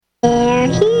They're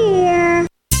here.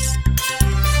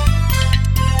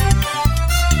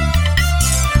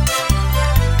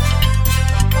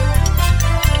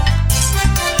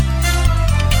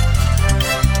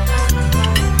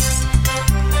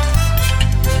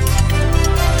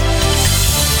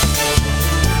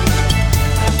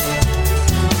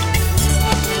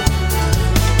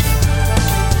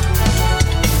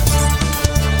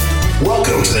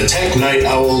 Welcome to the Tech Night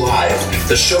Owl Live,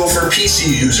 the show for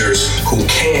PC users who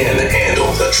can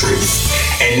handle the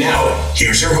truth. And now,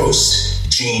 here's your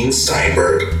host, Gene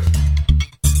Steinberg.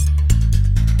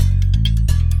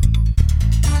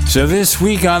 So this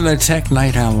week on the Tech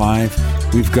Night Owl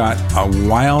Live, we've got a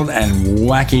wild and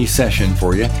wacky session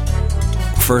for you.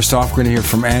 First off, we're going to hear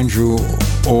from Andrew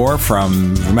Orr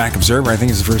from the Mac Observer. I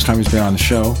think it's the first time he's been on the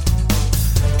show.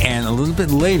 And a little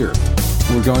bit later,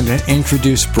 we're going to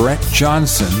introduce Brett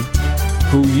Johnson,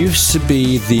 who used to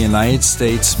be the United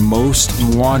States' most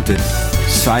wanted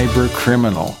cyber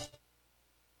criminal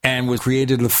and was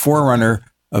created the forerunner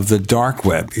of the dark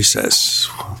web, he says.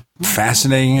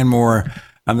 Fascinating and more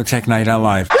on the Tech Night Owl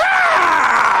Live.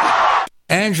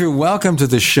 Andrew, welcome to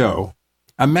the show.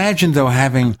 Imagine, though,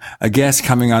 having a guest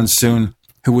coming on soon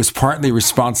who was partly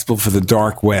responsible for the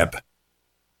dark web.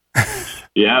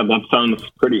 Yeah, that sounds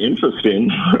pretty interesting.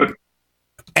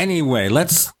 Anyway,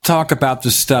 let's talk about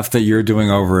the stuff that you're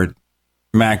doing over at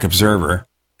Mac Observer.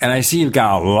 And I see you've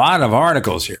got a lot of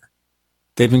articles here.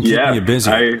 They've been keeping you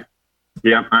busy.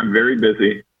 I'm very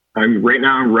busy. I'm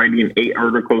writing 8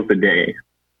 articles a day.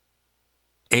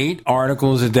 8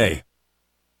 articles a day.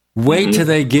 Wait till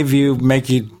they make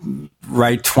you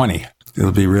write 20.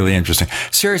 It'll be really interesting.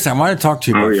 Seriously, I want to talk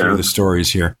to you about a few of the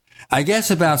stories here. I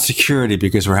guess about security,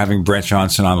 because we're having Brett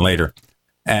Johnson on later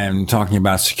and talking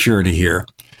about security here.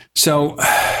 So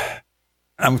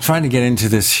I'm trying to get into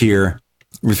this here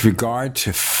with regard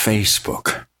to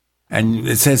Facebook. And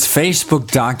it says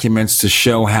Facebook documents to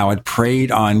show how it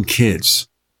preyed on kids.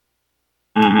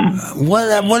 Mm-hmm.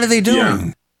 What are they doing?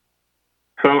 Yeah.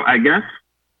 So I guess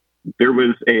there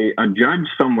was a judge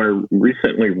somewhere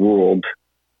recently ruled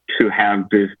to have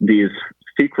these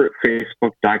secret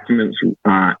Facebook documents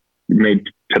made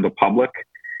to the public.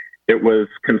 It was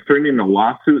concerning a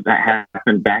lawsuit that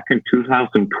happened back in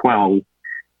 2012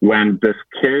 when this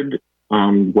kid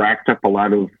racked up a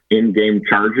lot of in-game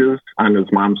charges on his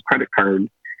mom's credit card,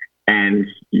 and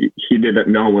he didn't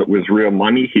know it was real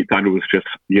money. He thought it was just,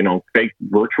 fake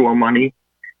virtual money.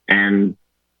 And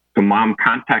the mom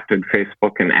contacted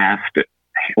Facebook and asked,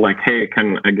 hey,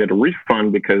 can I get a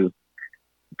refund? Because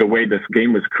the way this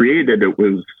game was created, it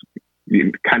was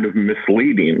kind of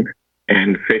misleading.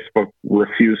 And Facebook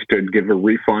refused to give a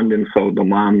refund, and so the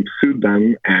mom sued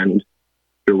them, and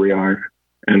here we are.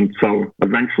 And so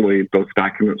eventually those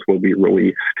documents will be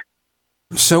released.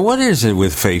 So what is it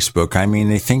with Facebook? I mean,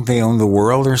 they think they own the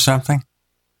world or something?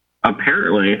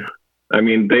 Apparently. I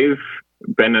mean,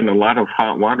 they've been in a lot of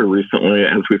hot water recently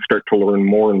as we start to learn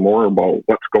more and more about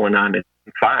what's going on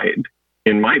inside.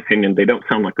 In my opinion, they don't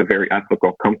sound like a very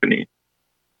ethical company.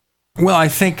 Well, I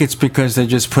think it's because they're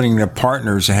just putting their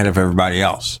partners ahead of everybody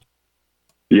else.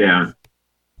 Yeah.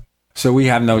 So we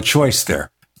have no choice there.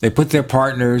 They put their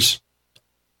partners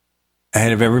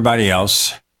ahead of everybody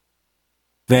else.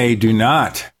 They do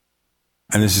not,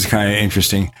 and this is kind of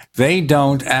interesting, they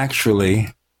don't actually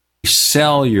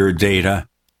sell your data.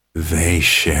 They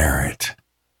share it.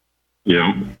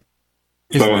 Yeah.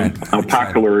 So a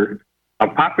popular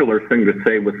thing to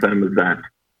say with them is that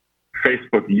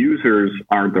Facebook users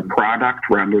are the product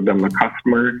rather than the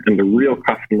customer, and the real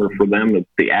customer for them is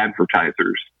the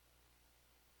advertisers.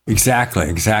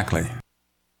 Exactly.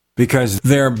 Because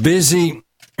they're busy,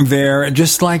 they're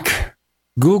just like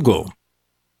Google,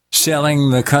 selling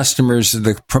the customers,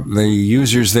 the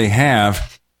users they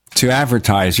have to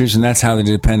advertisers, and that's how they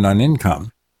depend on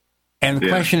income. And the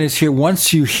question is here,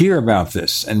 once you hear about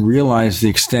this and realize the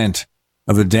extent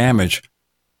of the damage,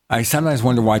 I sometimes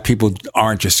wonder why people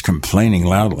aren't just complaining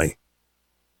loudly.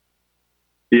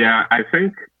 Yeah, I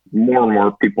think more and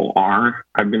more people are.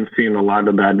 I've been seeing a lot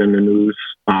of that in the news.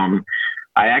 I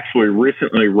actually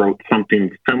recently wrote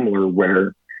something similar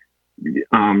where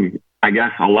I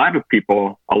guess a lot of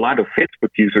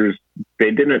Facebook users,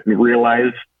 they didn't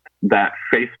realize that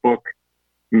Facebook,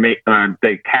 they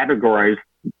categorize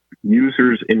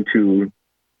users into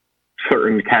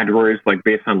certain categories, like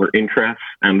based on their interests,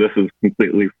 and this is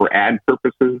completely for ad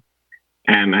purposes.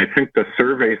 And I think the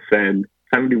survey said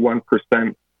 71%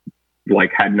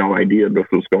 had no idea this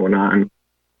was going on.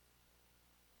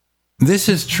 This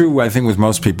is true, I think, with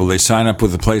most people. They sign up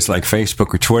with a place like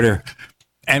Facebook or Twitter,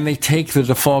 and they take the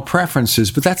default preferences,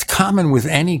 but that's common with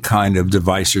any kind of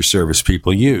device or service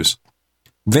people use.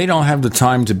 They don't have the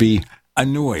time to be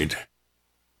annoyed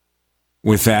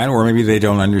with that, or maybe they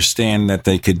don't understand that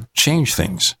they could change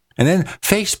things. And then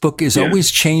Facebook is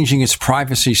always changing its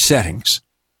privacy settings,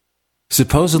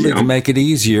 supposedly to make it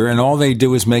easier, and all they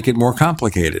do is make it more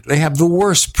complicated. They have the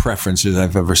worst preferences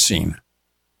I've ever seen.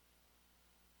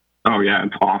 Oh, yeah,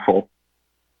 it's awful.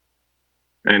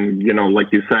 And, like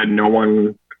you said, no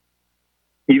one,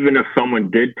 even if someone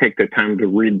did take the time to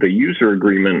read the user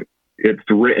agreement, it's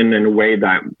written in a way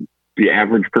that the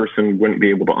average person wouldn't be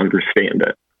able to understand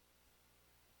it.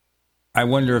 I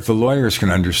wonder if the lawyers can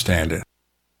understand it.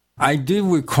 I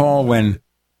do recall when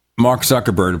Mark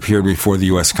Zuckerberg appeared before the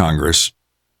U.S. Congress,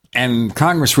 and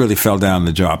Congress really fell down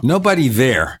the job. Nobody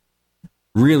there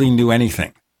really knew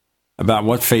anything about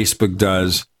what Facebook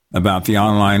does, about the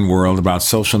online world, about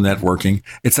social networking.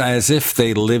 It's as if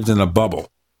they lived in a bubble.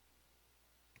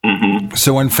 Mm-hmm.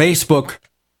 So when Facebook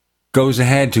goes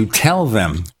ahead to tell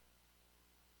them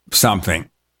something,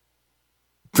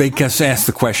 they just ask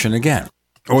the question again,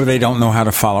 or they don't know how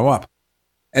to follow up.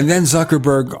 And then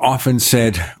Zuckerberg often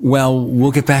said, well,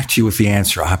 we'll get back to you with the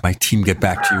answer. I'll have my team get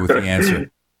back to you with the answer.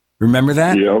 Remember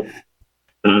that? Yep.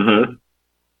 Uh-huh.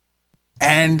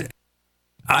 And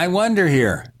I wonder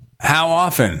here, how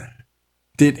often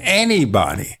did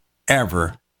anybody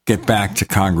ever get back to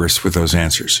Congress with those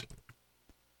answers?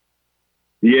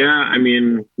 Yeah, I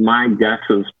mean, my guess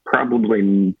is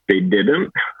probably they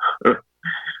didn't.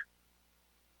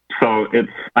 So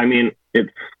it's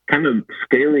kind of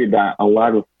scary that a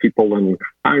lot of people in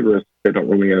Congress, they don't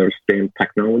really understand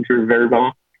technology very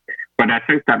well. But I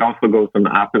think that also goes in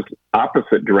the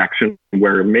opposite direction,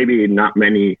 where maybe not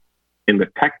many in the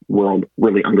tech world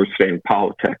really understand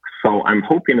politics. So I'm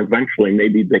hoping eventually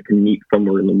maybe they can meet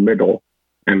somewhere in the middle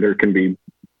and there can be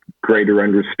greater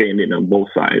understanding on both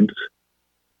sides.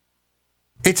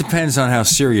 It depends on how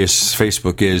serious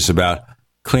Facebook is about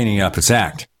cleaning up its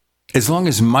act. As long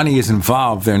as money is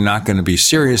involved, they're not going to be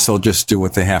serious. They'll just do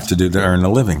what they have to do to earn a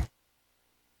living.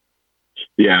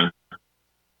 Yeah.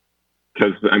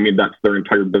 Because, that's their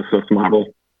entire business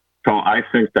model. So I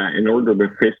think that in order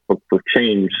to Facebook for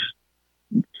change,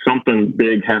 something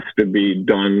big has to be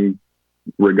done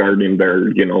regarding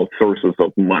their, sources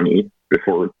of money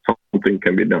before something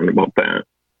can be done about that.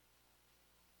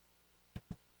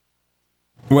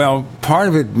 Well, part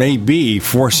of it may be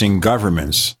forcing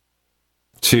governments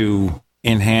to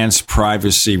enhance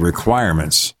privacy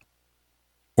requirements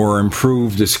or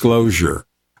improve disclosure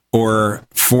or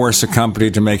force a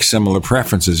company to make similar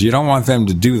preferences. You don't want them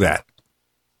to do that.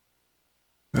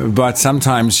 But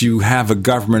sometimes you have a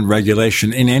government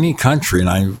regulation in any country, and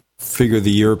I figure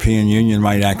the European Union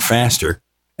might act faster,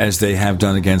 as they have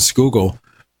done against Google.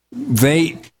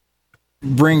 They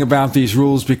bring about these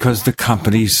rules because the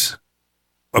companies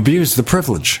abuse the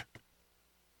privilege.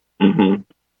 Mm-hmm.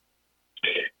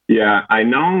 Yeah, I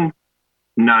know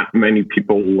not many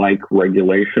people like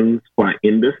regulations, but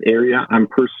in this area, I'm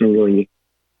personally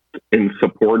in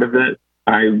support of it.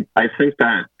 I think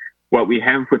that what we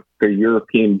have with the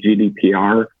European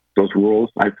GDPR, those rules,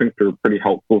 I think they're pretty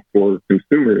helpful for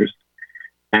consumers.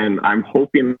 And I'm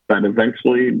hoping that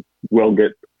eventually we'll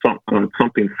get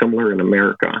something similar in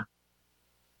America,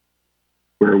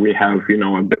 where we have,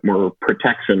 a bit more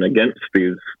protection against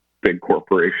these big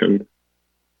corporations.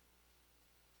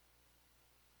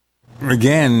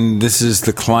 Again, this is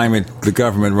the climate. The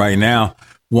government right now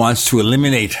wants to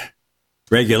eliminate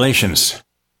regulations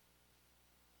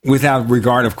without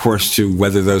regard, of course, to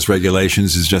whether those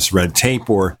regulations is just red tape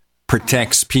or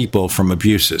protects people from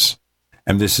abuses.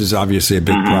 And this is obviously a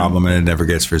big problem, and it never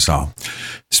gets resolved.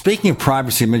 Speaking of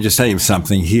privacy, let me just tell you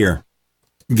something here.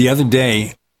 The other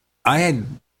day, I had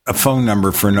a phone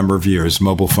number for a number of years,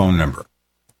 mobile phone number.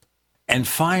 And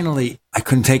finally, I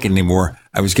couldn't take it anymore.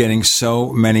 I was getting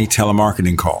so many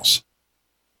telemarketing calls.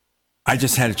 I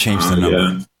just had to change the number.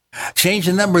 Yeah. Change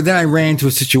the number. Then I ran into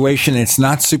a situation, and it's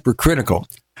not super critical,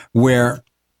 where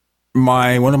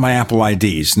one of my Apple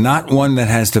IDs, not one that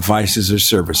has devices or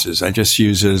services. I just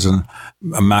use it as a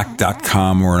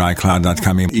Mac.com or an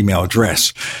iCloud.com email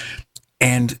address.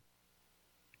 And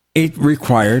it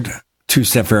required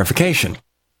two-step verification.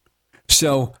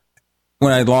 So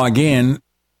when I log in,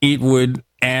 it would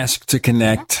ask to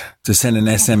connect, to send an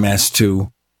SMS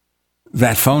to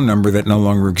that phone number that no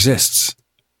longer exists.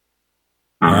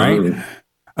 All right?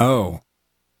 Oh,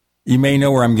 you may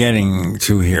know where I'm getting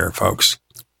to here, folks.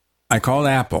 I called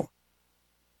Apple.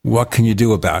 What can you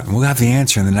do about it? We'll have the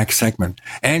answer in the next segment.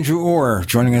 Andrew Orr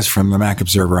joining us from the Mac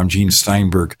Observer. I'm Gene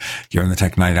Steinberg here on the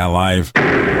Tech Night Owl Live.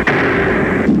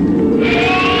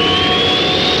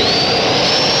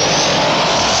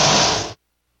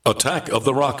 Attack of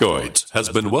the Rockoids has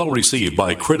been well received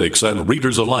by critics and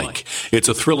readers alike. It's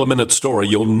a thrill-a-minute story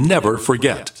you'll never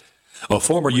forget. A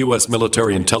former U.S.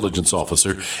 military intelligence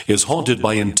officer is haunted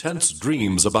by intense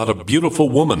dreams about a beautiful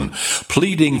woman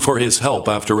pleading for his help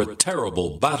after a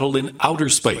terrible battle in outer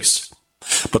space.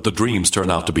 But the dreams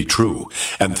turn out to be true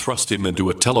and thrust him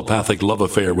into a telepathic love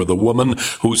affair with a woman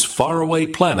whose faraway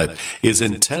planet is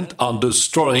intent on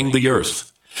destroying the Earth.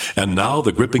 And now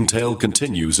the gripping tale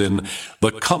continues in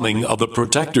The Coming of the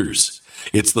Protectors.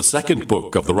 It's the second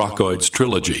book of the Rockoids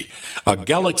trilogy, a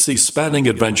galaxy-spanning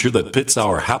adventure that pits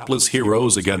our hapless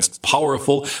heroes against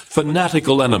powerful,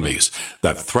 fanatical enemies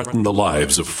that threaten the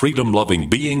lives of freedom-loving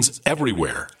beings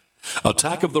everywhere.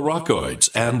 Attack of the Rockoids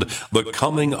and The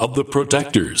Coming of the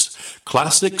Protectors.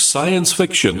 Classic science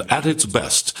fiction at its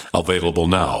best, available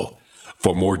now.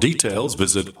 For more details,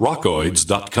 visit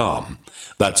rockoids.com.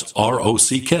 That's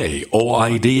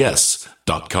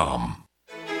ROCKOIDS.com.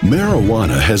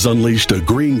 Marijuana has unleashed a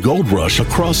green gold rush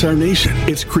across our nation.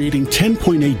 It's creating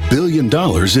 $10.8 billion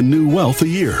in new wealth a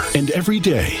year. And every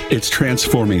day, it's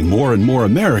transforming more and more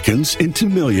Americans into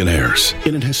millionaires.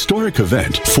 In an historic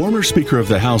event, former Speaker of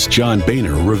the House John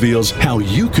Boehner reveals how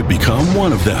you could become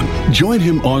one of them. Join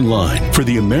him online for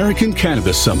the American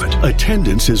Cannabis Summit.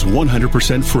 Attendance is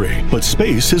 100% free, but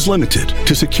space is limited.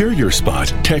 To secure your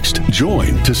spot, text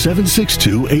JOIN to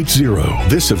 76280.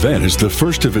 This event is the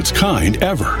first of its kind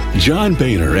ever. John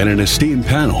Boehner and an esteemed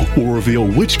panel will reveal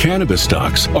which cannabis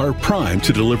stocks are primed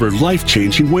to deliver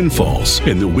life-changing windfalls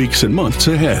in the weeks and months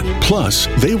ahead. Plus,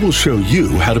 they will show you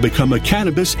how to become a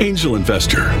cannabis angel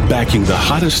investor, backing the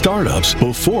hottest startups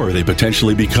before they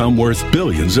potentially become worth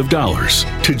billions of dollars.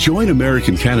 To join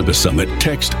American Cannabis Summit,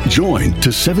 text JOIN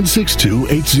to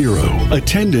 76280.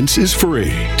 Attendance is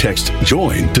free. Text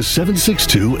JOIN to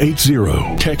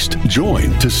 76280. Text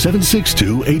JOIN to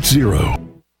 76280.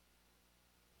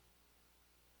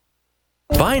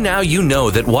 By now you know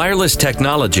that wireless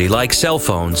technology like cell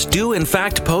phones do in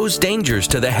fact pose dangers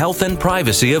to the health and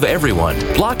privacy of everyone.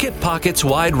 Block-It Pocket's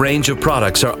wide range of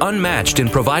products are unmatched in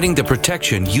providing the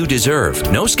protection you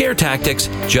deserve. No scare tactics,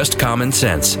 just common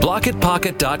sense.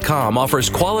 BlockItPocket.com offers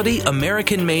quality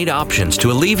American-made options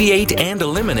to alleviate and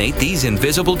eliminate these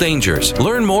invisible dangers.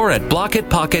 Learn more at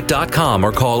BlockItPocket.com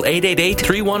or call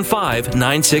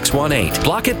 888-315-9618.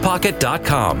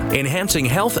 BlockItPocket.com, enhancing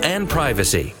health and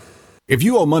privacy. If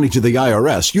you owe money to the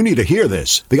IRS, you need to hear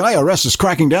this. The IRS is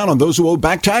cracking down on those who owe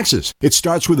back taxes. It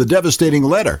starts with a devastating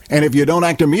letter, and if you don't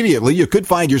act immediately, you could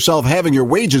find yourself having your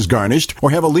wages garnished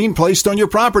or have a lien placed on your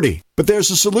property. But there's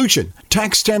a solution.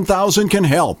 Tax 10,000 can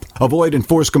help. Avoid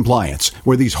enforced compliance,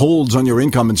 where these holds on your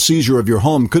income and seizure of your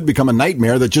home could become a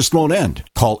nightmare that just won't end.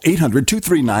 Call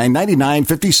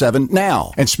 800-239-9957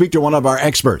 now and speak to one of our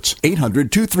experts.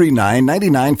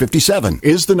 800-239-9957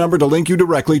 is the number to link you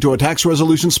directly to a tax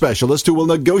resolution specialist who will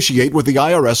negotiate with the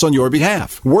IRS on your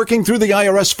behalf. Working through the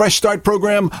IRS Fresh Start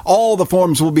program, all the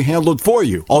forms will be handled for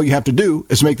you. All you have to do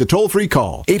is make the toll-free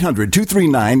call.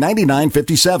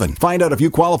 800-239-9957. Find out if you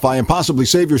qualify and possibly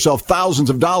save yourself thousands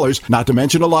of dollars, not to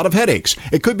mention a lot of headaches.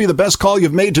 It could be the best call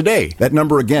you've made today. That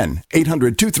number again,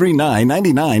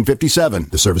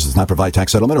 800-239-9957. The service does not provide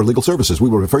tax settlement or legal services. We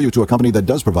will refer you to a company that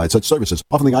does provide such services.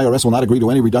 Often the IRS will not agree to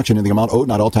any reduction in the amount owed.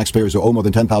 Not all taxpayers who owe more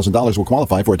than $10,000 will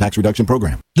qualify for a tax reduction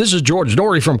program. This is George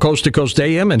Norrie from Coast to Coast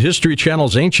AM and History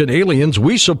Channel's Ancient Aliens.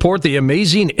 We support the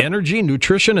amazing energy,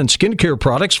 nutrition, and skincare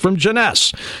products from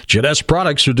Jeunesse. Jeunesse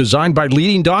products are designed by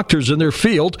leading doctors in their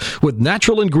field with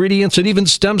natural ingredients and even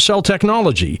stem cell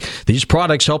technology. These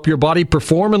products help your body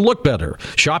perform and look better.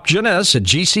 Shop Jeunesse at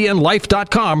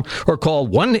gcnlife.com or call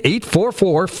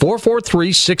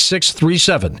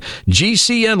 1-844-443-6637.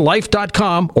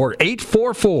 gcnlife.com or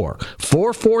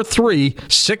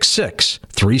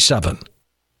 844-443-6637.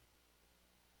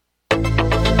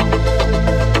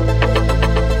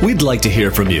 We'd like to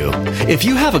hear from you. If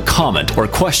you have a comment or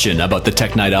question about the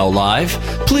Tech Night Owl Live,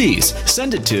 please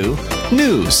send it to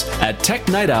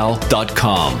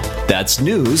news@technightowl.com. That's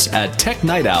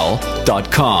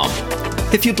news@technightowl.com.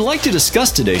 If you'd like to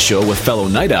discuss today's show with fellow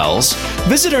night owls,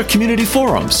 visit our community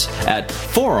forums at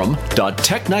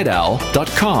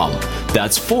forum.technightowl.com.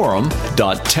 That's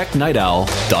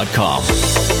forum.technightowl.com.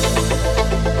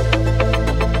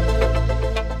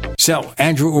 So,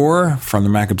 Andrew Orr from the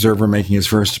Mac Observer making his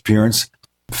first appearance.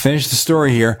 Finish the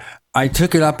story here. I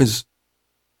took it up as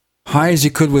high as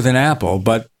you could with an apple,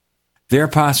 but their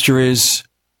posture is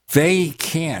they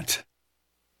can't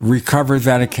recover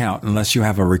that account unless you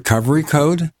have a recovery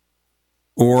code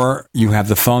or you have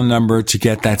the phone number to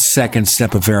get that second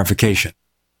step of verification.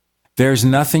 There's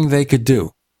nothing they could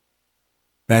do.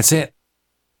 That's it.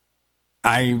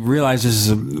 I realize this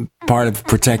is a part of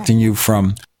protecting you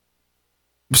from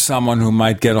someone who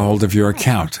might get a hold of your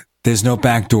account. There's no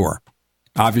back door.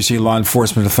 Obviously, law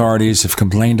enforcement authorities have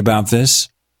complained about this,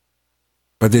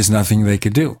 but there's nothing they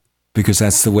could do because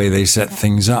that's the way they set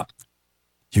things up.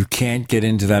 You can't get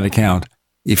into that account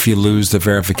if you lose the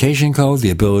verification code, the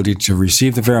ability to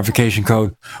receive the verification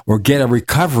code, or get a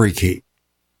recovery key.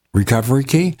 Recovery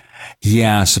key?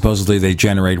 Yeah, supposedly they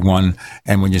generate one,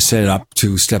 and when you set it up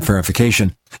two-step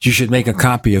verification, you should make a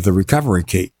copy of the recovery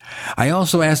key. I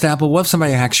also asked Apple, what if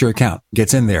somebody hacks your account,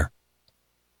 gets in there?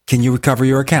 Can you recover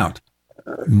your account?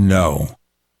 No.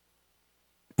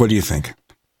 What do you think?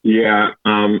 Yeah,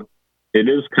 it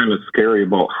is kind of scary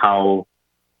about how,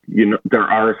 there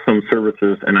are some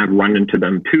services, and I've run into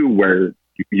them too, where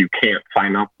you can't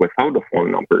sign up without a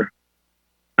phone number.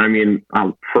 I mean,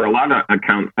 for a lot of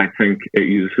accounts, I think it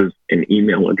uses an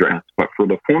email address, but for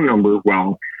the phone number,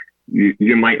 well,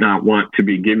 you might not want to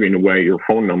be giving away your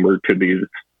phone number to these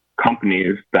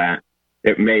companies that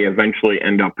it may eventually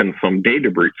end up in some data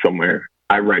breach somewhere.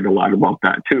 I write a lot about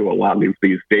that too, a lot of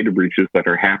these data breaches that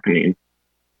are happening.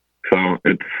 So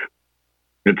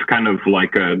it's kind of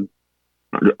like a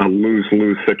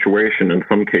lose-lose situation in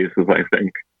some cases, I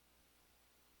think.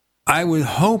 I would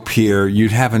hope here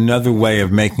you'd have another way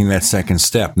of making that second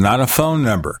step, not a phone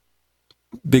number.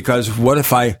 Because what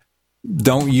if I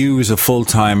don't use a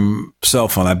full-time cell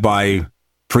phone? I buy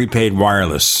prepaid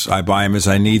wireless. I buy them as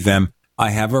I need them.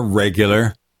 I have a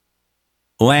regular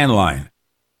landline.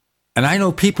 And I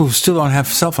know people who still don't have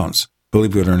cell phones,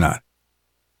 believe it or not.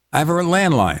 I have a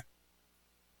landline.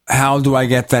 How do I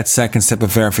get that second step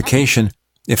of verification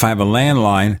if I have a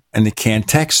landline and they can't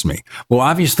text me? Well,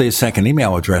 obviously a second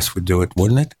email address would do it,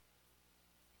 wouldn't it?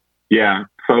 Yeah.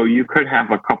 So you could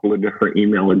have a couple of different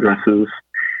email addresses.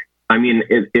 I mean,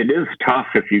 it is tough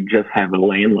if you just have a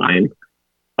landline.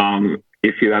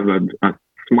 If you have a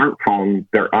smartphone,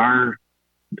 there are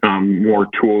more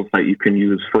tools that you can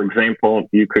use. For example,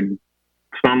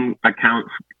 some accounts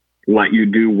let you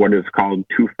do what is called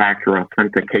two-factor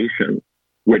authentication,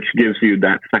 which gives you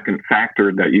that second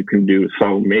factor that you can do.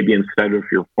 So maybe instead of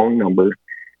your phone number,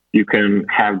 you can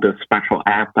have this special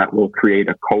app that will create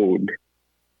a code,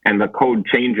 and the code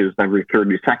changes every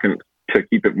 30 seconds to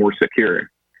keep it more secure.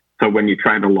 So when you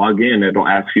try to log in, it'll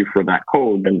ask you for that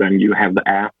code, and then you have the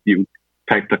app, you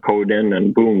type the code in,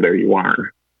 and boom, there you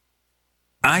are.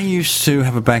 I used to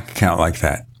have a bank account like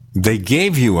that. They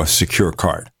gave you a secure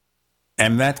card,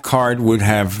 and that card would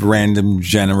have random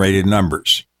generated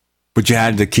numbers. But you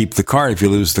had to keep the card. If you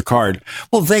lose the card,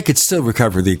 well, they could still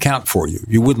recover the account for you.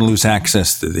 You wouldn't lose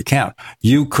access to the account.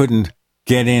 You couldn't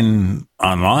get in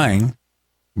online,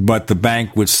 but the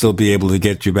bank would still be able to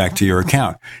get you back to your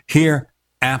account. Here,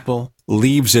 Apple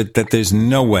leaves it that there's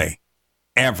no way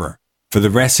ever for the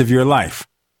rest of your life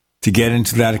to get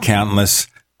into that account unless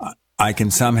I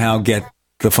can somehow get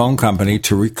the phone company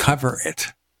to recover it.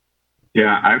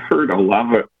 Yeah, I've heard a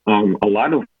lot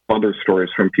of other stories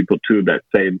from people too that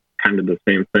say kind of the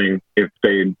same thing. If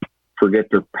they forget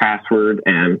their password,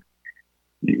 and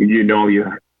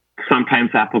sometimes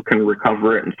Apple can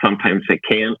recover it and sometimes they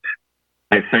can't.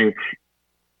 I think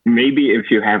maybe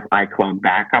if you have iCloud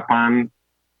backup on,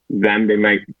 then they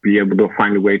might be able to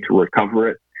find a way to recover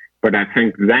it. But I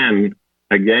think then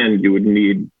again, you would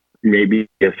need maybe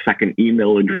a second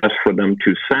email address for them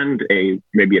to send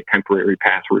maybe a temporary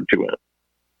password to it.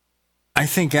 I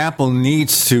think Apple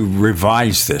needs to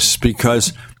revise this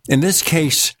because in this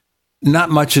case, not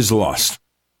much is lost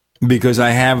because I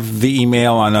have the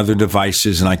email on other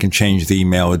devices and I can change the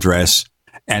email address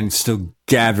and still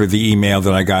gather the email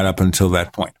that I got up until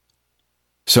that point.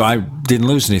 So I didn't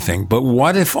lose anything. But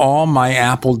what if all my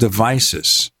Apple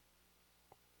devices,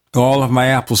 all of my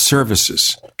Apple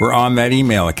services were on that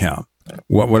email account?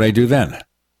 What would I do then?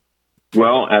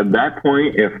 Well, at that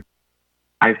point,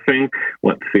 I'm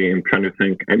trying to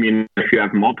think. I mean, if you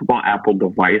have multiple Apple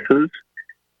devices,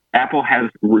 Apple has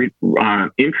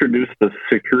introduced a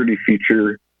security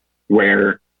feature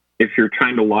where if you're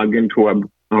trying to log into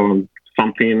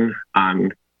something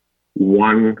on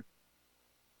one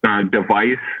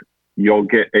device, you'll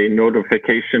get a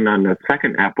notification on the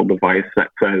second Apple device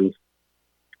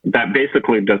that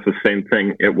basically does the same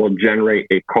thing. It will generate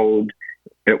a code.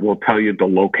 It will tell you the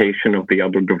location of the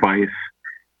other device,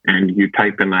 and you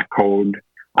type in that code.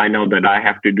 I know that I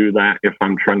have to do that if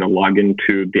I'm trying to log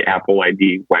into the Apple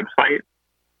ID website.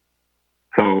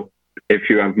 So if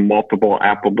you have multiple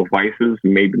Apple devices,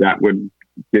 maybe that would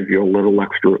give you a little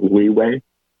extra leeway.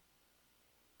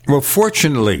 Well,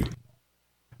 fortunately,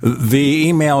 the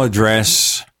email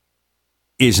address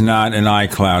is not an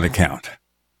iCloud account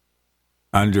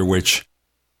under which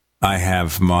I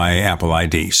have my Apple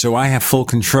ID. So I have full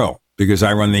control because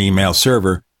I run the email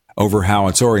server over how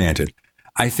it's oriented.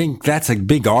 I think that's a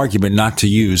big argument not to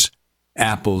use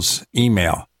Apple's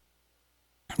email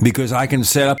because I can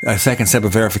set up a second step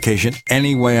of verification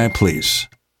any way I please.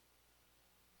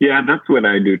 Yeah, that's what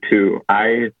I do too.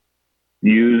 I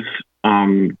use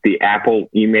the Apple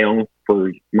email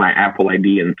for my Apple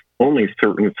ID in only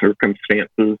certain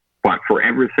circumstances, but for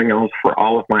everything else, for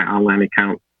all of my online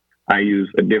accounts, I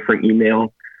use a different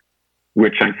email,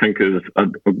 which I think is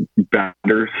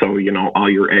better. So, all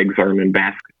your eggs are in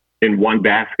one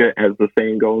basket, as the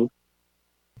saying goes.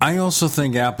 I also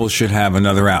think Apple should have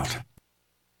another out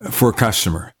for a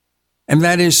customer. And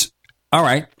that is, all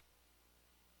right,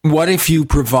 what if you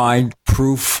provide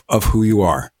proof of who you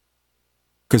are?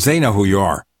 Because they know who you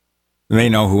are. They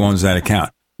know who owns that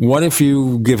account. What if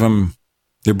you give them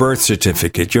your birth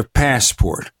certificate, your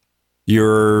passport,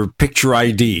 your picture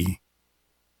ID,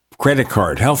 credit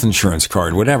card, health insurance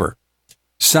card, whatever?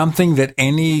 Something that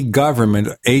any government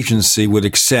agency would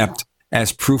accept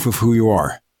as proof of who you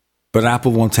are. But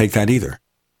Apple won't take that either.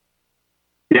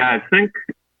 Yeah, I think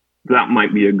that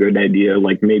might be a good idea.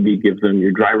 Like maybe give them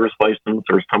your driver's license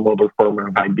or some other form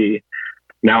of ID.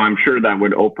 Now, I'm sure that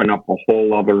would open up a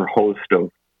whole other host of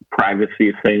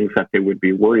privacy things that they would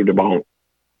be worried about.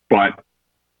 But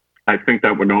I think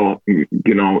that would all,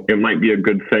 it might be a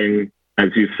good thing, as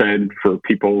you said, for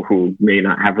people who may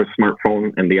not have a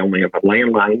smartphone and they only have a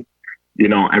landline.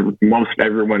 Most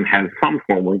everyone has some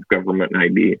form of government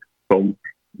ID. So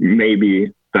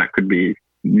maybe that could be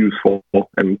useful,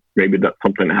 and maybe that's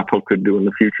something Apple could do in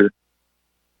the future.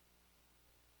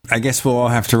 I guess we'll all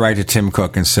have to write to Tim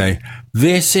Cook and say,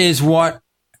 this is what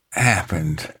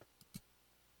happened.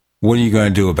 What are you going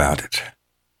to do about it?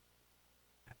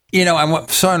 I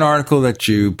saw an article that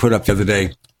you put up the other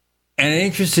day, and it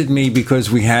interested me because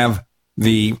we have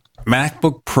the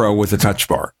MacBook Pro with a touch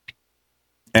bar.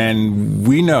 And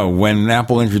we know when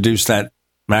Apple introduced that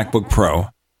MacBook Pro,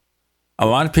 a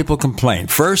lot of people complained.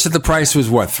 First, that the price was,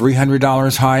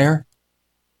 $300 higher?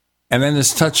 And then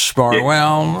this touch bar,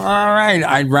 all right,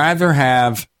 I'd rather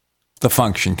have the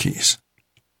function keys.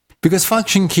 Because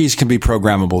function keys can be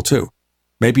programmable too.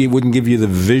 Maybe it wouldn't give you the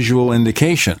visual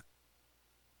indication.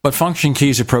 But function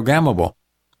keys are programmable.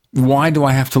 Why do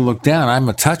I have to look down? I'm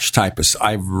a touch typist.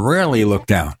 I rarely look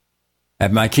down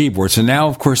at my keyboard. So now,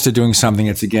 of course, they're doing something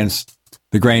that's against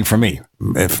the grain for me,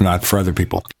 if not for other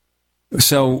people.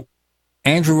 So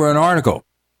Andrew wrote an article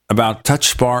about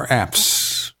touch bar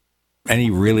apps.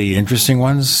 Any really interesting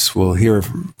ones? We'll hear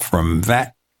from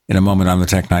that in a moment on the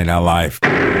Tech Night Owl Live.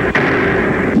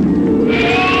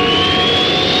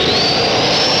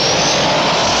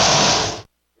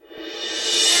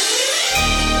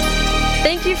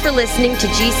 Thank you for listening to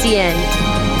GCN.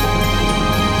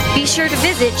 Be sure to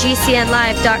visit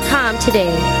GCNlive.com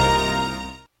today.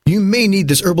 You may need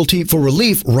this herbal tea for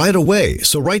relief right away,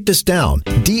 so write this down.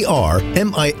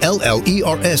 DRMILLERS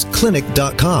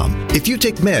clinic.com. If you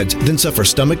take meds, then suffer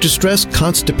stomach distress,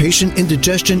 constipation,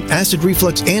 indigestion, acid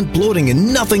reflux, and bloating,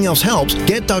 and nothing else helps,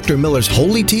 get Dr. Miller's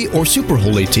Holy Tea or Super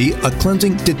Holy Tea, a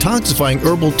cleansing, detoxifying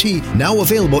herbal tea now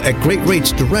available at great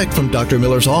rates direct from Dr.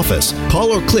 Miller's office.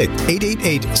 Call or click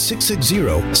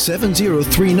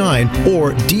 888-660-7039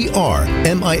 or DRMILLERS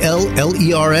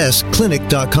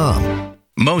clinic.com.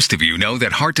 Most of you know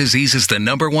that heart disease is the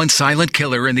 #1 silent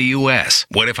killer in the U.S.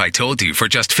 What if I told you for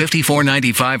just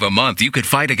 $54.95 a month you could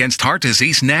fight against heart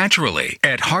disease naturally?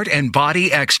 At Heart and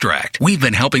Body Extract, we've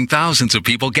been helping thousands of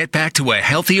people get back to a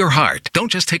healthier heart.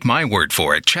 Don't just take my word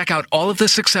for it. Check out all of the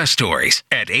success stories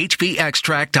at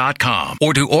hbextract.com,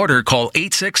 or to order, call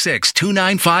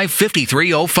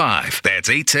 866-295-5305. That's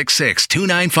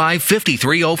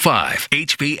 866-295-5305.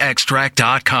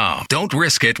 hbextract.com. Don't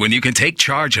risk it when you can take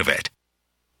charge of it.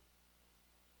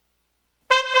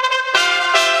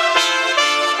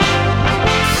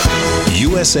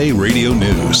 USA Radio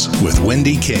News with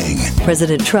Wendy King.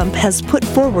 President Trump has put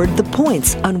forward the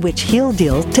points on which he'll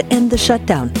deal to end the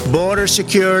shutdown. Border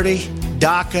security,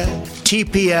 DACA,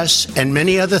 TPS, and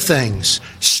many other things.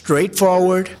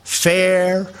 Straightforward,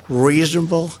 fair,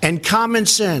 reasonable, and common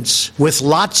sense with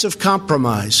lots of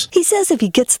compromise. He says if he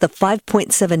gets the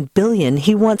 $5.7 billion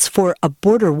he wants for a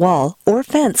border wall or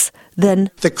fence,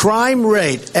 then the crime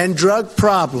rate and drug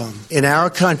problem in our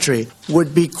country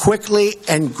would be quickly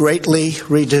and greatly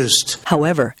reduced.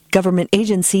 However, government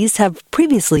agencies have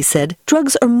previously said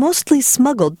drugs are mostly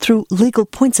smuggled through legal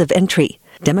points of entry.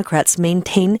 Democrats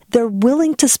maintain they're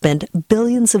willing to spend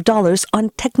billions of dollars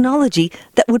on technology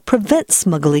that would prevent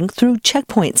smuggling through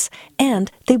checkpoints,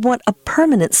 and they want a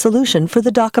permanent solution for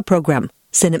the DACA program.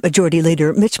 Senate Majority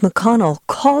Leader Mitch McConnell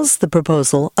calls the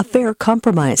proposal a fair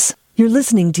compromise. You're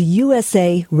listening to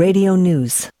USA Radio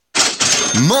News.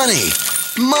 Money,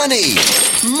 money,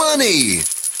 money,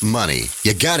 money.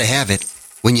 You gotta have it.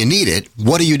 When you need it,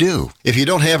 what do? If you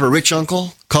don't have a rich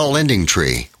uncle, call Lending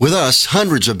Tree. With us,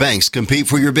 hundreds of banks compete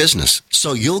for your business,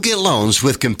 so you'll get loans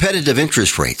with competitive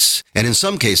interest rates, and in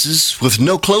some cases, with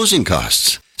no closing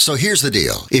costs. So here's the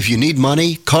deal. If you need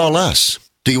money, call us.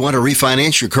 Do you want to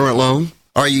refinance your current loan?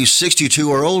 Are you 62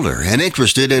 or older and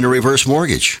interested in a reverse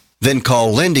mortgage? Then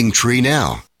call Lending Tree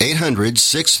now.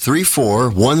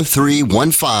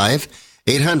 800-634-1315.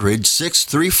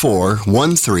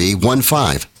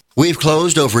 800-634-1315. We've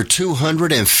closed over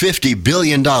 $250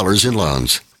 billion in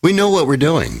loans. We know what we're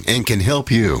doing and can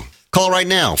help you. Call right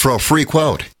now for a free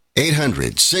quote.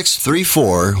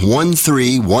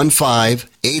 800-634-1315.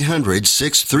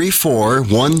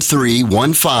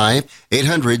 800-634-1315.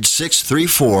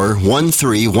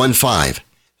 800-634-1315.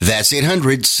 That's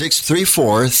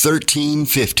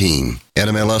 800-634-1315.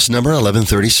 NMLS number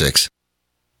 1136.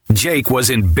 Jake was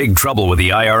in big trouble with the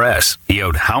IRS. He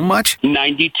owed how much?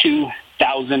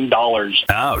 $92,000.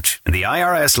 Ouch. And the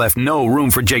IRS left no room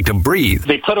for Jake to breathe.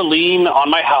 They put a lien on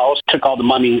my house, took all the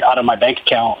money out of my bank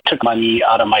account, took money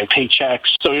out of my paychecks.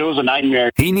 So it was a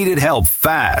nightmare. He needed help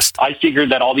fast. I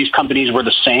figured that all these companies were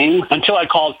the same until I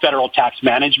called Federal Tax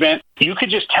Management. You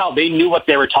could just tell they knew what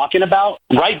they were talking about.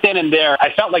 Right then and there,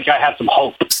 I felt like I had some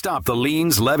hope. Stop the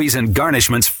liens, levies, and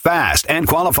garnishments fast and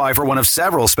qualify for one of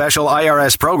several special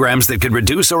IRS programs that could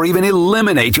reduce or even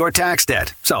eliminate your tax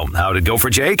debt. So, how'd it go for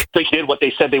Jake? They did what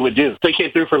they said they would do. They came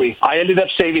through for me. I ended up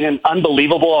saving an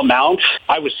unbelievable amount.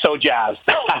 I was so jazzed.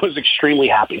 I was extremely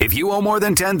happy. If you owe more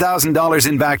than $10,000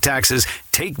 in back taxes,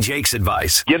 take Jake's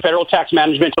advice. Give Federal Tax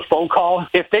Management a phone call.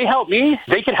 If they help me,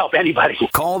 they can help anybody.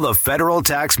 Call the Federal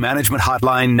Tax Management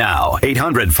Hotline now.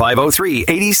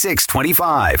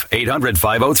 800-503-8625.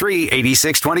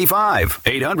 800-503-8625.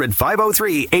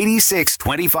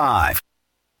 800-503-8625.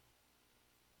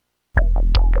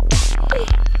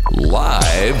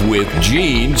 Live with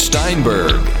Gene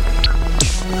Steinberg.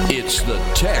 It's the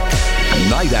Tech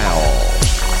Night Owl.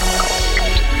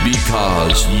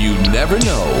 Because you never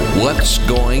know what's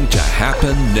going to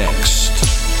happen next.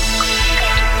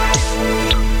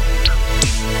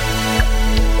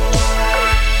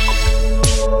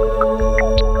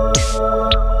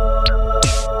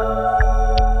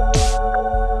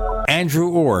 Andrew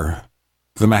Orr,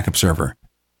 the Mac Observer.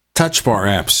 Touch bar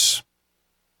apps.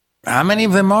 How many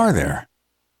of them are there?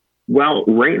 Well,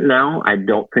 right now, I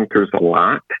don't think there's a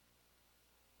lot.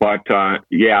 But, I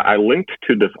linked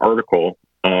to this article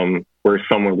where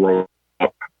someone wrote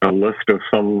up a list of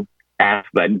some apps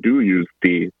that do use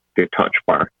the touch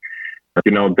bar.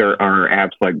 You know, there are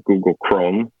apps like Google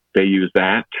Chrome. They use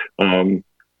that.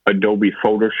 Adobe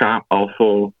Photoshop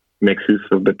also makes use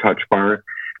of the touch bar.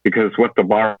 Because what the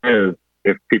bar is,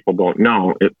 if people don't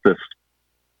know, it's this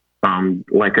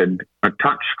like a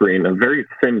touch screen, a very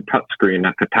thin touch screen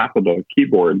at the top of the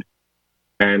keyboard.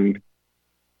 And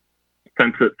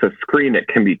since it's a screen, it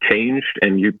can be changed,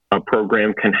 and a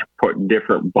program can put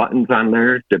different buttons on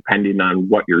there depending on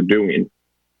what you're doing.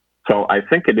 So I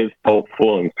think it is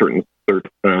helpful in certain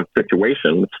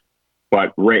situations,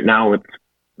 but right now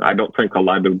I don't think a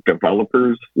lot of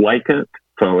developers like it,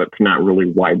 so it's not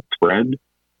really widespread.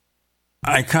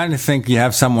 I kind of think you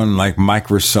have someone like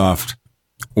Microsoft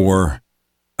or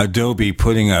Adobe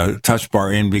putting a touch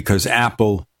bar in because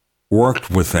Apple worked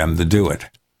with them to do it.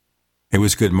 It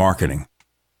was good marketing.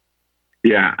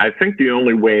 Yeah, I think the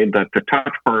only way that the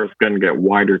touch bar is going to get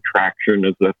wider traction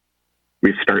is if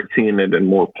we start seeing it in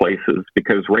more places,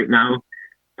 because right now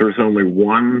there's only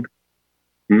one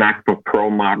MacBook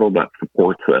Pro model that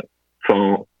supports it.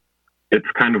 So it's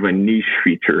kind of a niche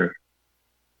feature.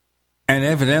 And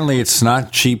evidently it's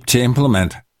not cheap to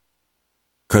implement,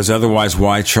 because otherwise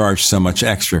why charge so much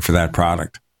extra for that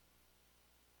product?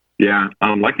 Yeah,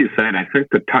 like you said, I think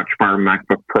the Touch Bar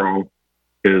MacBook Pro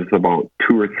is about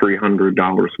 $200 or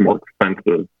 $300 more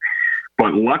expensive.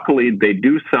 But luckily, they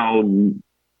do sell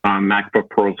MacBook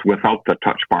Pros without the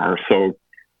Touch Bar, so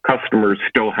customers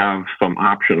still have some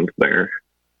options there.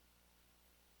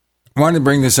 I wanted to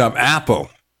bring this up. Apple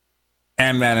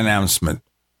and that announcement,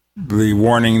 the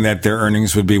warning that their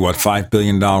earnings would be, $5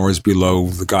 billion below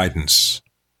the guidance.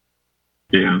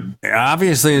 Yeah.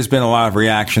 Obviously, there's been a lot of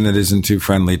reaction that isn't too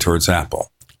friendly towards Apple.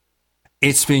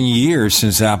 It's been years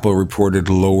since Apple reported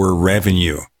lower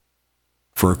revenue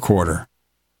for a quarter.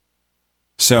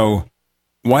 So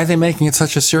why are they making it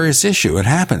such a serious issue? It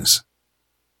happens.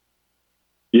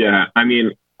 Yeah, I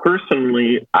mean,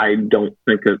 personally, I don't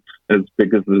think it's as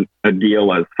big as a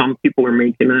deal as some people are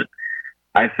making it.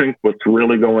 I think what's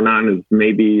really going on is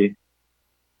maybe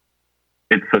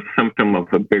it's a symptom of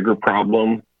a bigger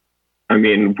problem. I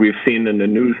mean, we've seen in the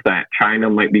news that China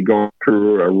might be going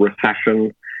through a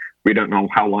recession. We don't know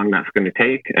how long that's going to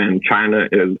take. And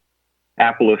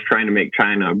Apple is trying to make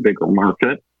China a bigger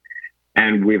market.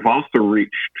 And we've also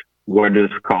reached what is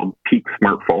called peak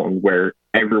smartphone, where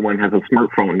everyone has a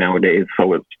smartphone nowadays.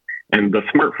 And the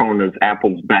smartphone is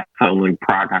Apple's best-selling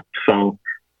product. So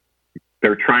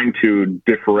they're trying to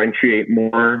differentiate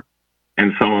more.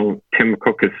 And so Tim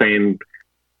Cook is saying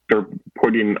they're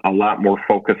putting a lot more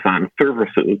focus on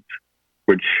services,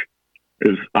 which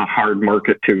is a hard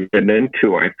market to get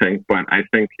into, I think. But I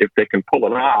think if they can pull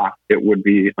it off, it would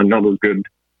be another good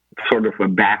sort of a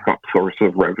backup source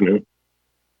of revenue.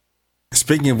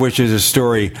 Speaking of which, is a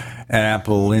story at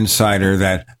Apple Insider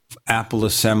that Apple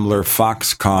assembler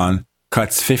Foxconn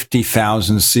cuts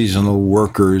 50,000 seasonal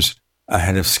workers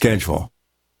ahead of schedule.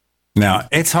 Now,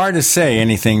 it's hard to say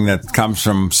anything that comes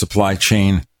from supply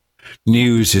chain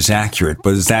news is accurate,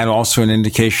 but is that also an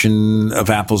indication of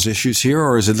Apple's issues here,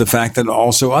 or is it the fact that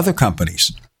also other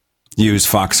companies use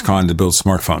Foxconn to build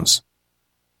smartphones?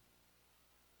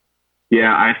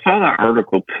 Yeah, I saw that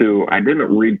article too. I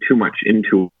didn't read too much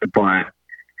into it, but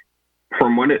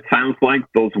from what it sounds like,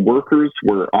 those workers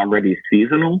were already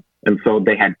seasonal, and so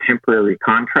they had temporary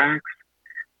contracts.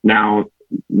 Now,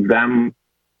 them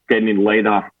getting laid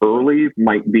off early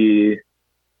might be,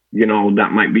 that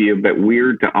might be a bit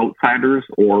weird to outsiders,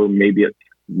 or maybe it's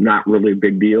not really a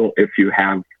big deal if you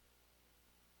have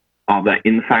all that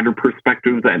insider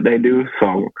perspective that they do.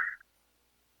 So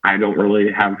I don't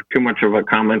really have too much of a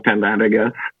comment on that, I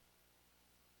guess.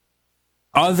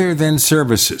 Other than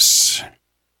services,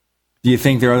 do you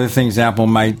think there are other things Apple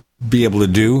might be able to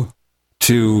do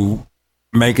to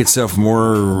make itself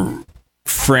more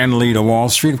friendly to Wall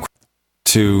Street?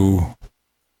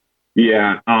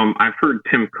 Yeah, I've heard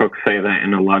Tim Cook say that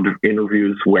in a lot of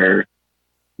interviews, where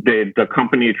the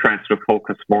company tries to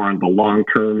focus more on the long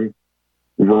term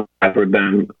rather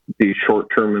than the short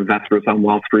term investors on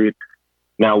Wall Street.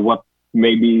 Now, what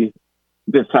maybe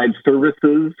besides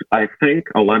services, I think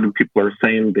a lot of people are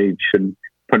saying they should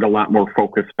put a lot more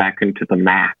focus back into the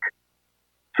Mac.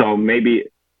 So maybe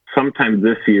sometime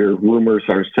this year, rumors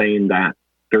are saying that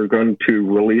they're going to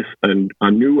release a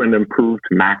new and improved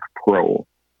Mac Pro,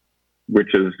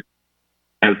 which is,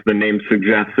 as the name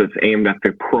suggests, it's aimed at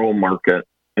the Pro market,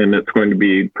 and it's going to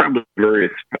be probably a very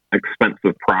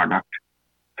expensive product.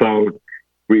 So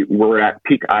we're at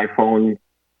peak iPhone.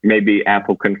 Maybe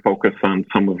Apple can focus on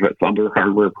some of its other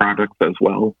hardware products as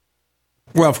well.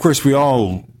 Well, of course, we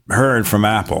all heard from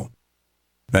Apple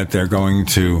that they're going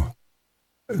to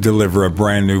deliver a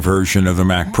brand new version of the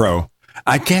Mac Pro.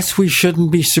 I guess we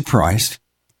shouldn't be surprised.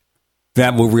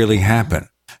 That will really happen.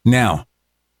 Now,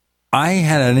 I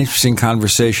had an interesting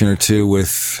conversation or two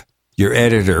with your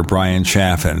editor, Brian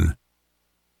Chaffin,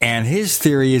 and his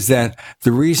theory is that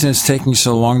the reason it's taking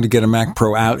so long to get a Mac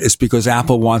Pro out is because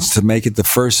Apple wants to make it the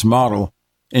first model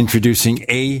introducing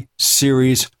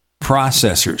A-series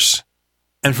processors.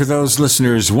 And for those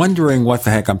listeners wondering what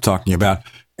the heck I'm talking about,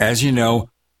 as you know,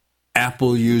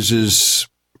 Apple uses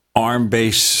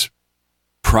ARM-based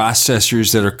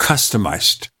processors that are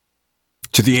customized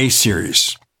to the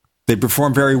A-series. They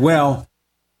perform very well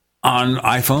on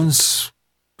iPhones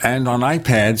and on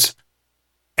iPads.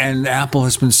 And Apple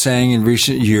has been saying in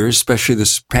recent years, especially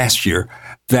this past year,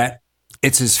 that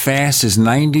it's as fast as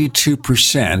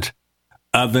 92%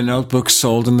 of the notebooks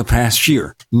sold in the past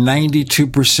year.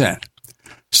 92%.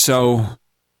 So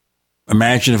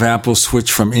imagine if Apple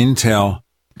switched from Intel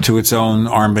to its own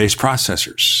ARM-based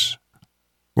processors.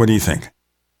 What do you think?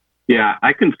 Yeah,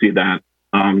 I can see that.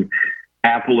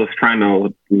 Apple is trying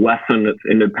to lessen its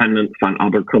independence on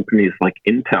other companies like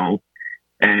Intel.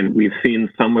 And we've seen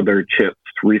some of their chips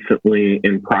recently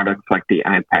in products like the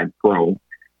iPad Pro,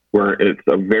 where it's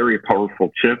a very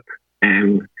powerful chip.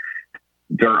 And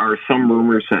there are some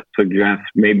rumors that suggest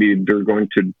maybe they're going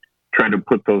to try to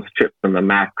put those chips in the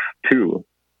Macs too.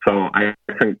 So I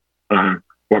think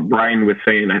what Brian was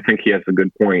saying, I think he has a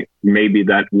good point. Maybe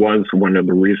that was one of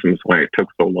the reasons why it took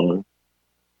so long.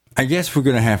 I guess we're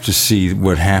going to have to see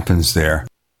what happens there.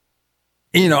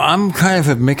 I'm kind of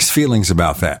have mixed feelings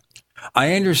about that.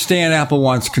 I understand Apple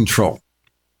wants control,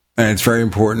 and it's very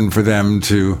important for them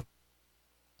to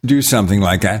do something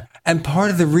like that. And part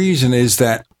of the reason is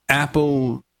that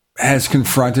Apple has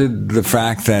confronted the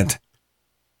fact that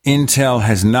Intel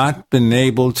has not been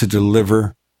able to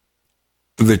deliver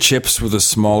the chips with the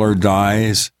smaller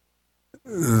dies,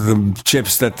 the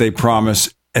chips that they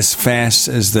promise, as fast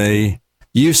as they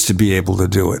used to be able to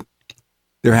do it.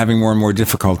 they're having more and more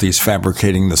difficulties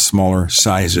fabricating the smaller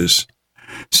sizes.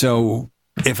 So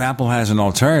if Apple has an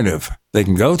alternative, they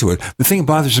can go to it. The thing that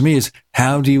bothers me is,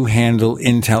 how do you handle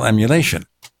Intel emulation?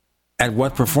 At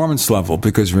what performance level?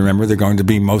 Because remember, they're going to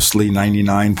be mostly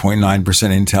 99.9%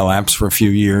 Intel apps for a few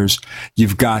years.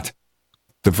 You've got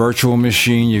the virtual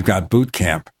machine, you've got Boot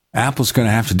Camp. Apple's going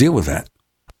to have to deal with that.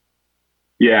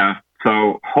 Yeah,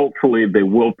 so hopefully they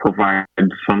will provide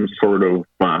some sort of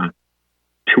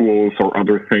tools or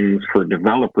other things for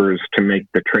developers to make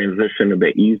the transition a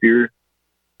bit easier,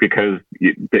 because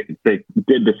they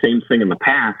did the same thing in the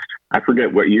past. I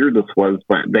forget what year this was,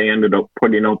 but they ended up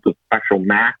putting out the special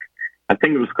Mac. I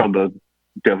think it was called the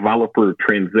Developer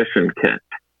Transition Kit.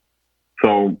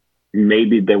 So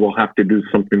maybe they will have to do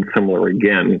something similar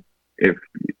again if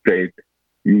they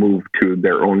move to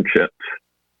their own chips.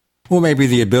 Well, maybe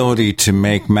the ability to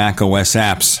make Mac OS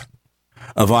apps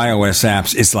of iOS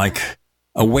apps is like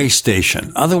a way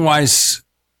station. Otherwise,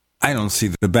 I don't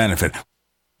see the benefit.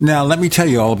 Now, let me tell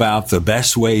you all about the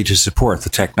best way to support the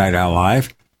Tech Night Owl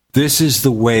Live. This is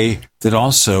the way that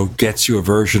also gets you a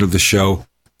version of the show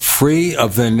free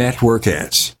of the network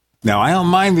ads. Now, I don't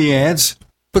mind the ads,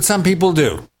 but some people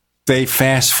do. They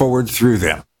fast forward through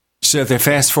them. So if they're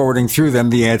fast forwarding through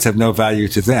them, the ads have no value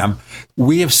to them.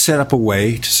 We have set up a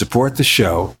way to support the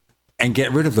show and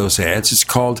get rid of those ads. It's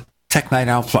called Tech Night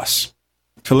Owl Plus.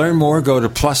 To learn more, go to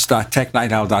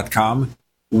plus.technightowl.com.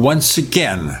 Once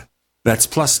again, that's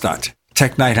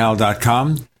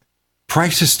plus.technightowl.com.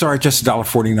 Prices start just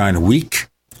 $1.49 a week,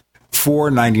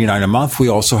 $4.99 a month. We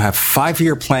also have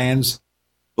 5-year plans,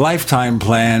 lifetime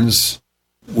plans.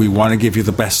 We want to give you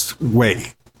the best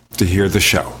way to hear the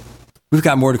show. We've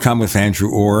got more to come with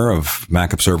Andrew Orr of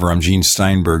Mac Observer. I'm Gene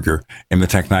Steinberger in the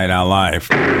Tech Night Owl Live.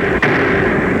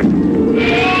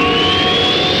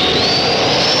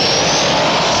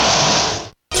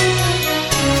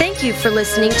 Thank you for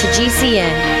listening to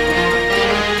GCN.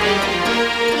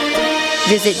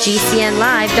 Visit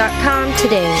GCNlive.com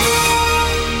today.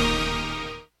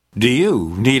 Do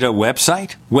you need a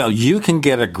website? Well, you can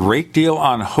get a great deal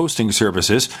on hosting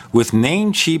services with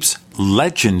Namecheap's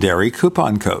legendary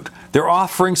coupon code. They're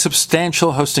offering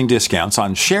substantial hosting discounts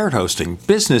on shared hosting,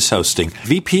 business hosting,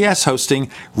 VPS hosting,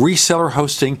 reseller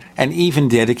hosting, and even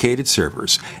dedicated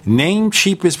servers.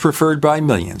 Namecheap is preferred by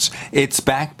millions. It's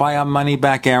backed by a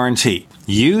money-back guarantee.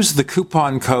 Use the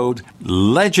coupon code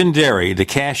LEGENDARY to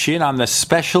cash in on the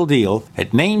special deal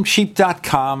at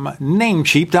Namecheap.com,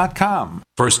 Namecheap.com.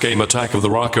 First came Attack of the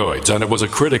Rockoids, and it was a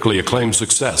critically acclaimed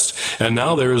success. And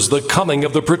now there's The Coming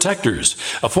of the Protectors.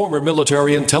 A former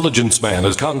military intelligence man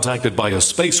is contacted by a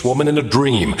space woman in a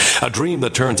dream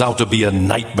that turns out to be a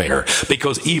nightmare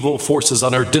because evil forces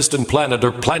on her distant planet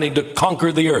are planning to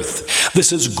conquer the Earth.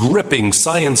 This is gripping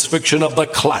science fiction of the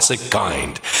classic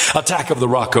kind. Attack of the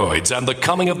Rockoids and The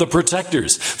Coming of the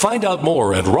Protectors. Find out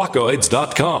more at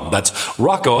rockoids.com. That's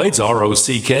Rockoids,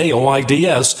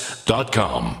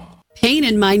 ROCKOIDS.com. Pain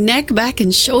in my neck, back,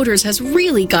 and shoulders has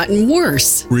really gotten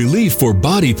worse. Relief for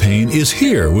body pain is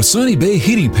here with Sunny Bay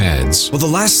Heating Pads. Well, the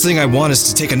last thing I want is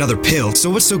to take another pill, so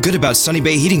what's so good about Sunny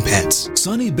Bay Heating Pads?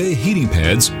 Sunny Bay Heating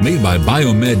Pads, made by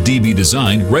Biomed DB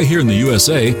Design right here in the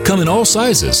USA, come in all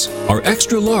sizes. Our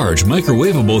extra large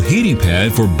microwavable heating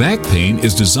pad for back pain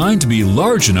is designed to be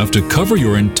large enough to cover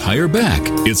your entire back.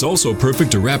 It's also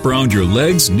perfect to wrap around your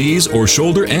legs, knees, or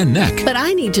shoulder and neck. But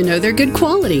I need to know they're good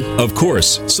quality. Of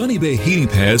course, Sunny Bay heating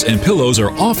pads and pillows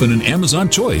are often an Amazon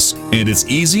choice, and it's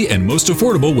easy and most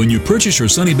affordable when you purchase your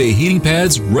Sunny Bay heating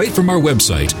pads right from our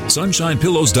website,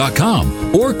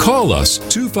 sunshinepillows.com, or call us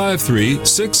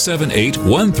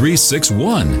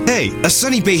 253-678-1361. Hey, a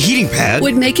Sunny Bay heating pad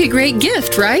would make a great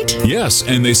gift, right? Yes,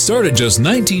 and they start at just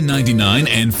 $19.99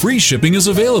 and free shipping is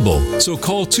available. So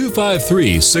call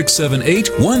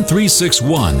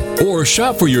 253-678-1361 or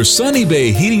shop for your Sunny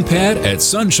Bay heating pad at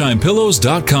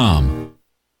sunshinepillows.com.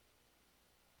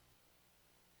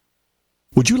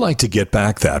 Would you like to get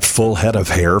back that full head of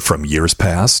hair from years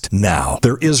past? Now,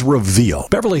 there is Reveal.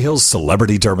 Beverly Hills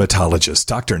celebrity dermatologist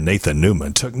Dr. Nathan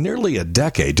Newman took nearly a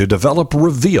decade to develop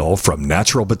Reveal from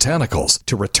natural botanicals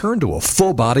to return to a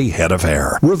full-body head of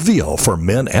hair. Reveal for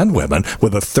men and women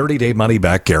with a 30-day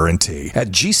money-back guarantee at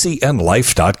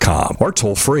GCNlife.com or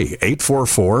toll-free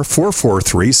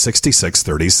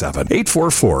 844-443-6637.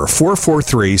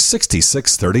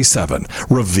 844-443-6637.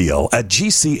 Reveal at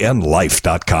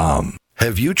GCNlife.com.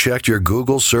 Have you checked your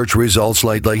Google search results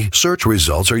lately? Search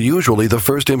results are usually the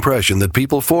first impression that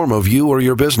people form of you or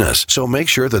your business, so make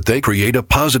sure that they create a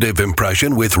positive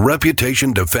impression with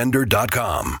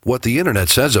ReputationDefender.com. What the internet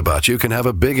says about you can have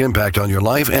a big impact on your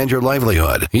life and your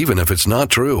livelihood, even if it's not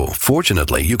true.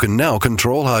 Fortunately, you can now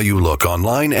control how you look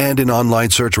online and in online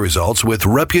search results with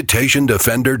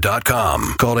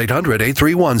ReputationDefender.com. Call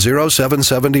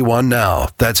 800-831-0771 now.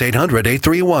 That's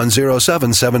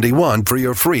 800-831-0771 for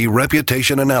your free reputation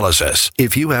analysis.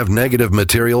 If you have negative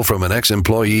material from an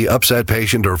ex-employee, upset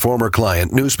patient, or former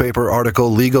client, newspaper article,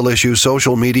 legal issue,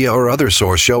 social media, or other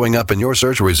source showing up in your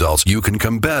search results, you can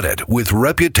combat it with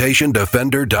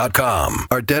ReputationDefender.com.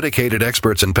 Our dedicated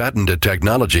experts in patented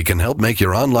technology can help make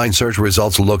your online search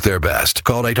results look their best.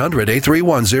 Call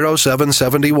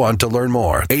 800-831-0771 to learn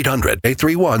more.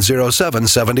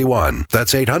 800-831-0771.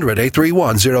 That's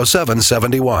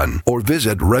 800-831-0771. Or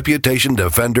visit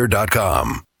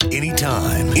ReputationDefender.com.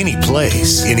 Anytime, any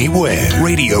place, anywhere.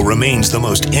 Radio remains the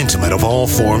most intimate of all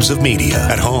forms of media.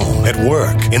 At home, at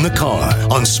work, in the car,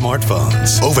 on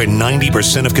smartphones. Over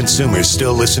 90% of consumers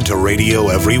still listen to radio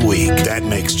every week. That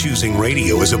makes choosing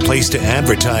radio as a place to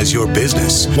advertise your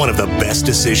business one of the best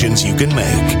decisions you can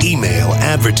make. Email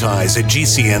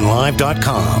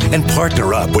advertise@gcnlive.com and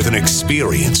partner up with an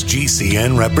experienced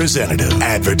GCN representative.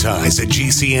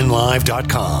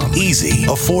 Advertise@gcnlive.com. Easy,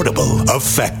 affordable,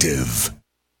 effective.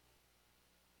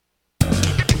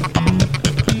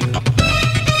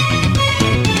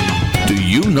 Do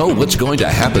you know what's going to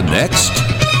happen next?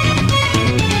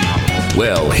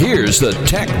 Well, here's the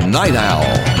Tech Night Owl.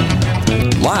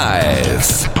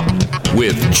 Live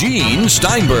with Gene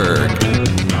Steinberg.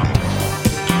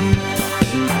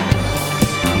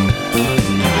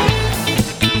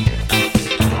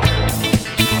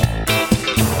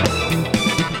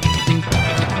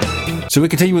 So we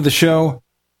continue with the show.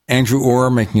 Andrew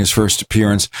Orr making his first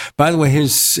appearance. By the way,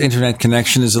 his internet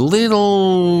connection is a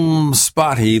little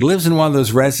spotty. He lives in one of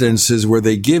those residences where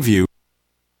they give you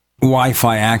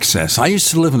Wi-Fi access. I used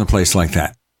to live in a place like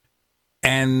that.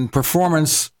 And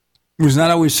performance was not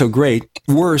always so great.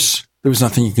 Worse, there was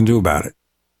nothing you can do about it.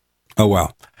 Oh,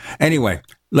 well. Anyway,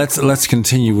 let's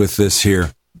continue with this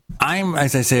here. I'm,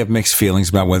 as I say, have mixed feelings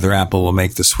about whether Apple will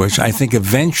make the switch. I think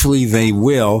eventually they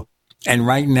will. And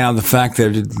right now, the fact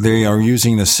that they are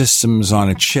using the systems on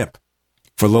a chip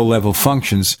for low-level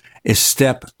functions is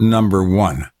step number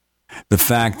one. The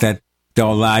fact that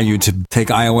they'll allow you to take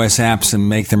iOS apps and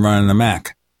make them run on the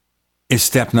Mac is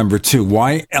step number two.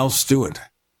 Why else do it?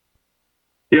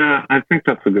 Yeah, I think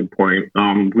that's a good point.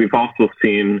 We've also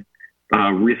seen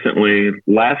recently,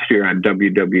 last year at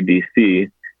WWDC,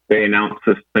 they announced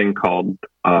this thing called,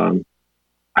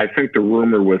 I think the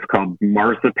rumor was called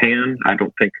Marzipan. I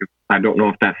don't know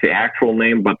if that's the actual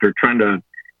name, but they're trying to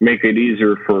make it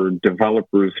easier for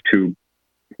developers to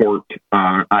port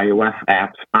iOS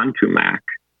apps onto Mac.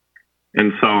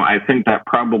 And so I think that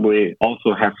probably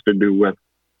also has to do with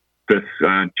this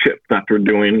chip that they're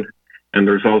doing. And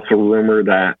there's also rumor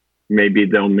that maybe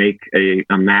they'll make a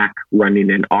Mac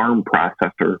running an ARM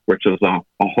processor, which is a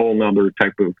whole nother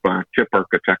type of chip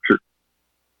architecture.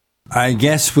 I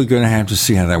guess we're going to have to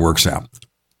see how that works out.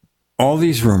 All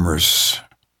these rumors,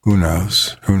 who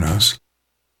knows? Who knows?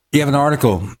 You have an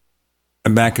article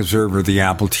at Mac Observer, the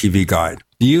Apple TV Guide.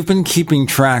 You've been keeping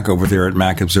track over there at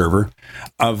Mac Observer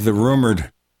of the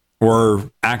rumored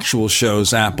or actual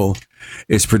shows Apple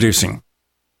is producing.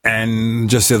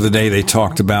 And just the other day, they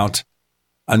talked about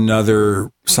another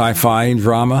sci-fi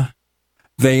drama.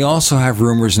 They also have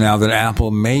rumors now that Apple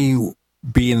may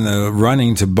be in the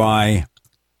running to buy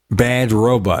Bad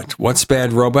Robot. What's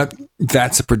Bad Robot?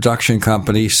 That's a production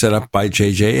company set up by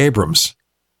J.J. Abrams.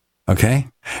 Okay?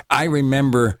 I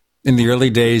remember in the early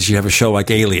days, you have a show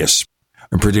like Alias,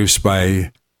 produced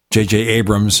by J.J.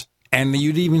 Abrams, and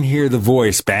you'd even hear the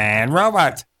voice, Bad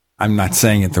Robot. I'm not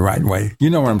saying it the right way. You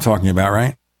know what I'm talking about,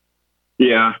 right?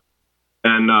 Yeah.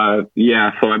 And,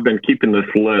 so I've been keeping this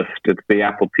list. It's the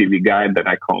Apple TV Guide that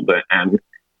I called it. And,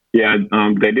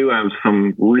 they do have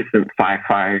some recent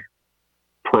sci-fi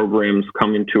programs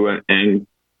coming to it. And,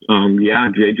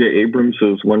 J.J. Abrams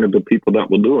is one of the people that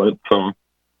will do it. So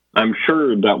I'm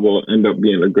sure that will end up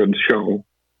being a good show.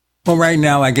 Well, right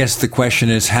now, I guess the question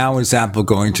is, how is Apple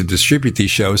going to distribute these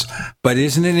shows? But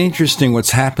isn't it interesting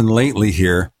what's happened lately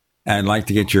here? I'd like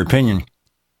to get your opinion.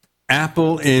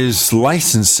 Apple is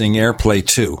licensing AirPlay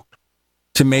 2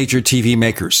 to major TV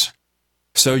makers.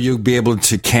 So you'll be able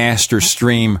to cast or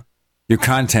stream your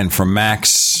content from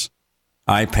Macs,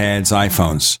 iPads,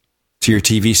 iPhones to your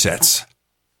TV sets.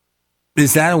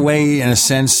 Is that a way, in a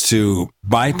sense, to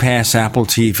bypass Apple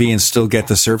TV and still get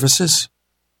the services?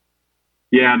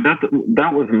 Yeah,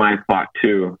 that was my thought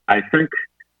too. I think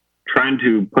trying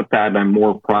to put that on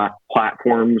more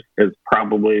platforms is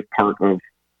probably part of,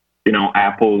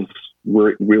 Apple's,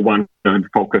 we want to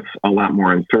focus a lot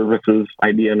more on services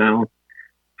idea now.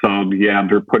 So yeah,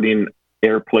 they're putting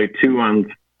AirPlay 2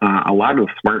 on a lot of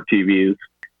smart TVs.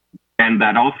 And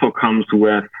that also comes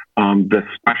with this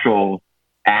special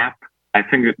app. I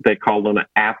think they call it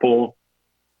Apple.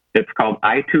 It's called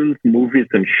iTunes Movies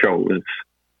and Shows.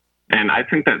 And I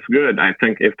think that's good. I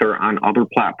think if they're on other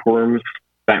platforms,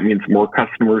 that means more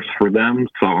customers for them.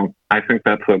 So I think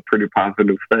that's a pretty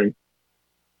positive thing.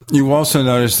 You also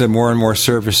notice that more and more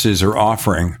services are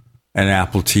offering an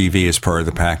Apple TV as part of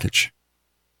the package.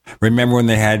 Remember when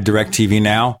they had DirecTV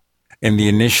Now? In the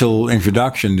initial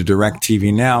introduction to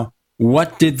DirecTV Now,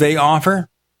 what did they offer?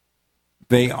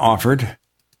 They offered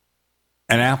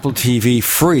an Apple TV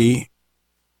free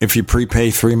if you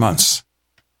prepay 3 months.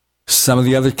 Some of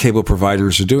the other cable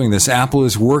providers are doing this. Apple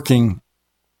is working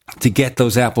to get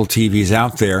those Apple TVs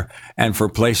out there, and for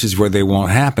places where they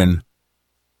won't happen,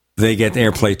 they get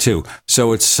AirPlay 2.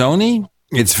 So it's Sony,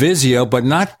 it's Vizio, but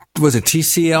not, was it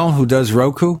TCL who does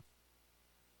Roku?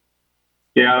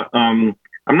 Yeah, I'm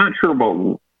not sure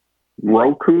about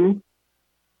Roku.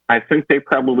 I think they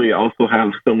probably also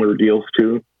have similar deals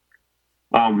too.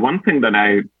 One thing that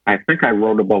I think I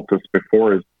wrote about this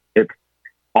before is it's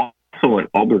also in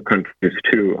other countries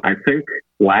too. I think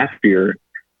last year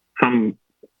some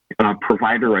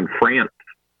provider in France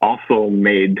also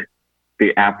made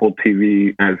the Apple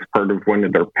TV as part of one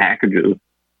of their packages.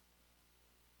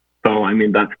 So, I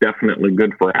mean, that's definitely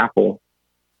good for Apple.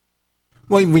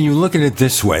 Well, when you look at it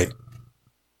this way,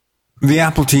 the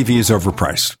Apple TV is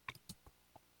overpriced.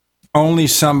 Only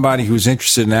somebody who's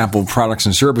interested in Apple products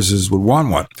and services would want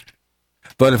one.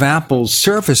 But if Apple's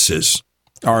services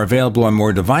are available on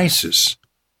more devices,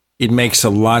 it makes a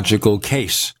logical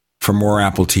case for more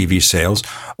Apple TV sales,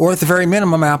 or at the very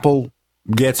minimum, Apple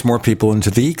gets more people into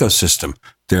the ecosystem.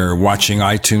 They're watching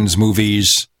iTunes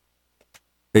movies,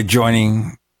 they're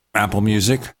joining Apple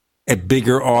Music, a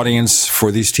bigger audience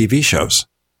for these TV shows.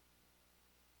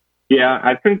 Yeah,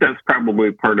 I think that's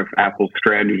probably part of Apple's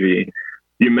strategy.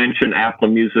 You mentioned Apple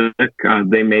Music.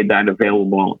 They made that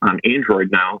available on Android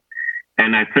now.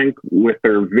 And I think with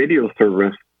their video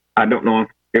service, I don't know if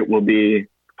it will be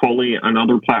fully on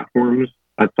other platforms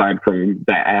aside from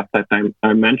the app that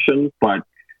I mentioned, but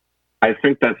I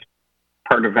think that's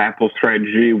part of Apple's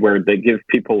strategy where they give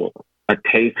people a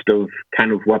taste of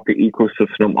kind of what the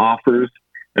ecosystem offers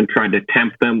and try to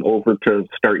tempt them over to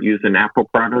start using Apple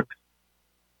products.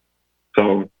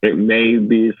 So it may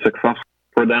be successful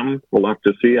for them. We'll have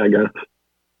to see, I guess.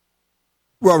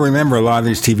 Well, remember, a lot of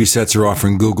these TV sets are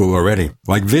offering Google already.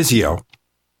 Like Vizio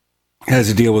has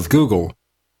a deal with Google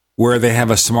where they have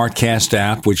a SmartCast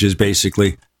app, which is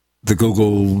basically the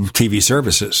Google TV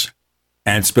services,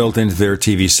 and it's built into their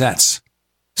TV sets.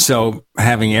 So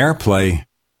having AirPlay,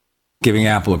 giving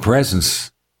Apple a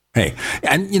presence. Hey,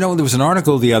 and there was an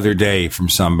article the other day from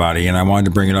somebody, and I wanted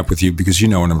to bring it up with you because you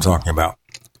know what I'm talking about.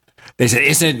 They said,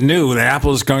 isn't it new that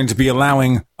Apple is going to be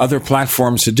allowing other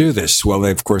platforms to do this? Well,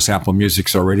 of course, Apple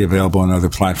Music's already available on other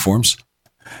platforms.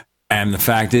 And the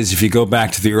fact is, if you go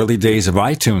back to the early days of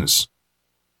iTunes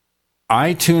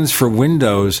for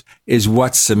Windows is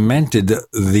what cemented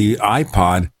the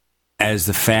iPod as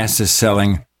the fastest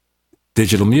selling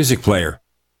digital music player.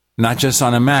 Not just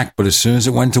on a Mac, but as soon as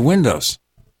it went to Windows.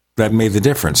 That made the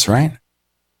difference, right?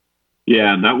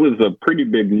 Yeah, that was a pretty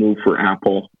big move for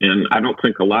Apple, and I don't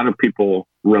think a lot of people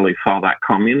really saw that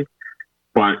coming.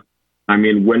 But, I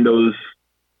mean, Windows,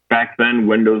 back then,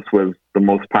 Windows was the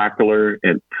most popular.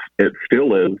 It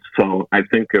still is, so I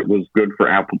think it was good for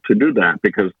Apple to do that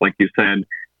because, like you said,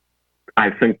 I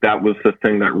think that was the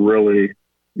thing that really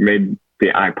made the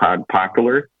iPod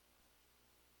popular.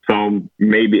 So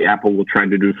maybe Apple will try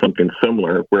to do something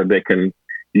similar where they can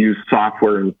use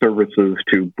software and services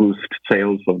to boost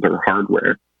sales of their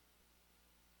hardware.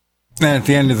 And at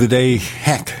the end of the day,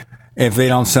 heck, if they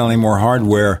don't sell any more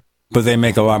hardware, but they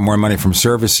make a lot more money from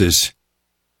services,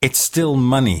 it's still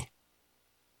money.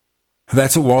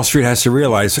 That's what Wall Street has to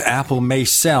realize. Apple may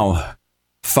sell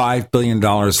 $5 billion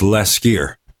less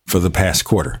gear for the past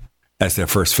quarter. That's their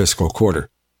first fiscal quarter.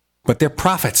 But their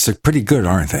profits are pretty good,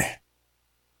 aren't they?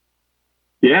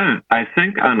 Yeah, I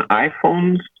think on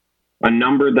iPhones, a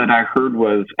number that I heard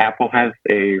was Apple has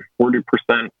a 40%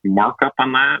 markup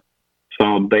on that.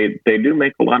 So they do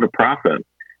make a lot of profit.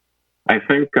 I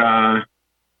think the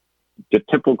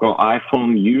typical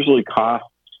iPhone usually costs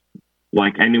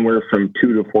like anywhere from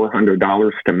 $200 to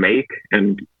 $400 to make,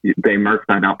 and they mark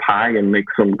that up high and make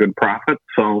some good profit.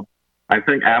 So I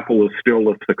think Apple is still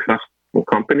a successful successful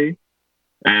company.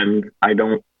 And I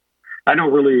don't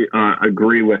really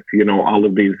agree with, all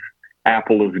of these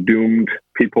Apple is doomed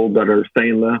people that are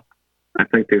saying this. I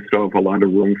think they still have a lot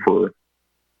of room for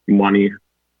money.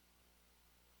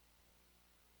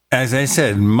 As I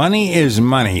said, money is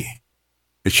money.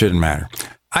 It shouldn't matter.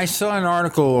 I saw an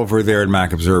article over there at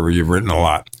Mac Observer. You've written a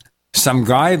lot. Some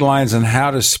guidelines on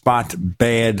how to spot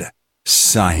bad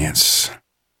science.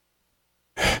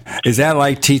 Is that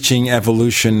like teaching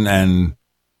evolution and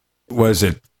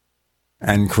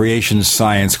creation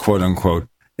science, quote unquote,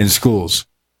 in schools?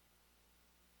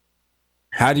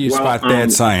 How do you spot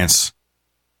bad science?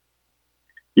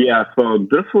 Yeah, so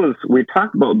we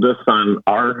talked about this on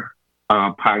our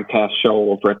podcast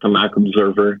show over at the Mac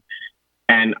Observer,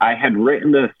 and I had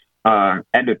written this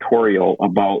editorial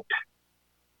about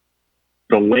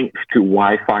the links to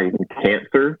Wi-Fi and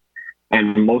cancer,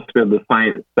 and most of the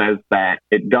science says that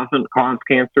it doesn't cause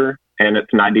cancer, and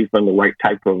it's not even the right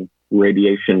type of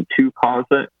radiation to cause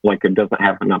it, like it doesn't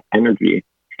have enough energy.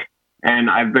 And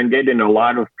I've been getting a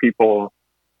lot of people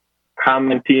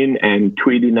commenting and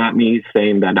tweeting at me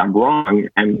saying that I'm wrong,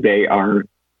 and they are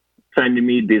sending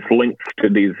me these links to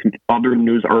these other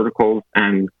news articles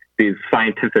and these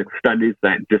scientific studies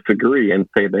that disagree and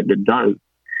say that it does.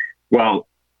 Well,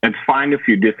 it's fine if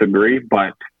you disagree,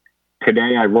 but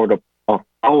today I wrote a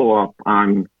follow-up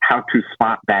on how to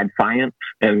spot bad science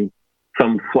and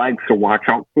some flags to watch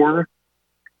out for,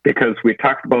 because we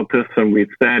talked about this and we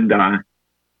said, a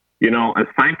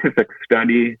scientific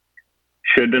study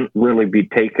shouldn't really be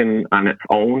taken on its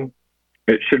own.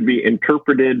 It should be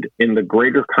interpreted in the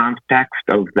greater context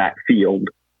of that field.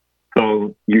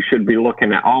 So you should be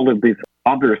looking at all of these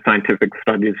other scientific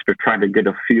studies to try to get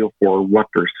a feel for what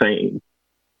they're saying.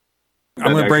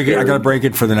 I'm going to break it. I got to break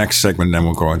it for the next segment, and then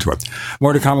we'll go into it.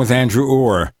 More to come with Andrew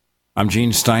Orr. I'm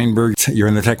Gene Steinberg. You're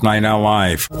in the Tech Night Owl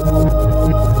Live.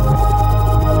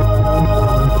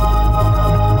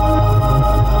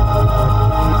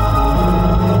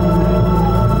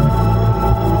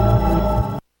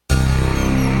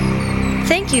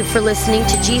 Thank you for listening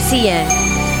to GCN.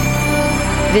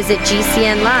 Visit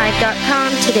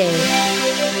GCNlive.com today.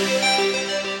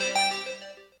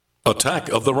 Attack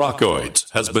of the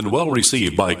Rockoids has been well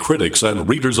received by critics and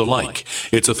readers alike.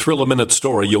 It's a thrill-a-minute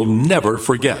story you'll never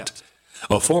forget.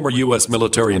 A former U.S.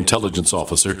 military intelligence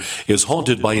officer is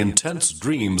haunted by intense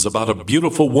dreams about a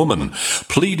beautiful woman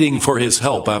pleading for his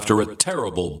help after a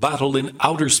terrible battle in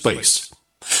outer space.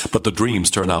 But the dreams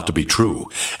turn out to be true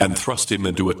and thrust him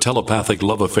into a telepathic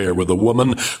love affair with a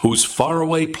woman whose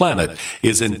faraway planet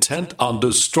is intent on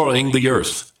destroying the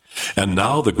Earth. And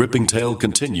now the gripping tale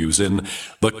continues in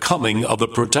The Coming of the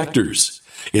Protectors.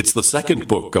 It's the second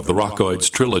book of the Rockoids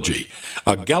trilogy,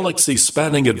 a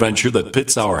galaxy-spanning adventure that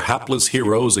pits our hapless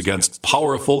heroes against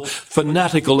powerful,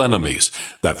 fanatical enemies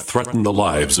that threaten the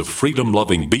lives of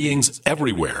freedom-loving beings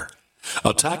everywhere.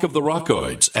 Attack of the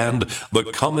Rockoids and The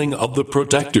Coming of the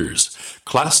Protectors.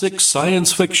 Classic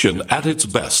science fiction at its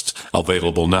best,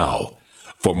 available now.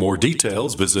 For more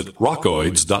details, visit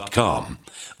rockoids.com.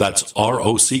 That's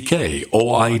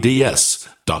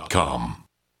ROCKOIDS.com.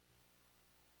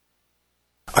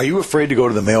 Are you afraid to go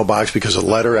to the mailbox because of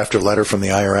letter after letter from the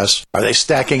IRS? Are they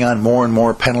stacking on more and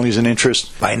more penalties and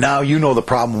interest? By now, you know the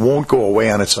problem won't go away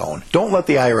on its own. Don't let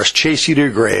the IRS chase you to your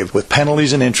grave with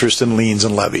penalties and interest and liens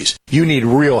and levies. You need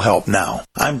real help now.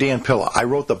 I'm Dan Pilla. I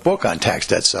wrote the book on tax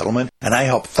debt settlement, and I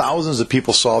help thousands of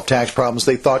people solve tax problems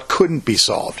they thought couldn't be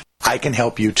solved. I can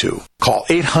help you too. Call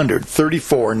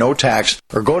 800-34-NO-TAX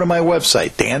or go to my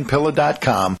website,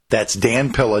 danpilla.com. That's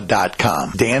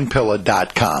danpilla.com.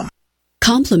 danpilla.com.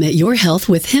 Complement your health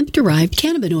with hemp-derived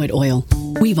cannabinoid oil.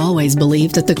 We've always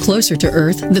believed that the closer to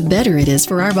Earth, the better it is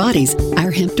for our bodies.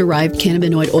 Our hemp-derived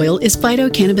cannabinoid oil is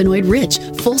phytocannabinoid-rich,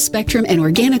 full-spectrum, and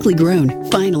organically grown.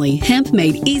 Finally, hemp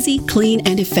made easy, clean,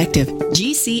 and effective.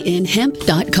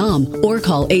 GCNhemp.com or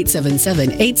call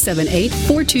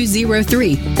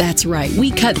 877-878-4203. That's right,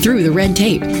 we cut through the red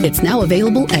tape. It's now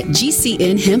available at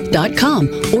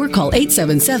GCNhemp.com or call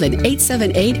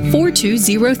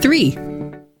 877-878-4203.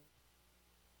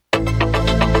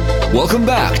 Welcome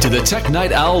back to the Tech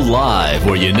Night Owl Live,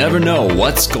 where you never know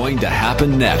what's going to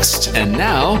happen next. And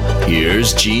now,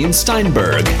 here's Gene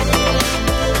Steinberg.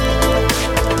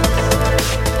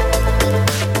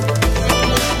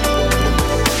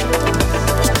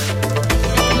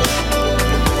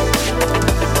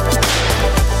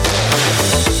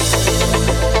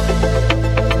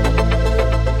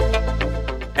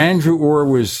 Andrew Orr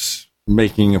was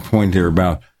making a point here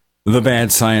about the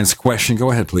bad science question.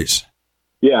 Go ahead, please.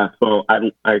 Yeah, so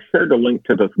I shared a link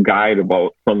to this guide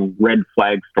about some red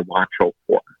flags to watch out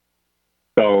for.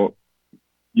 So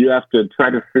you have to try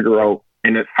to figure out,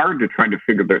 and it's hard to try to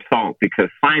figure this out because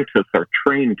scientists are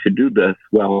trained to do this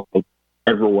while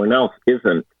everyone else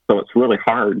isn't. So it's really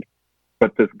hard.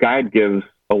 But this guide gives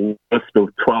a list of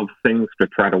 12 things to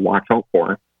try to watch out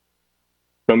for.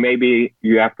 So maybe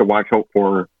you have to watch out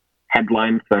for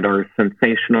headlines that are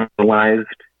sensationalized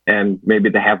and maybe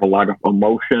they have a lot of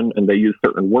emotion and they use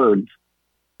certain words.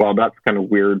 Well, that's kind of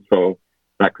weird. So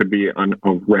that could be a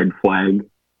red flag.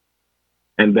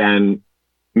 And then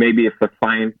maybe if a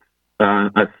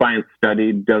science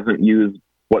study doesn't use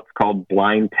what's called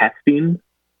blind testing,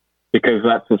 because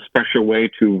that's a special way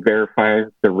to verify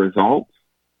the results.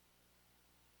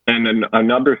 And then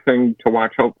another thing to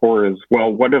watch out for is,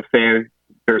 well, what if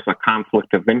there's a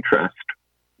conflict of interest?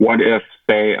 What if,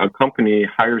 say, a company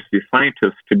hires these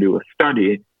scientists to do a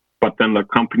study, but then the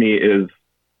company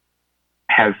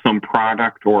has some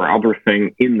product or other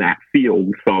thing in that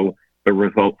field, so the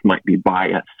results might be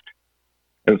biased.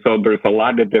 And so there's a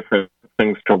lot of different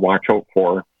things to watch out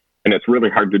for, and it's really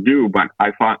hard to do, but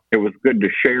I thought it was good to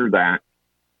share that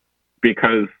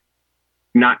because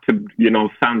not to,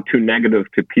 sound too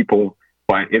negative to people,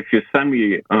 but if you send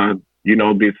me,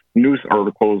 these news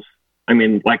articles, I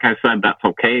mean, like I said, that's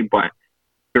okay, but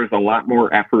there's a lot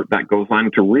more effort that goes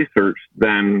on to research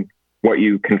than what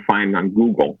you can find on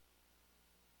Google.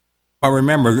 Well,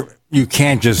 remember, you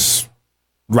can't just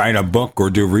write a book or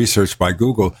do research by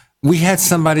Google. We had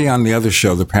somebody on the other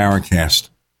show, the Powercast,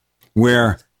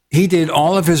 where he did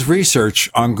all of his research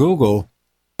on Google,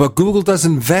 but Google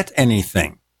doesn't vet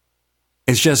anything.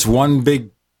 It's just one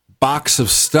big box of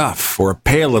stuff or a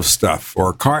pail of stuff or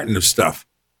a carton of stuff.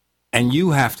 And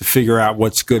you have to figure out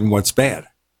what's good and what's bad.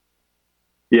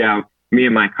 Yeah, me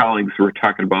and my colleagues were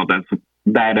talking about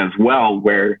that as well,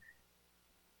 where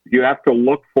you have to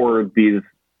look for these,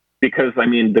 because, I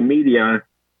mean, the media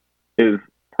is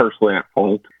partially at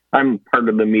fault. I'm part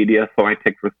of the media, so I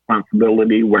take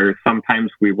responsibility where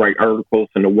sometimes we write articles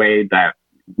in a way that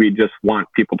we just want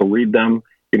people to read them.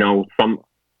 Some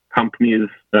companies,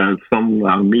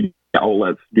 some media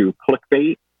outlets do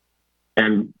clickbait,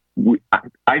 and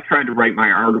I try to write my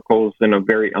articles in a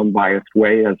very unbiased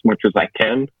way as much as I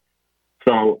can.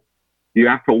 So you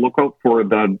have to look out for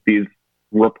these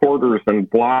reporters and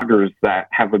bloggers that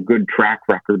have a good track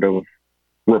record of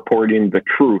reporting the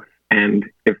truth. And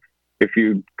if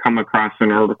you come across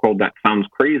an article that sounds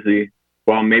crazy,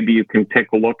 well, maybe you can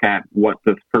take a look at what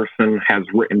this person has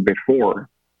written before.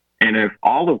 And if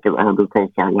all of their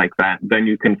articles are like that, then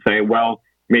you can say, well,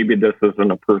 maybe this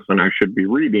isn't a person I should be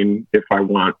reading if I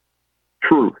want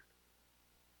truth.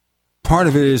 Part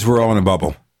of it is we're all in a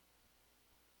bubble.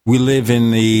 We live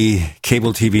in the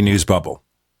cable TV news bubble,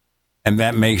 and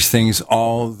that makes things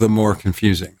all the more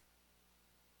confusing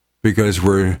because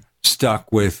we're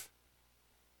stuck with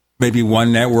maybe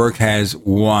one network has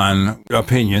one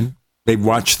opinion. They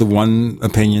watch the one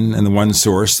opinion and the one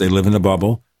source. They live in a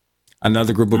bubble.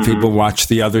 Another group of people watch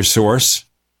the other source.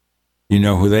 You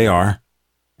know who they are,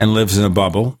 and lives in a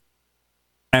bubble,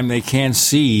 and they can't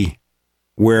see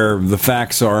where the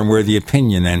facts are and where the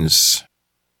opinion ends.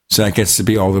 So that gets to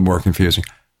be all the more confusing.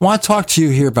 I want to talk to you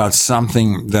here about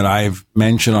something that I've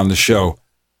mentioned on the show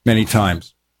many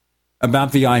times,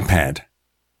 about the iPad.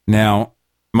 Now,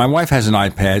 my wife has an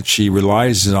iPad. She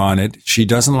relies on it. She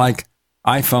doesn't like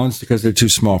iPhones because they're too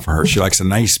small for her. She likes a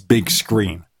nice big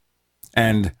screen.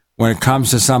 And when it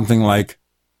comes to something like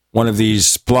one of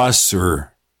these Plus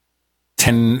or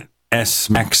 10S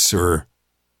Max or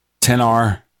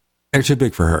 10R, they're too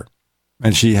big for her.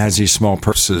 And she has these small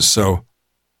purses, so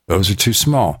those are too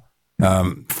small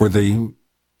for the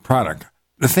product.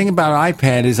 The thing about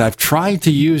iPad is I've tried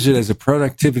to use it as a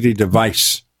productivity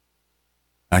device.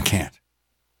 I can't.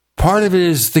 Part of it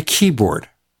is the keyboard.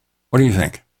 What do you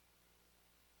think?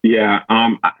 Yeah,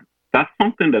 that's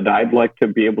something that I'd like to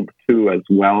be able to do as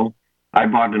well. I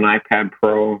bought an iPad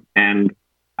Pro, and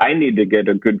I need to get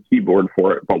a good keyboard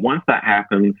for it. But once that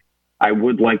happens, I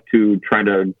would like to try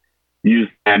to use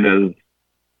that as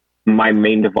my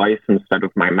main device instead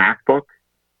of my MacBook.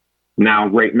 Now,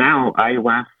 right now,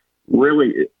 iOS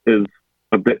really is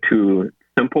a bit too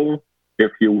simple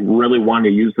if you really want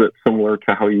to use it similar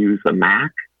to how you use a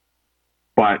Mac.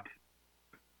 But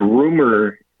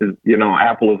rumor is,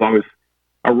 Apple is always,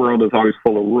 our world is always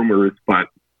full of rumors, but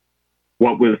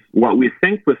what we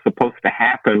think was supposed to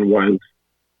happen was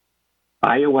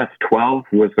iOS 12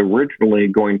 was originally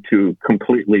going to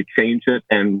completely change it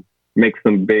and make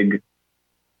some big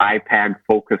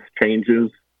iPad-focused changes.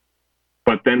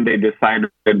 But then they decided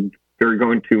they're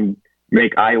going to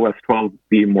make iOS 12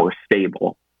 be more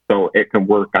stable so it can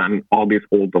work on all these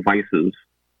old devices.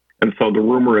 And so the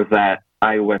rumor is that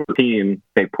iOS 13,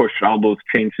 they pushed all those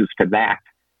changes to that.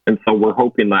 And so we're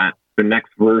hoping that the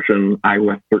next version,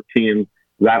 iOS 13,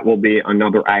 that will be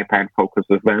another iPad Focus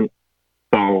event.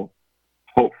 So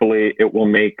hopefully it will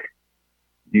make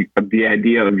the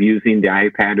idea of using the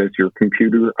iPad as your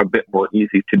computer a bit more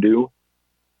easy to do.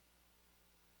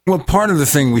 Well, part of the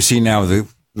thing we see now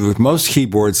with most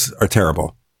keyboards are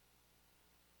terrible.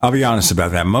 I'll be honest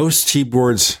about that. Most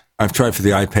keyboards I've tried for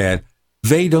the iPad,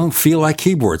 they don't feel like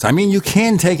keyboards. I mean, you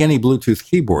can take any Bluetooth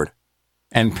keyboard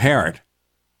and pair it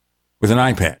with an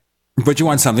iPad, but you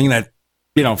want something that,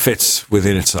 fits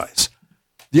within its size.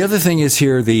 The other thing is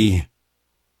here, the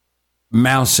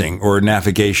mousing or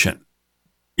navigation.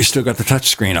 You still got the touch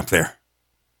screen up there.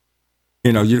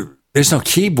 There's no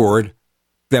keyboard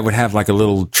that would have like a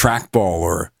little trackball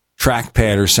or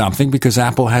trackpad or something because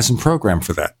Apple hasn't programmed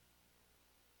for that.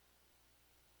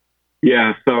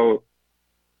 Yeah, so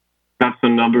that's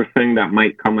another thing that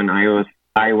might come in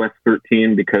iOS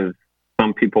 13 because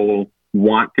some people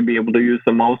want to be able to use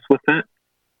the mouse with it.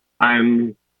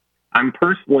 I'm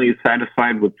personally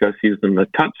satisfied with just using the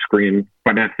touch screen,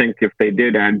 but I think if they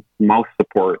did add mouse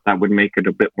support, that would make it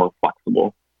a bit more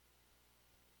flexible.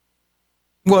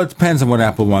 Well, it depends on what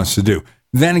Apple wants to do.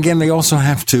 Then again, they also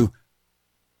have to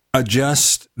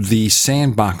adjust the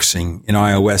sandboxing in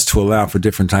iOS to allow for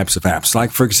different types of apps.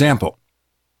 Like, for example,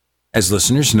 as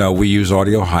listeners know, we use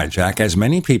Audio Hijack, as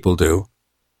many people do,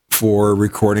 for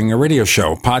recording a radio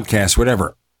show, podcast,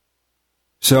 whatever.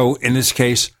 So in this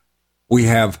case, we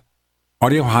have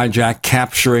Audio Hijack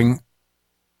capturing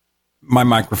my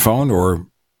microphone or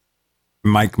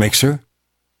mic mixer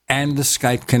and the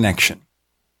Skype connection,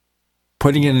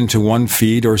 putting it into one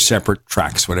feed or separate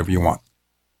tracks, whatever you want.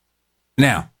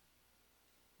 Now,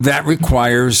 that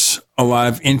requires a lot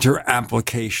of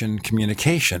inter-application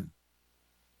communication,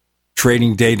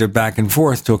 trading data back and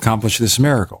forth to accomplish this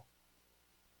miracle.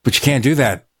 But you can't do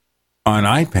that on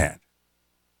iPad.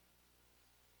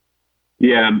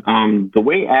 Yeah, the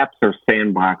way apps are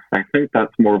sandboxed, I think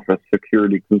that's more of a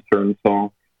security concern.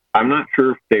 So I'm not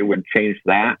sure if they would change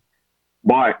that,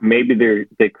 but maybe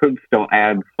they could still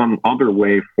add some other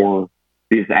way for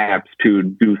these apps to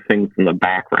do things in the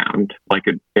background, like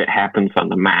it happens on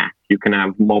the Mac. You can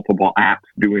have multiple apps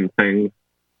doing things.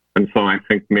 And so I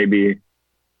think maybe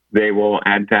they will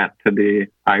add that to the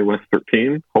iOS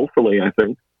 13. Hopefully, I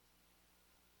think.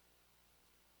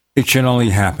 It should only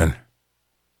happen.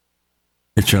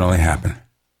 It should only happen.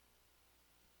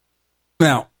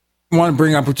 Now, I want to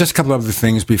bring up just a couple of other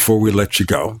things before we let you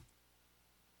go.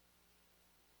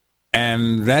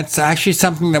 And that's actually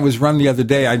something that was run the other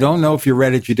day. I don't know if you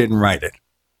read it, you didn't write it.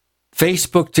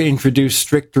 Facebook to introduce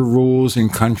stricter rules in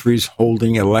countries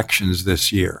holding elections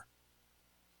this year.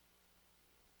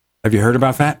 Have you heard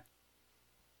about that?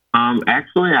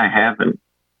 Actually, I haven't.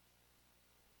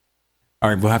 All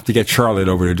right, we'll have to get Charlotte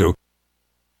over to do.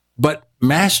 But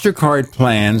MasterCard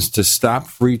plans to stop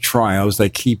free trials they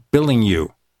keep billing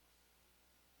you.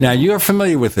 Now, you are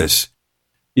familiar with this.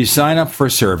 You sign up for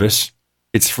a service,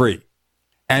 it's free.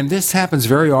 And this happens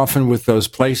very often with those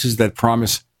places that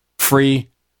promise free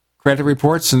credit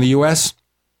reports in the U.S.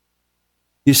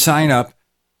 You sign up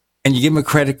and you give them a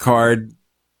credit card.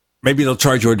 Maybe they'll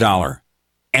charge you $1.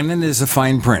 And then there's a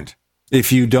fine print.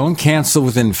 If you don't cancel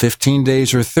within 15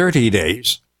 days or 30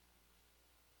 days,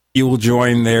 you will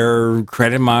join their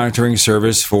credit monitoring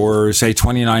service for, say,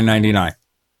 $29.99.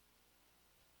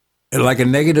 Like a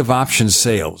negative option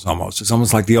sales, almost. It's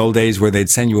almost like the old days where they'd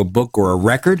send you a book or a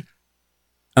record,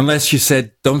 unless you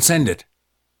said, don't send it.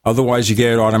 Otherwise, you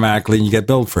get it automatically and you get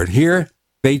billed for it. Here,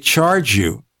 they charge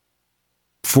you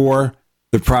for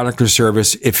the product or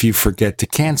service if you forget to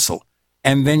cancel.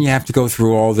 And then you have to go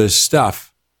through all this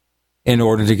stuff in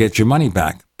order to get your money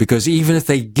back. Because even if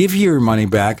they give you your money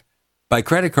back by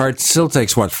credit card, it still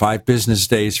takes, 5 business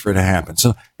days for it to happen.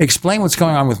 So explain what's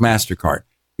going on with MasterCard.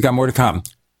 We got more to come.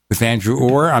 With Andrew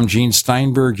Orr, I'm Gene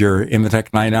Steinberg. You're in the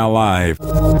Tech Night Owl Live.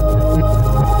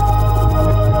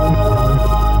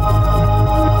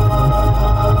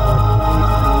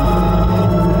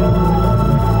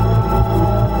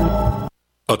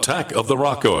 Attack of the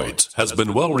Rockoids has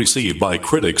been well received by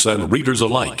critics and readers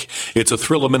alike. It's a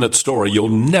thrill-a-minute story you'll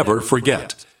never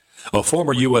forget. A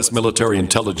former U.S. military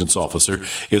intelligence officer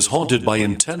is haunted by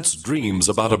intense dreams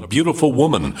about a beautiful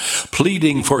woman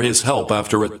pleading for his help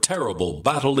after a terrible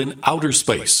battle in outer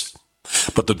space.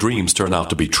 But the dreams turn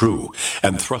out to be true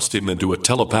and thrust him into a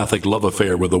telepathic love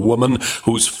affair with a woman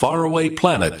whose faraway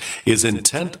planet is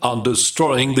intent on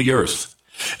destroying the Earth.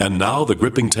 And now the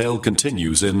gripping tale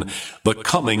continues in The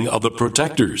Coming of the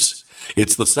Protectors.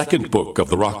 It's the second book of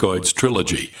the Rockoids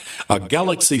trilogy, a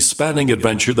galaxy-spanning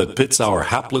adventure that pits our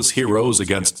hapless heroes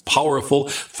against powerful,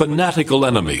 fanatical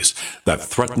enemies that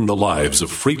threaten the lives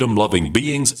of freedom-loving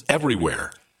beings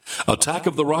everywhere. Attack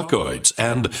of the Rockoids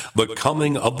and The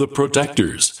Coming of the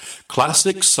Protectors.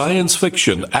 Classic science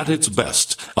fiction at its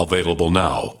best, available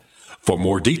now. For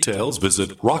more details,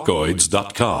 visit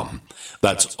rockoids.com.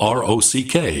 That's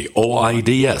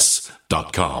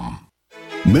ROCKOIDS.com.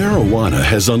 Marijuana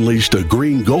has unleashed a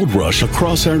green gold rush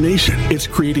across our nation. It's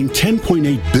creating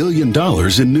 $10.8 billion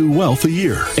in new wealth a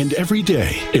year. And every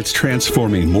day, it's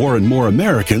transforming more and more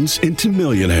Americans into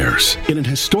millionaires. In an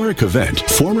historic event,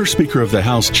 former Speaker of the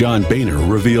House John Boehner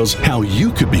reveals how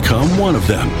you could become one of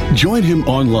them. Join him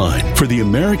online for the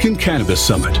American Cannabis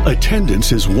Summit.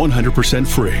 Attendance is 100%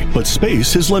 free, but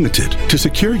space is limited. To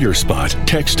secure your spot,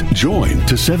 text JOIN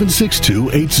to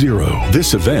 76280.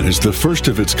 This event is the first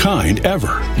of its kind ever.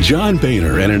 John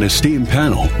Boehner and an esteemed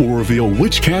panel will reveal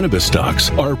which cannabis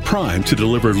stocks are primed to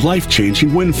deliver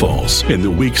life-changing windfalls in the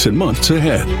weeks and months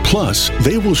ahead. Plus,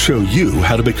 they will show you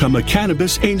how to become a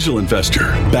cannabis angel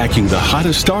investor, backing the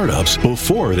hottest startups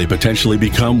before they potentially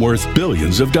become worth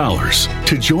billions of dollars.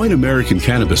 To join American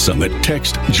Cannabis Summit,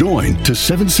 text JOIN to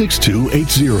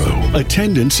 76280.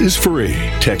 Attendance is free.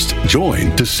 Text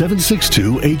JOIN to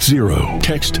 76280.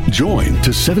 Text JOIN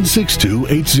to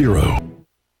 76280.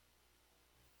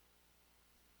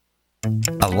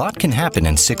 A lot can happen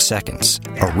in 6 seconds.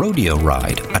 A rodeo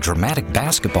ride, a dramatic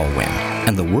basketball win,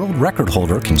 and the world record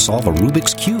holder can solve a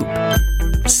Rubik's Cube.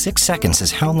 6 seconds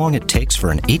is how long it takes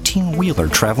for an 18-wheeler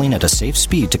traveling at a safe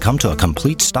speed to come to a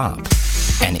complete stop.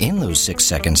 And in those 6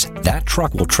 seconds, that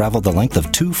truck will travel the length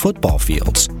of 2 football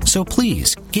fields. So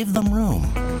please, give them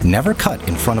room. Never cut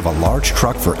in front of a large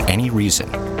truck for any reason.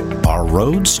 Our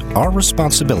roads, our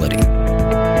responsibility.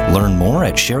 Learn more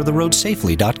at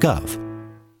sharetheroadsafely.gov.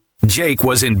 Jake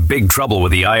was in big trouble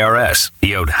with the IRS.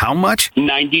 He owed how much?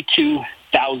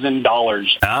 $92,000.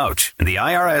 Ouch. And the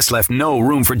IRS left no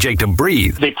room for Jake to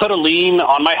breathe. They put a lien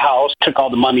on my house, took all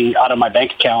the money out of my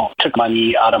bank account, took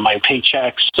money out of my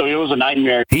paychecks. So it was a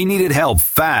nightmare. He needed help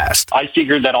fast. I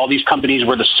figured that all these companies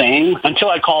were the same until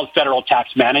I called Federal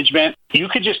Tax Management. You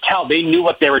could just tell they knew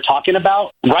what they were talking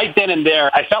about. Right then and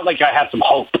there, I felt like I had some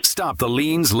hope. Stop the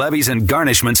liens, levies, and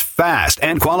garnishments fast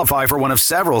and qualify for one of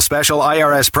several special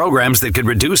IRS programs that could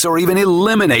reduce or even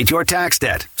eliminate your tax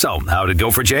debt. So, how'd it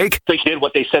go for Jake? They did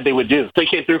what they said they would do. They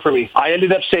came through for me. I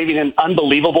ended up saving an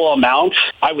unbelievable amount.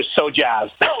 I was so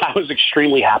jazzed. I was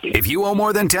extremely happy. If you owe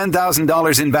more than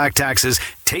 $10,000 in back taxes,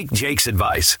 take Jake's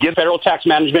advice. Give Federal Tax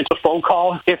Management a phone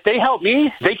call. If they help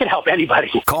me, they can help anybody.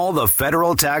 Call the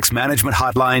Federal Tax Management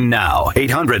Hotline now.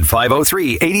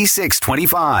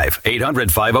 800-503-8625.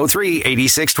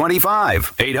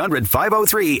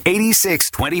 800-503-8625.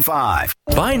 800-503-8625.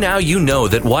 By now you know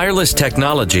that wireless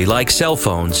technology like cell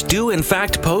phones do in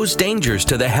fact pose dangers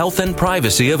to the health and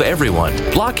privacy of everyone.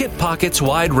 Blockit Pocket's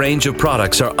wide range of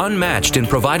products are unmatched in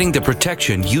providing the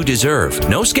protection you deserve.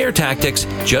 No scare tactics,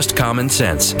 just common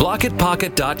sense.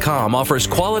 BlockitPocket.com offers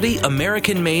quality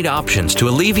American-made options to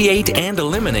alleviate and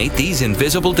eliminate these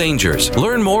invisible dangers.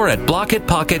 Learn more at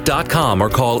BlockitPocket.com or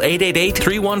call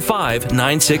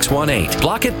 888-315-9618.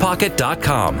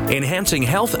 BlockitPocket.com, enhancing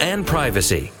health and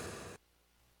privacy.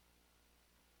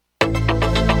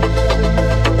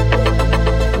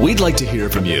 We'd like to hear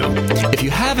from you. If you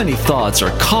have any thoughts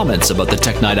or comments about the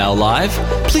Tech Night Owl Live,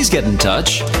 please get in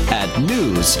touch at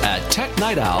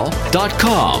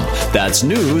news@technightowl.com. That's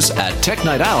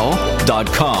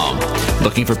news@technightowl.com.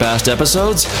 Looking for past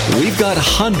episodes? We've got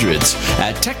hundreds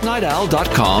at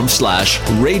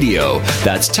technightowl.com/radio.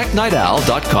 That's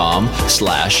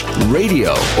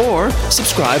technightowl.com/radio. Or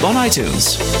subscribe on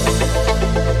iTunes.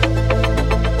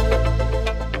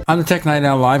 On the Tech Night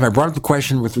Owl Live, I brought up the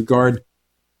question with regard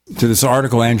to this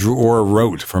article Andrew Orr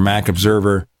wrote for Mac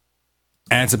Observer,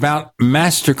 and it's about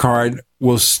MasterCard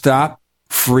will stop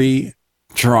free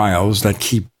trials that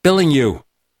keep billing you.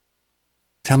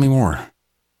 Tell me more.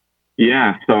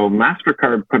 Yeah, so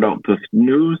MasterCard put out this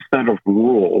new set of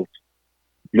rules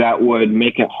that would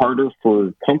make it harder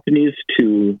for companies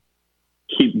to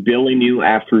keep billing you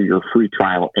after your free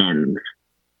trial ends.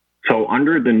 So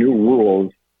under the new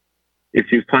rules, if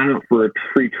you sign up for a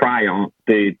free trial,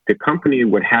 the company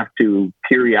would have to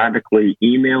periodically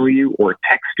email you or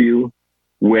text you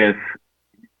with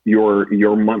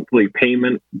your monthly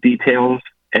payment details,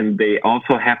 and they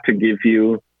also have to give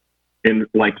you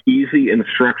easy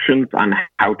instructions on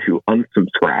how to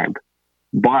unsubscribe.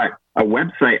 But a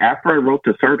website, after I wrote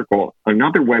this article,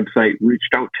 another website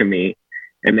reached out to me,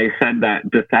 and they said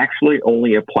that this actually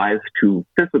only applies to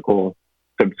physical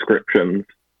subscriptions.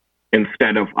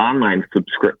 instead of online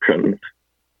subscriptions.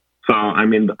 So, I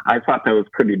mean, I thought that was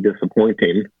pretty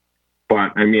disappointing.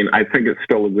 But, I mean, I think it's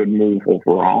still a good move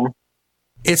overall.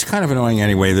 It's kind of annoying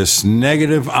anyway, this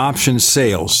negative option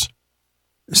sales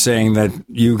saying that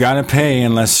you got to pay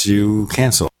unless you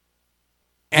cancel.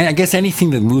 And I guess anything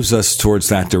that moves us towards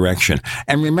that direction.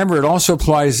 And remember, it also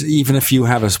applies even if you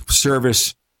have a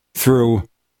service through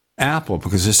Apple,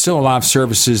 because there's still a lot of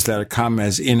services that come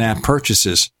as in-app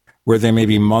purchases where they may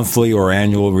be monthly or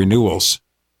annual renewals.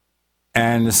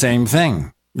 And the same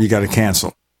thing, you got to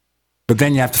cancel. But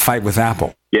then you have to fight with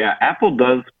Apple. Yeah, Apple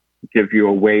does give you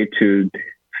a way to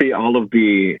see all of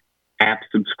the app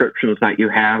subscriptions that you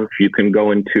have. You can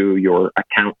go into your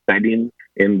account settings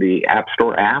in the App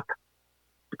Store app.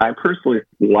 I personally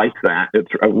like that.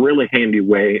 It's a really handy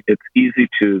way. It's easy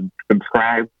to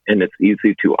subscribe and it's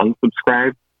easy to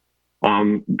unsubscribe.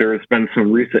 There's been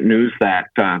some recent news that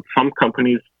some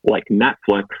companies like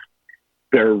Netflix,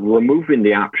 they're removing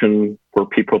the option for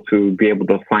people to be able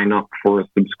to sign up for a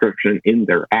subscription in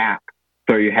their app.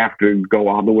 So you have to go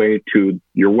all the way to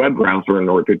your web browser in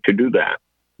order to do that,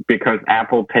 because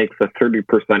Apple takes a 30%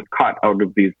 cut out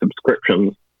of these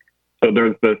subscriptions. So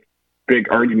there's this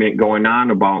big argument going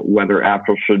on about whether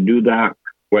Apple should do that,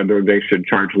 whether they should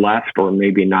charge less or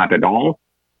maybe not at all.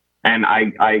 And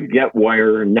I get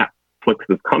where Netflix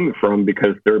is coming from,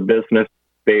 because their business,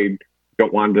 they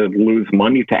don't want to lose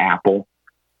money to Apple.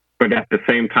 But at the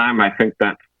same time, I think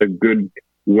that's a good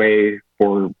way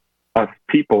for us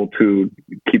people to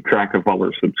keep track of all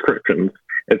our subscriptions.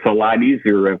 It's a lot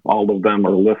easier if all of them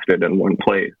are listed in one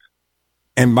place.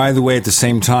 And by the way, at the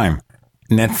same time,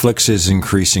 Netflix is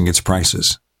increasing its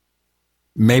prices.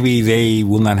 Maybe they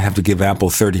will not have to give Apple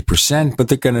 30%, but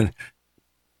they're going to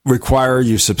require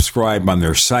you subscribe on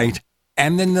their site,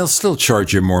 and then they'll still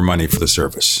charge you more money for the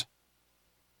service.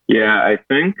 Yeah, I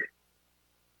think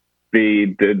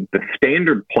the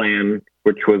standard plan,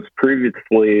 which was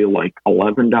previously like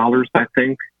 $11, I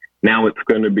think, now it's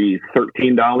going to be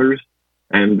 $13,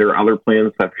 and their other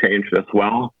plans have changed as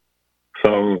well.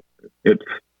 So it's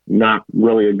not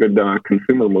really a good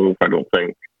consumer move, I don't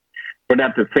think. But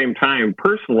at the same time,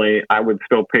 personally, I would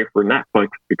still pay for Netflix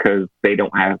because they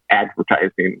don't have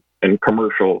advertising and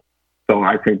commercials. So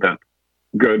I think that's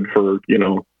good for,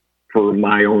 for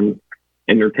my own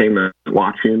entertainment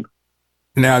watching.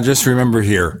 Now, just remember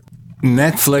here,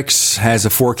 Netflix has a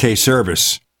 4K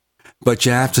service, but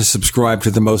you have to subscribe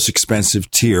to the most expensive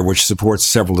tier, which supports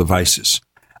several devices.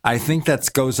 I think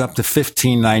that goes up to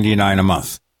 $15.99 a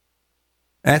month.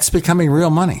 That's becoming real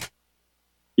money.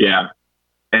 Yeah.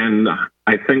 And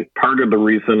I think part of the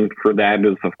reason for that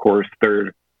is, of course,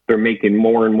 they're making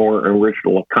more and more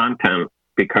original content,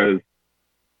 because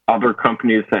other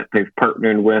companies that they've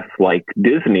partnered with, like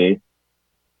Disney,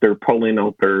 they're pulling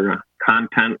out their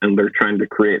content and they're trying to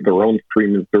create their own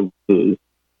streaming services.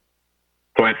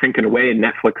 So I think in a way,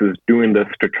 Netflix is doing this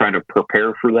to try to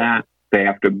prepare for that. They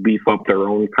have to beef up their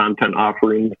own content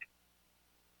offerings.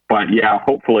 But yeah,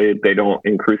 hopefully they don't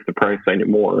increase the price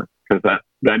anymore, because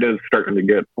that is starting to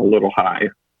get a little high.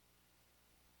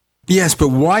 Yes, but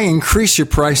why increase your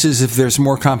prices if there's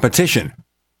more competition?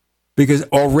 Because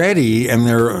already, and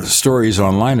there are stories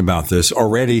online about this,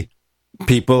 already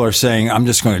people are saying, I'm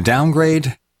just going to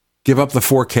downgrade, give up the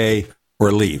 4K,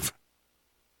 or leave.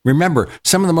 Remember,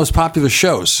 some of the most popular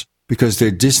shows, because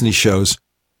they're Disney shows,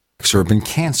 have been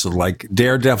canceled, like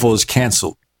Daredevil is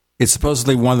canceled. It's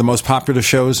supposedly one of the most popular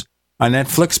shows on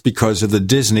Netflix because of the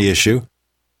Disney issue.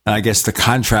 And I guess the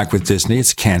contract with Disney,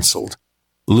 it's canceled.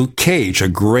 Luke Cage, a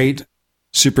great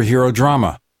superhero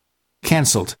drama,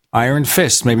 canceled. Iron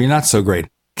Fist, maybe not so great,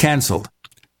 canceled.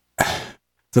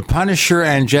 The Punisher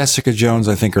and Jessica Jones,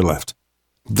 I think, are left.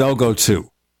 They'll go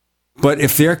too. But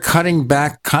if they're cutting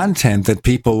back content that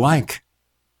people like,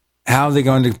 how are they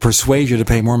going to persuade you to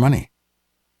pay more money?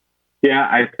 Yeah,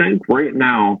 I think right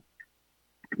now,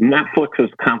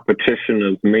 Netflix's competition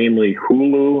is mainly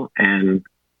Hulu and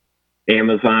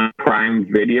Amazon Prime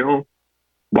Video.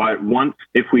 But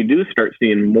if we do start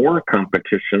seeing more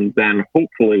competition, then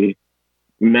hopefully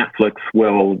Netflix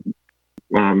will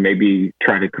maybe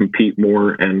try to compete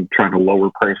more and try to lower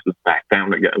prices back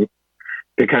down again.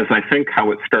 Because I think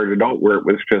how it started out, where it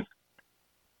was just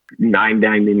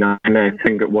 $9.99, I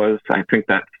think it was. I think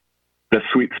that's the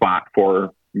sweet spot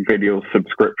for video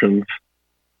subscriptions.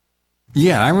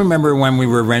 Yeah, I remember when we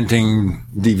were renting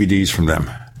DVDs from them.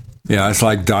 Yeah, it's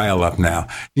like dial-up now.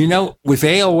 With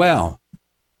AOL,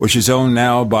 which is owned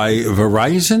now by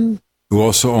Verizon, who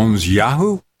also owns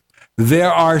Yahoo,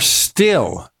 there are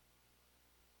still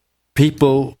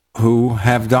people who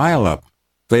have dial-up.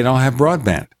 They don't have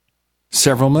broadband.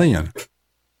 Several million.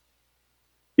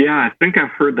 Yeah, I think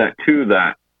I've heard that too,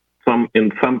 that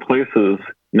in some places,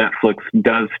 Netflix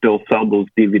does still sell those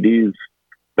DVDs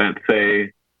that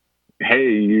say, hey,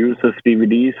 you use this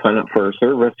DVD, sign up for our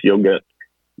service, you'll get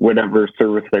whatever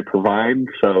service they provide.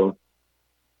 So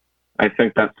I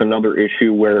think that's another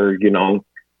issue where,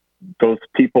 those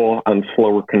people on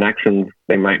slower connections,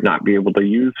 they might not be able to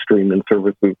use streaming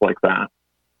services like that.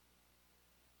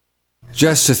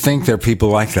 Just to think there are people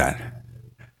like that.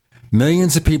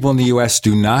 Millions of people in the U.S.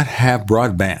 do not have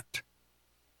broadband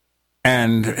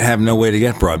and have no way to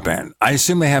get broadband. I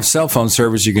assume they have cell phone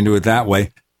service. You can do it that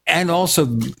way. And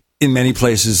also, in many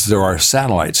places, there are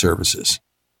satellite services.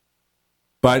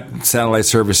 But satellite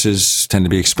services tend to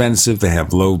be expensive. They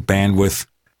have low bandwidth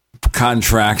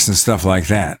contracts and stuff like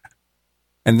that.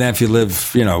 And then if you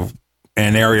live, in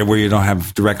an area where you don't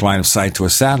have direct line of sight to a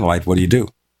satellite, what do you do?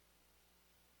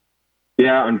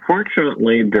 Yeah,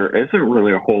 unfortunately, there isn't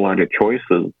really a whole lot of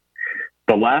choices.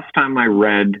 The last time I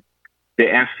read, the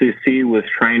FCC was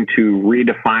trying to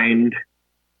redefine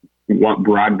what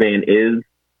broadband is.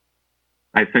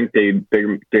 I think they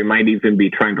might even be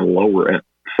trying to lower it.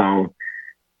 So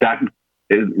that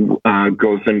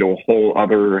goes into a whole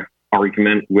other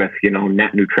argument with,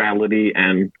 net neutrality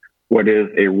and what is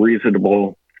a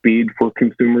reasonable speed for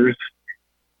consumers.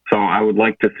 So I would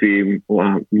like to see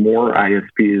more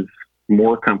ISPs,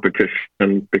 more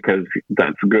competition, because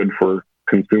that's good for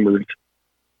consumers.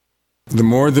 The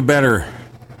more, the better.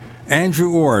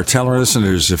 Andrew Orr, tell our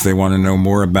listeners if they want to know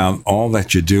more about all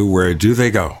that you do, where do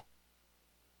they go?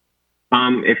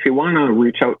 If you want to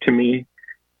reach out to me,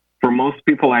 for most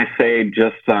people, I say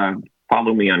just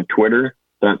follow me on Twitter.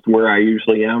 That's where I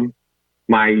usually am.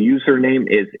 My username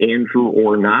is Andrew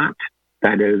or Not.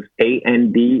 That is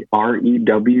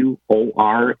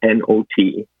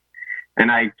ANDREWORNOT. And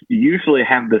I usually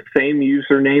have the same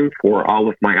username for all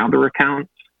of my other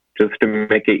accounts, just to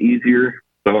make it easier.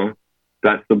 So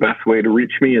that's the best way to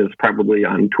reach me, is probably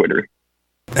on Twitter.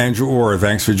 Andrew Orr,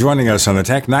 thanks for joining us on the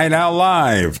Tech Night Owl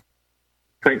Live.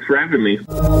 Thanks for having me.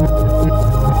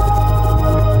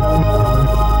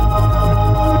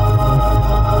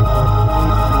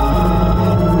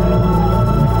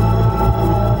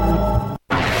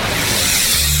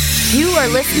 You are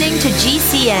listening to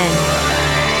GCN.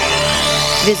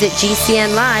 Visit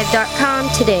GCNlive.com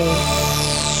today.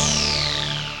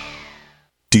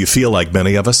 Do you feel like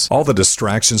many of us? All the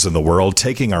distractions in the world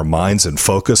taking our minds and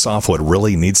focus off what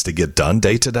really needs to get done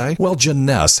day to day? Well,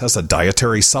 Jeunesse has a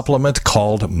dietary supplement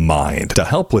called Mind to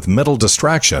help with mental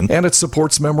distraction, and it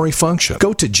supports memory function.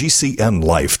 Go to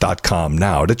GCNlife.com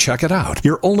now to check it out.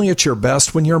 You're only at your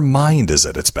best when your mind is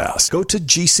at its best. Go to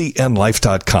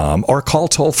GCNlife.com or call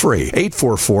toll-free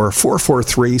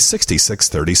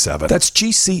 844-443-6637. That's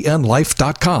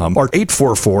GCNlife.com or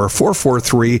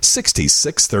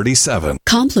 844-443-6637.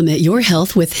 Complement your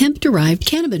health with hemp-derived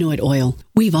cannabinoid oil.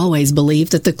 We've always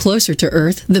believed that the closer to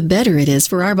Earth, the better it is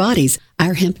for our bodies.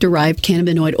 Our hemp-derived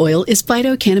cannabinoid oil is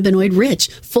phytocannabinoid rich,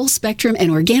 full spectrum, and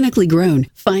organically grown.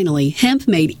 Finally, hemp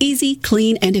made easy,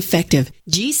 clean, and effective.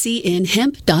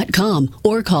 GCNhemp.com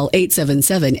or call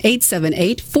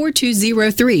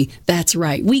 877-878-4203. That's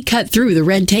right, we cut through the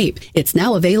red tape. It's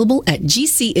now available at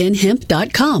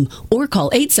GCNhemp.com or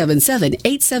call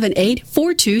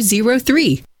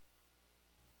 877-878-4203.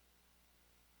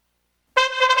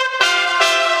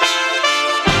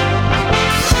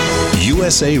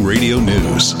 USA Radio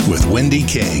News with Wendy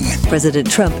King. President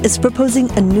Trump is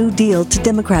proposing a new deal to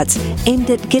Democrats aimed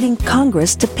at getting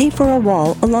Congress to pay for a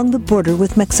wall along the border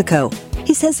with Mexico.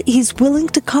 He says he's willing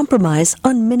to compromise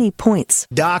on many points.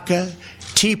 DACA,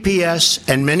 TPS,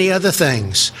 and many other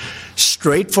things.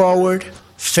 Straightforward,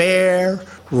 fair,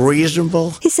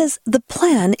 reasonable. He says the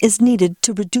plan is needed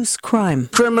to reduce crime.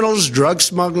 Criminals, drug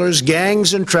smugglers,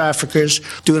 gangs, and traffickers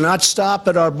do not stop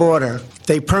at our border.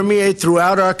 They permeate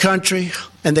throughout our country,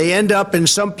 and they end up in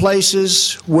some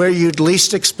places where you'd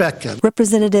least expect them.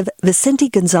 Representative Vicente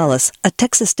Gonzalez, a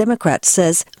Texas Democrat,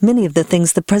 says many of the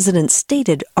things the president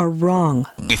stated are wrong.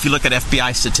 If you look at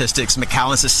FBI statistics,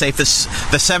 McAllen is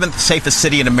the seventh safest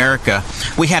city in America.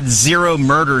 We had 0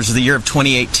 murders the year of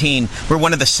 2018. We're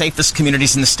one of the safest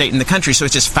communities in the state and the country, so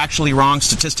it's just factually wrong,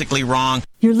 statistically wrong.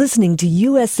 You're listening to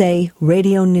USA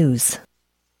Radio News.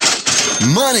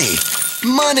 Money,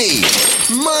 money,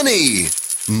 money.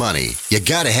 Money. You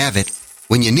gotta have it.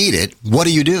 When you need it, what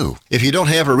do? If you don't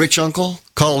have a rich uncle,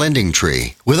 call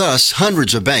LendingTree. With us,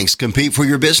 hundreds of banks compete for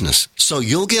your business, so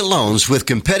you'll get loans with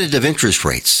competitive interest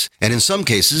rates, and in some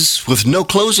cases, with no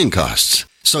closing costs.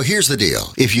 So here's the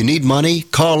deal. If you need money,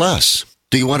 call us.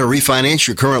 Do you want to refinance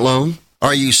your current loan?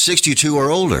 Are you 62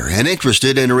 or older and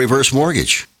interested in a reverse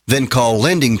mortgage? Then call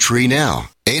Lending Tree now.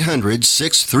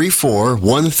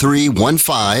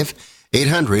 800-634-1315.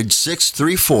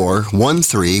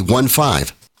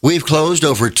 800-634-1315. We've closed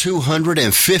over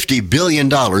 $250 billion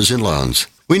in loans.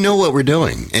 We know what we're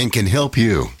doing and can help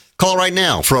you. Call right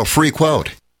now for a free quote.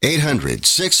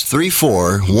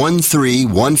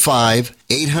 800-634-1315.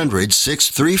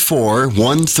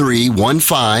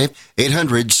 800-634-1315.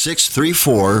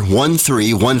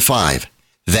 800-634-1315.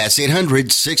 That's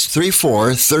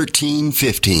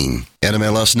 800-634-1315.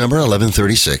 NMLS number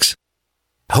 1136.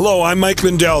 Hello, I'm Mike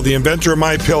Lindell, the inventor of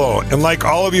MyPillow, and like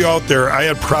all of you out there, I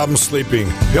had problems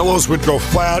sleeping. Pillows would go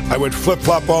flat, I would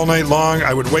flip-flop all night long,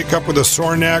 I would wake up with a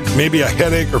sore neck, maybe a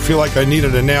headache, or feel like I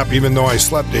needed a nap even though I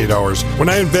slept 8 hours. When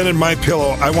I invented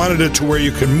MyPillow, I wanted it to where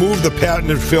you can move the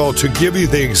patented fill to give you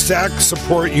the exact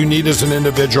support you need as an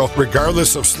individual,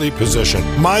 regardless of sleep position.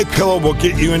 MyPillow will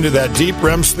get you into that deep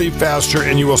REM sleep faster,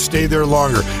 and you will stay there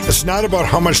longer. It's not about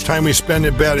how much time we spend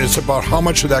in bed, it's about how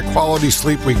much of that quality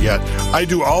sleep we get. I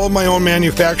do all of my own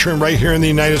manufacturing right here in the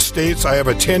United States. I have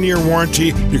a 10-year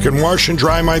warranty. You can wash and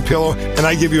dry my pillow, and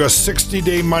I give you a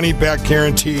 60-day money-back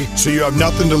guarantee, so you have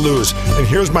nothing to lose. And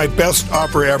here's my best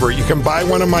offer ever. You can buy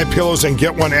one of my pillows and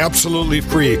get one absolutely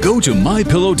free. Go to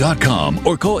MyPillow.com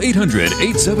or call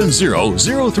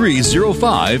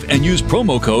 800-870-0305 and use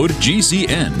promo code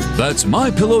GCN. That's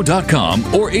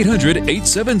MyPillow.com or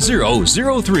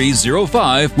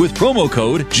 800-870-0305 with promo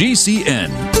code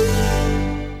GCN.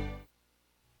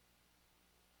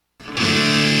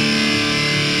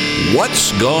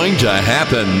 What's going to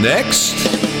happen next?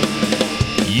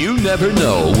 You never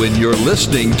know when you're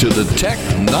listening to the Tech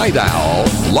Night Owl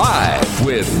live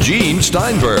with Gene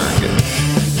Steinberg.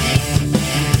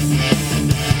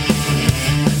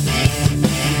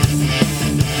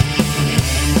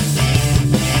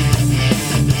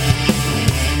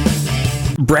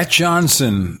 Brett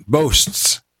Johnson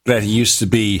boasts that he used to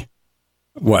be,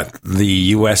 the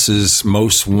U.S.'s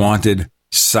most wanted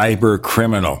cyber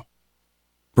criminal.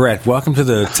 Brett, welcome to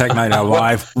the Tech Night Owl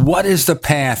Live. What is the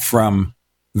path from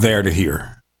there to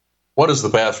here? What is the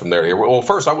path from there to here? Well,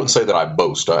 first, I wouldn't say that I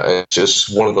boast. It's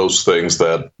just one of those things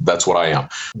that's what I am.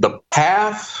 The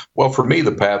path, well, for me,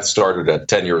 the path started at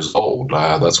 10 years old.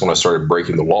 That's when I started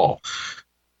breaking the law.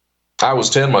 I was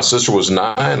 10. My sister was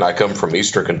 9. I come from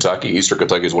Eastern Kentucky. Eastern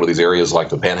Kentucky is one of these areas like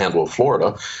the Panhandle of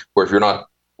Florida, where if you're not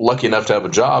lucky enough to have a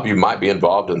job, you might be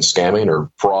involved in scamming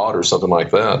or fraud or something like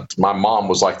that. My mom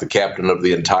was like the captain of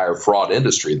the entire fraud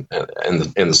industry in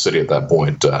the city at that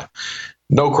point.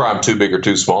 No crime too big or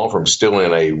too small, from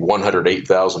stealing a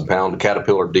 108,000-pound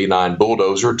Caterpillar D9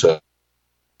 bulldozer to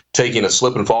taking a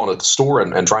slip and fall in a store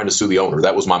and trying to sue the owner.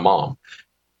 That was my mom.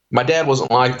 My dad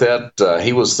wasn't like that.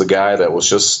 He was the guy that was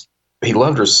just, he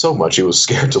loved her so much. He was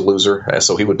scared to lose her,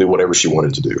 so he would do whatever she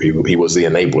wanted to do. He was the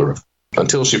enabler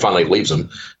until she finally leaves him.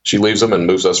 She leaves him and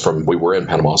moves us from, we were in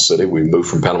Panama City. We moved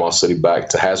from Panama City back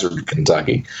to Hazard,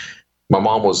 Kentucky. My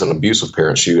mom was an abusive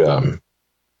parent. She,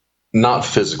 not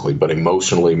physically, but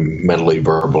emotionally, mentally,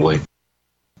 verbally.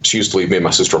 She used to leave me and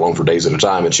my sister alone for days at a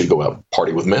time, and she'd go out and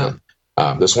party with men.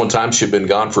 This one time she'd been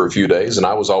gone for a few days, and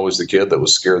I was always the kid that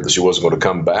was scared that she wasn't going to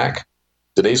come back.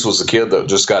 Denise was the kid that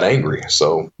just got angry.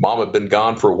 So mom had been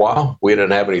gone for a while. We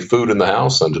didn't have any food in the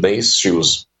house, and Denise, she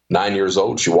was 9 years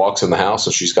old. She walks in the house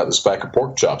and she's got this pack of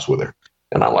pork chops with her.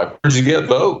 And I'm like, where'd you get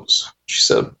those?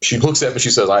 She looks at me, she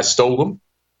says, I stole them.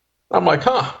 I'm like,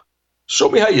 show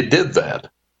me how you did that.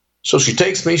 So she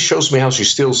takes me, shows me how she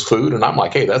steals food. And I'm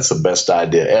like, hey, that's the best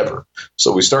idea ever.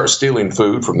 So we start stealing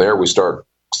food. From there, we start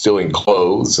stealing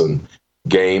clothes and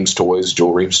games, toys,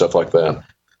 jewelry, stuff like that.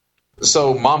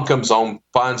 So mom comes home,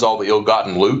 finds all the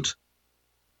ill-gotten loot,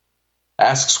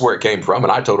 asks where it came from.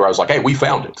 And I told her, I was like, hey, we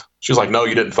found it. She was like, no,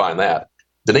 you didn't find that.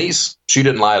 Denise, she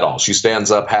didn't lie at all. She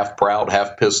stands up half proud,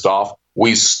 half pissed off.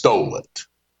 We stole it.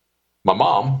 My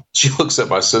mom, she looks at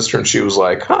my sister and she was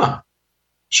like,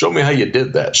 show me how you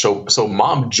did that. So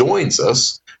mom joins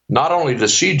us. Not only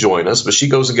does she join us, but she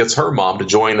goes and gets her mom to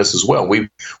join us as well. We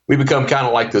become kind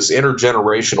of like this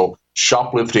intergenerational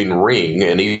shoplifting ring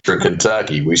in Eastern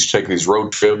Kentucky. We used to take these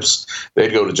road trips.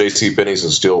 They'd go to JCPenney's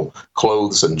and steal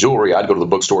clothes and jewelry. I'd go to the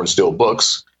bookstore and steal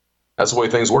books. That's the way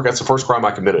things work. That's the first crime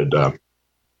I committed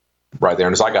right there.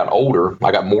 And as I got older,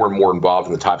 I got more and more involved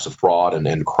in the types of fraud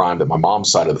and crime that my mom's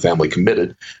side of the family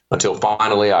committed, until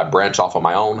finally I branch off on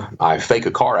my own. I fake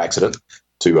a car accident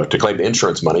to claim the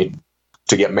insurance money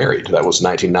to get married. That was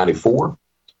 1994.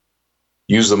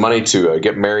 Used the money to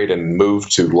get married and move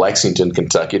to Lexington,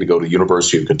 Kentucky, to go to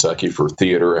University of Kentucky for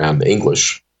theater and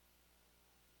English.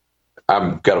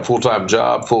 I've got a full-time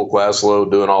job, full class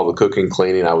load, doing all the cooking,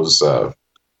 cleaning. I was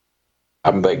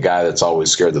I'm that guy that's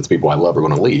always scared that the people I love are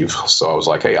going to leave. So I was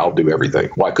like, hey, I'll do everything.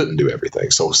 Well, I couldn't do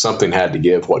everything. So something had to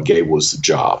give. What gave was the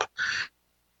job.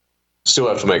 Still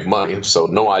have to make money. So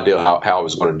no idea how I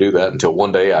was going to do that until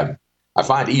one day I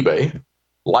find eBay,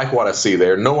 like what I see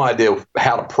there. No idea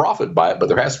how to profit by it, but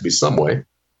there has to be some way.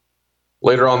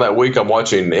 Later on that week, I'm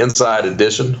watching Inside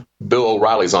Edition. Bill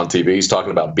O'Reilly's on TV. He's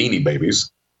talking about Beanie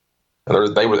Babies.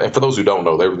 And they were, and for those who don't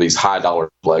know, they were these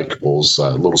high-dollar collectibles,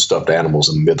 little stuffed animals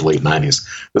in the mid to late 90s.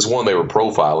 This one they were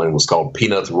profiling was called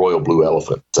Peanut the Royal Blue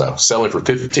Elephant, selling for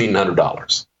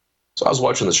 $1,500. So I was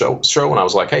watching the show, and I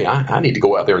was like, hey, I need to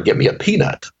go out there and get me a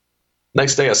peanut.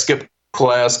 Next day, I skip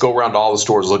class, go around to all the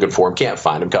stores looking for him. Can't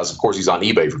find him because, of course, he's on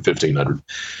eBay for $1,500.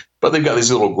 But they've got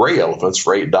these little gray elephants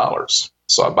for $8.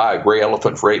 So I buy a gray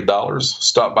elephant for $8,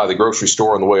 stop by the grocery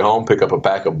store on the way home, pick up a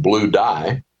pack of blue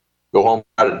dye, go home,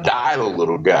 try to dye the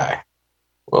little guy.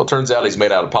 Well, it turns out he's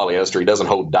made out of polyester. He doesn't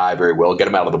hold dye very well. Get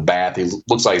him out of the bath. He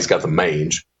looks like he's got the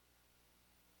mange.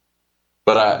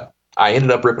 But I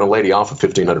ended up ripping a lady off of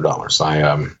 $1,500.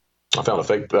 I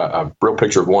found a real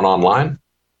picture of one online,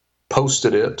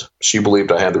 posted it. She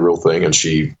believed I had the real thing, and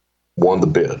she won the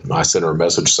bid. I sent her a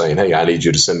message saying, hey, I need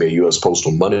you to send me a U.S.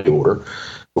 Postal money order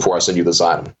before I send you this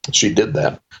item. She did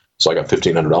that. So I got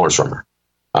 $1,500 from her.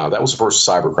 That was the first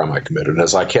cybercrime I committed. And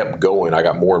as I kept going, I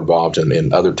got more involved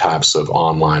in other types of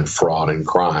online fraud and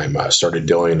crime. I started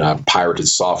doing pirated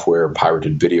software,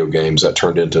 pirated video games that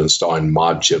turned into installing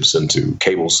mod chips into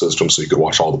cable systems so you could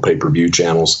watch all the pay-per-view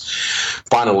channels.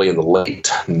 Finally, in the late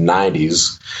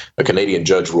 90s, a Canadian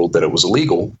judge ruled that it was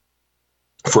illegal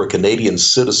for a Canadian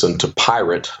citizen to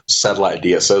pirate satellite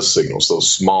DSS signals, those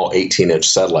small 18-inch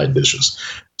satellite dishes.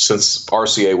 Since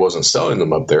RCA wasn't selling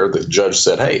them up there, the judge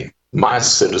said, hey, my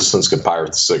citizens can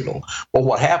pirate the signal. Well,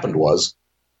 what happened was,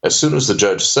 as soon as the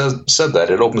judge said that,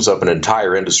 it opens up an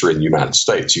entire industry in the United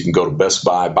States. You can go to Best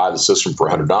Buy, buy the system for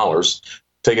 $100,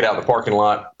 take it out in the parking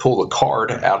lot, pull the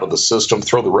card out of the system,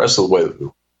 throw the rest of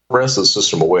the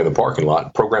system away in the parking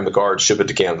lot, program the card, ship it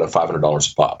to Canada,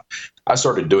 $500 a pop. I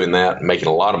started doing that, making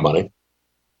a lot of money.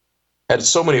 Had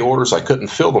so many orders I couldn't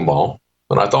fill them all,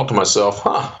 and I thought to myself,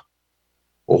 well,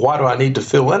 why do I need to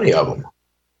fill any of them?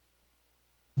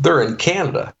 They're in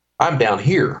Canada. I'm down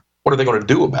here. What are they going to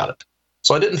do about it?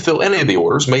 So I didn't fill any of the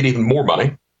orders, made even more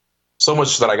money, so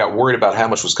much that I got worried about how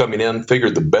much was coming in,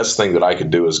 figured the best thing that I could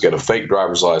do is get a fake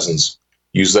driver's license,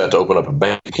 use that to open up a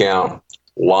bank account,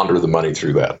 launder the money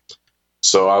through that.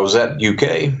 So I was at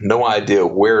UK, no idea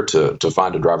where to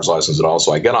find a driver's license at all.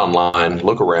 So I get online,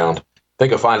 look around,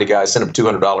 think I find a guy, send him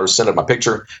 $200, send him my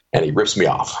picture, and he rips me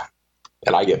off.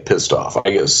 And I get pissed off.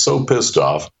 I get so pissed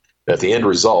off that the end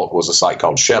result was a site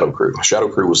called Shadow Crew. Shadow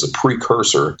Crew was the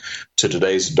precursor to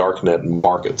today's darknet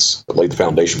markets that laid the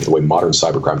foundation for the way modern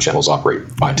cybercrime channels operate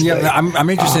by today. Yeah, I'm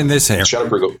interested in this here. Shadow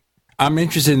Crew. I'm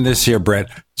interested in this here, Brett.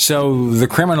 So the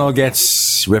criminal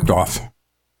gets ripped off.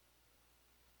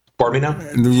 Pardon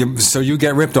me now? So you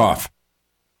get ripped off.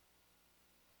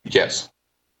 Yes.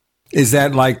 Is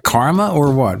that like karma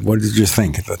or what? What did you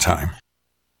think at the time?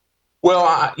 Well,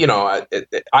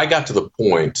 I got to the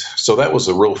point. So that was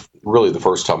really the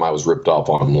first time I was ripped off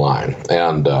online,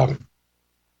 and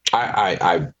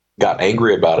I got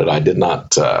angry about it. I did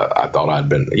not. I thought I'd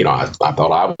been. I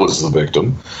thought I was the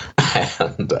victim,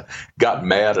 and got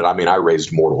mad. And I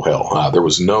raised mortal hell. There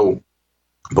was no.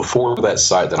 Before that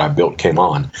site that I built came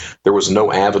on, there was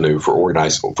no avenue for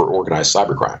organized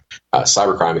cybercrime.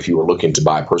 Cybercrime, if you were looking to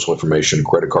buy personal information,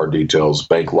 credit card details,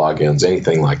 bank logins,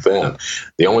 anything like that,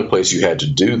 the only place you had to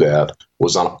do that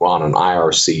was on an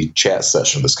IRC chat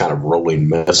session, this kind of rolling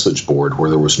message board where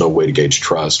there was no way to gauge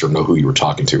trust or know who you were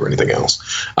talking to or anything else.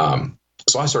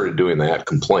 So I started doing that,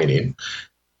 complaining.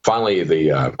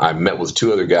 Finally, I met with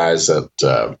two other guys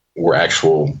that were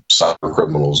actual cyber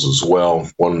criminals as well.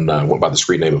 One went by the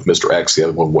screen name of Mr. X. The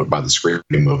other one went by the screen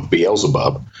name of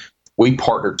Beelzebub. We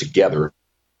partnered together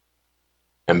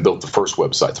and built the first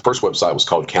website. The first website was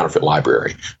called Counterfeit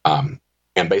Library. And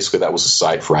basically that was a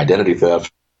site for identity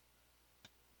theft.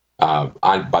 By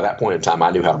that point in time, I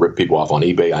knew how to rip people off on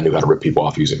eBay. I knew how to rip people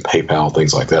off using PayPal,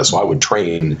 things like that. So I would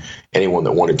train anyone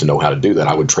that wanted to know how to do that.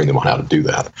 I would train them on how to do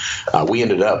that. We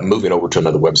ended up moving over to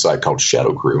another website called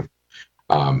Shadow Crew.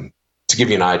 To give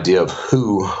you an idea of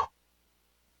who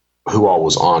all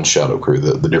was on Shadow Crew,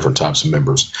 the different types of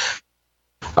members.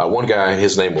 One guy,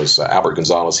 his name was Albert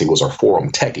Gonzalez. He was our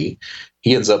forum techie.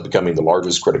 He ends up becoming the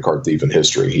largest credit card thief in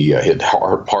history. He hit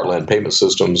Heartland Payment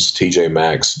Systems, TJ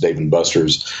Maxx, Dave &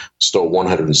 Buster's, stole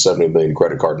 170 million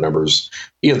credit card numbers.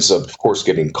 He ends up, of course,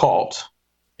 getting caught.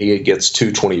 He gets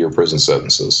 2 20-year prison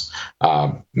sentences.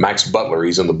 Max Butler,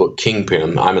 he's in the book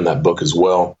Kingpin. I'm in that book as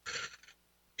well.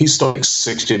 He's still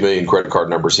 60 million credit card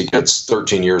numbers. He gets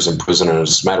 13 years in prison. And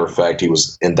as a matter of fact,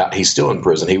 he's still in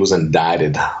prison. He was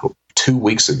indicted 2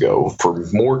 weeks ago for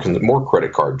more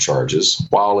credit card charges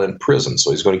while in prison. So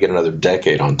he's going to get another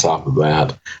decade on top of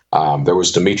that. There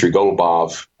was Dmitry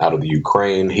Golubov out of the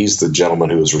Ukraine. He's the gentleman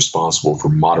who is responsible for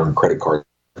modern credit card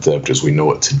theft as we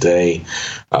know it today.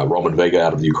 Roman Vega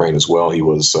out of the Ukraine as well. He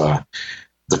was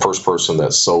the first person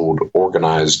that sold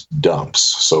organized dumps,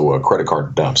 so credit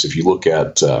card dumps. If you look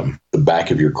at the back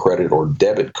of your credit or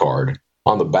debit card,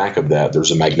 on the back of that,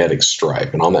 there's a magnetic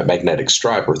stripe. And on that magnetic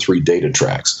stripe are 3 data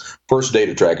tracks. First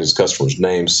data track is the customer's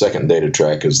name. Second data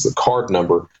track is the card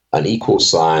number, an equal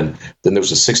sign. Then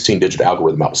there's a 16-digit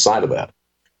algorithm outside of that.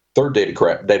 Third data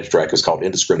track is called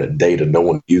indiscriminate data. No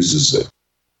one uses it.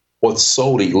 What's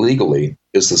sold illegally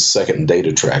is the second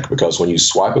data track, because when you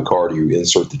swipe a card or you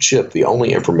insert the chip, the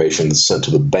only information that's sent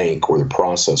to the bank or the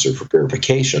processor for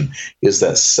verification is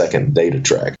that second data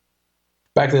track.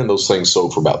 Back then, those things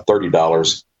sold for about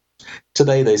 $30.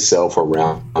 Today, they sell for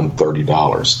around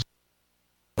 $30.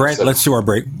 Brett, let's do our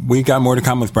break. We got more to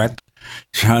come with Brett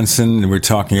Johnson, and we're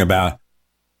talking about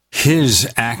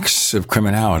his acts of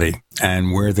criminality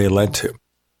and where they led to.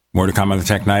 More to come on the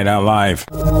Tech Night Owl Live.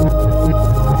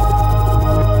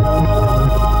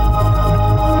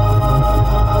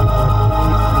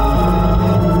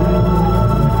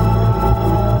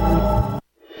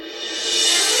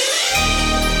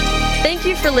 Thank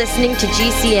you for listening to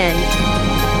GCN.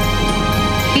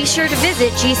 Be sure to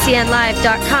visit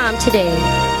GCNlive.com today.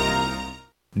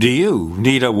 Do you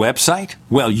need a website?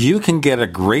 Well, you can get a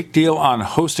great deal on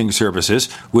hosting services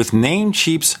with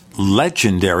Namecheap's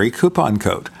legendary coupon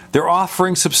code. They're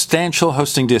offering substantial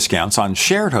hosting discounts on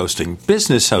shared hosting,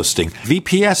 business hosting,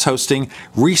 VPS hosting,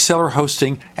 reseller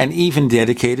hosting, and even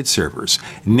dedicated servers.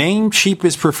 Namecheap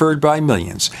is preferred by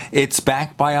millions. It's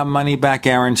backed by a money-back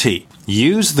guarantee.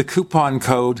 Use the coupon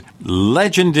code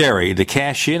LEGENDARY to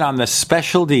cash in on the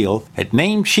special deal at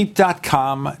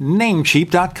Namecheap.com,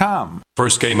 Namecheap.com.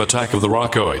 First came Attack of the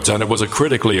Rockoids, and it was a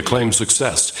critically acclaimed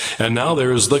success. And now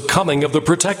there's The Coming of the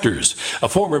Protectors. A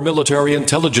former military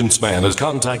intelligence man is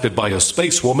contacted by a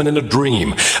space woman in a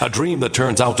dream that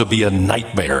turns out to be a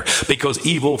nightmare because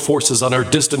evil forces on our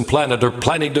distant planet are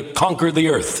planning to conquer the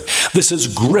Earth. This is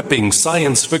gripping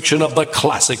science fiction of the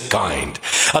classic kind.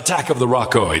 Attack of the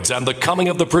Rockoids and The Coming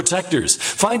of the Protectors.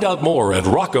 Find out more at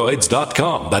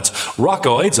rockoids.com. That's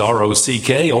Rockoids,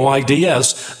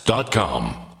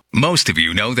 ROCKOIDS.com. Most of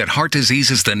you know that heart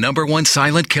disease is the #1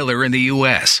 silent killer in the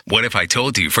U.S. What if I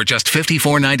told you for just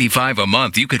 $54.95 a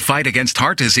month you could fight against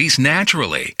heart disease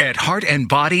naturally? At Heart and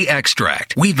Body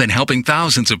Extract, we've been helping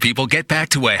thousands of people get back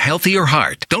to a healthier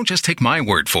heart. Don't just take my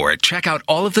word for it. Check out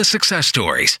all of the success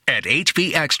stories at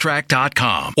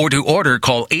hbextract.com. Or to order,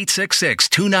 call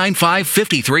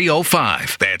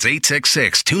 866-295-5305. That's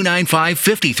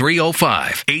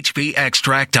 866-295-5305.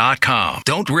 hbextract.com.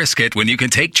 Don't risk it when you can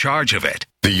take charge of it.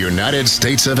 The United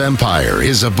States of Empire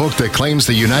is a book that claims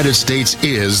the United States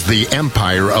is the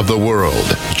empire of the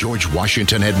world. George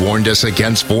Washington had warned us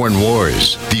against foreign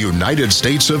wars. The United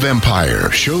States of Empire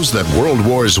shows that World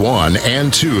Wars I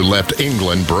and II left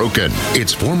England broken.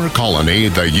 Its former colony,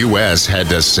 the U.S., had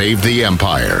to save the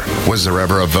empire. Was there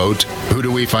ever a vote? Who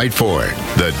do we fight for?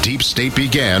 The deep state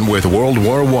began with World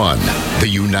War I. The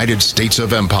United States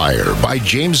of Empire by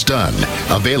James Dunn.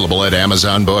 Available at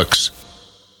Amazon Books.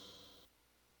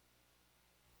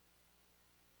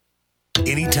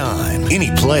 Anytime,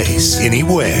 any place,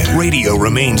 anywhere. Radio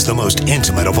remains the most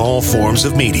intimate of all forms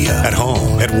of media. At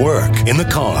home, at work, in the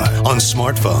car, on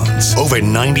smartphones. Over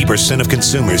 90% of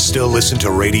consumers still listen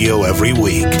to radio every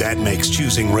week. That makes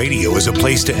choosing radio as a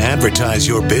place to advertise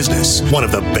your business one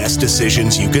of the best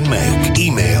decisions you can make.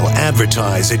 Email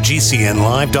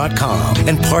advertise@gcnlive.com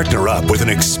and partner up with an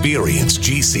experienced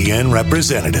GCN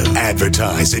representative.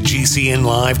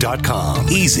 Advertise@gcnlive.com.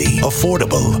 Easy,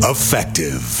 affordable,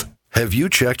 effective. Have you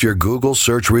checked your Google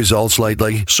search results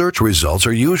lately? Search results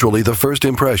are usually the first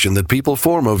impression that people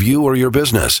form of you or your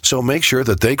business, so make sure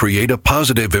that they create a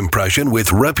positive impression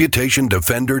with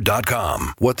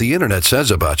ReputationDefender.com. What the internet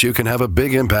says about you can have a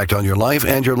big impact on your life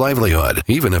and your livelihood,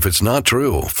 even if it's not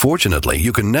true. Fortunately,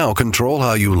 you can now control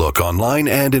how you look online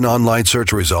and in online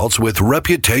search results with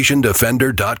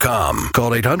ReputationDefender.com.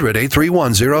 Call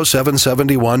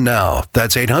 800-831-0771 now.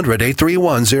 That's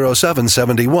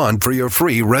 800-831-0771 for your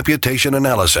free Reputation Reputation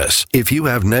Analysis. If you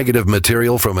have negative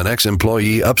material from an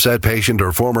ex-employee, upset patient,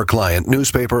 or former client,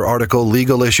 newspaper article,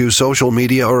 legal issue, social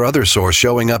media, or other source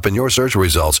showing up in your search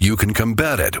results, you can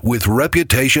combat it with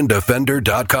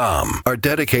ReputationDefender.com. Our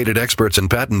dedicated experts in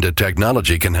patented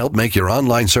technology can help make your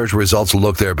online search results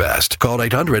look their best. Call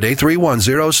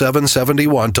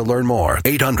 800-831-0771 to learn more.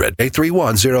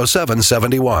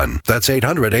 800-831-0771. That's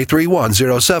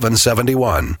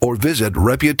 800-831-0771. Or visit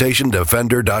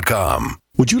ReputationDefender.com.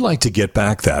 Would you like to get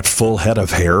back that full head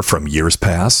of hair from years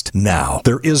past? Now,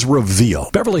 there is Reveal.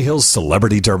 Beverly Hills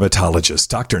celebrity dermatologist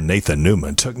Dr. Nathan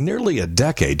Newman took nearly a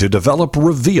decade to develop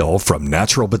Reveal from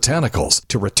natural botanicals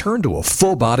to return to a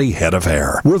full-body head of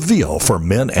hair. Reveal for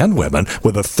men and women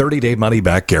with a 30-day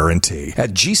money-back guarantee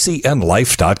at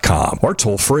GCNlife.com or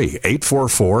toll-free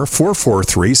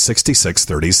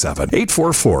 844-443-6637.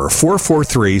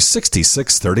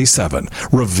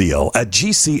 844-443-6637. Reveal at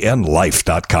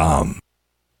GCNlife.com.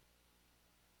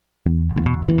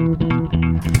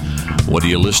 What are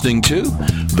you listening to?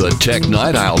 The Tech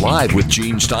Night Owl Live with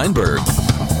Gene Steinberg.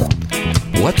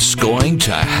 What's going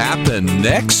to happen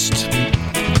next?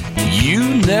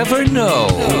 You never know.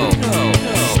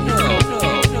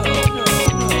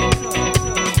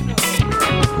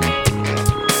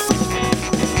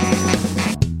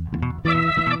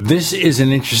 This is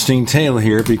an interesting tale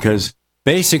here because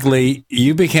basically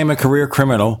you became a career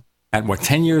criminal at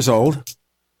 10 years old?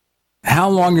 How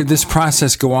long did this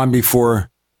process go on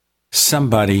before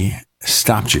somebody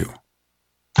stopped you?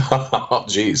 Oh,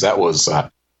 geez, that was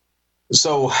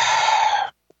so.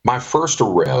 My first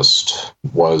arrest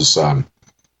was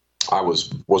was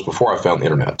before I found the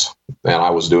internet, and I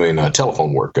was doing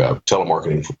telephone work,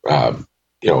 telemarketing,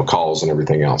 calls and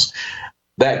everything else.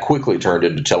 That quickly turned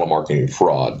into telemarketing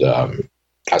fraud.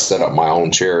 I set up my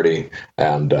own charity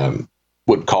and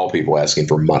would call people asking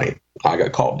for money. I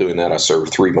got caught doing that. I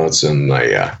served 3 months in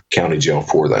a county jail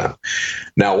for that.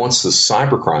 Now, once the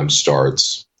cybercrime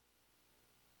starts,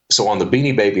 so on the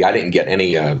Beanie Baby, I didn't get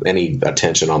any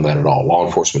attention on that at all. Law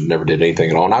enforcement never did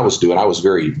anything at all. And I was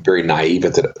very, very naive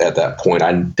at that point.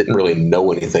 I didn't really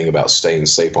know anything about staying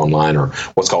safe online or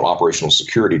what's called operational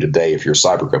security today if you're a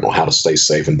cybercriminal, how to stay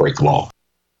safe and break the law.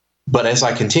 But as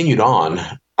I continued on,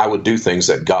 I would do things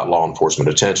that got law enforcement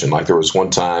attention. Like there was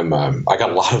one time I got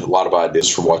a lot of ideas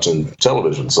from watching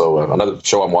television. So another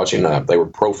show I'm watching, they were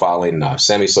profiling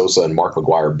Sammy Sosa and Mark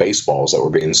McGwire baseballs that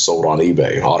were being sold on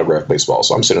eBay, autographed baseballs.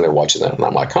 So I'm sitting there watching that, and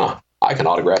I'm like, I can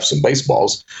autograph some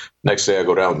baseballs. Next day I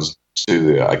go down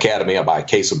to the academy, I buy a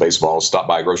case of baseballs, stop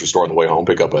by a grocery store on the way home,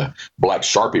 pick up a black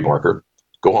Sharpie marker,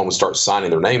 go home and start signing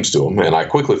their names to them. And I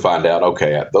quickly find out,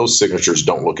 okay, those signatures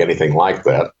don't look anything like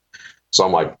that. So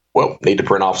I'm like, well, need to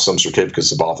print off some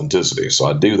certificates of authenticity. So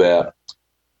I do that,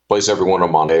 place every one of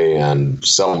them on eBay and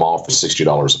sell them off for $60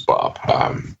 a pop.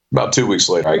 About 2 weeks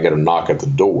later, I get a knock at the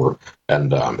door,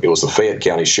 and it was the Fayette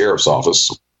County Sheriff's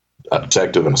Office, a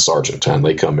detective and a sergeant, and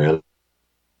they come in,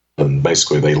 and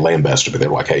basically they lambasted me. They're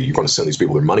like, hey, you're going to send these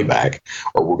people their money back,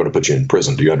 or we're going to put you in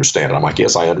prison. Do you understand? And I'm like,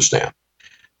 yes, I understand.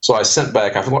 So I sent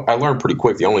back, I learned pretty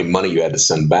quick, the only money you had to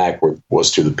send back was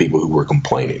to the people who were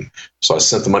complaining. So I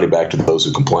sent the money back to those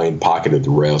who complained, pocketed the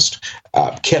rest,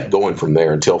 kept going from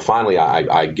there until finally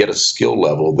I get a skill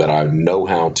level that I know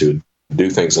how to do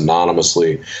things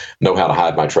anonymously, know how to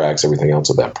hide my tracks, everything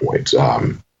else at that point.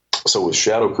 So with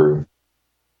Shadow Crew,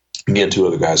 me and two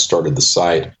other guys started the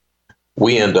site.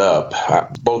 We end up,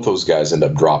 both those guys end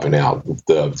up dropping out.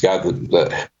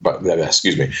 The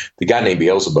guy named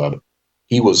Beelzebub,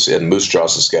 he was in Moose Jaw,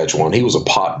 Saskatchewan. He was a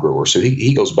pot grower, so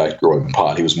he goes back to growing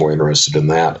pot. He was more interested in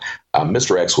that.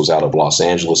 Mr. X was out of Los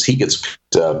Angeles. He gets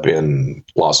picked up in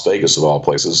Las Vegas, of all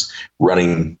places,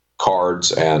 running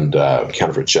cards and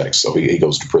counterfeit checks. So he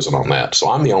goes to prison on that. So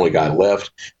I'm the only guy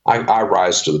left. I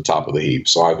rise to the top of the heap.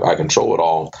 So I control it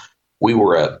all. We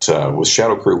were at, with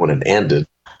Shadow Crew when it ended,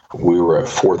 we were at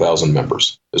 4,000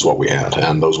 members is what we had.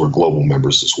 And those were global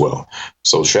members as well.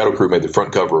 So Shadow Crew made the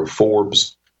front cover of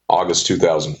Forbes, August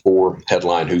 2004,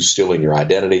 headline, Who's Stealing Your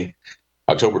Identity?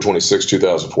 October 26,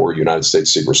 2004, United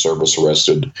States Secret Service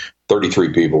arrested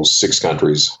 33 people, 6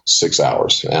 countries, 6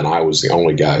 hours. And I was the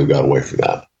only guy who got away from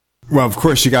that. Well, of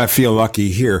course, you got to feel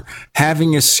lucky here.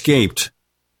 Having escaped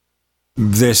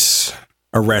this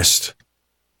arrest,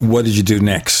 what did you do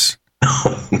next?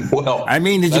 Well, I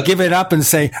mean, did you give it up and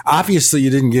say, obviously you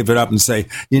didn't give it up and say,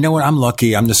 you know what, I'm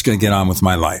lucky, I'm just going to get on with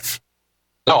my life.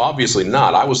 No, obviously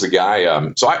not. I was the guy.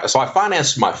 So I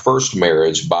financed my first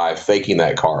marriage by faking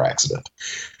that car accident.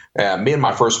 Me and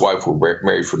my first wife were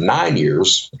married for 9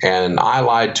 years, and I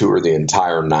lied to her the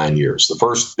entire 9 years.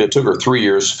 It took her 3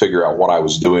 years to figure out what I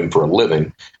was doing for a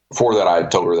living. Before that, I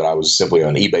told her that I was simply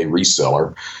an eBay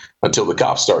reseller. until the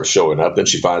cops start showing up. Then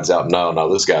she finds out,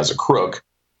 no, this guy's a crook.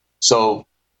 So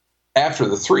after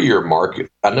the 3-year mark,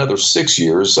 another 6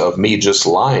 years of me just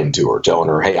lying to her, telling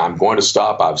her, hey, I'm going to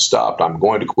stop. I've stopped. I'm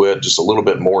going to quit just a little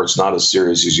bit more. It's not as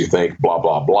serious as you think, blah,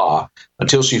 blah, blah,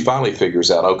 until she finally figures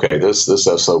out, okay, this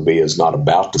SOB is not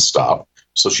about to stop.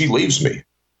 So she leaves me.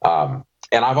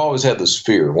 And I've always had this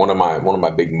fear. One of my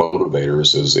big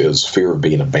motivators is fear of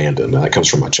being abandoned. And that comes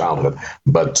from my childhood.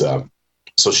 But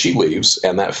so she leaves,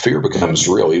 and that fear becomes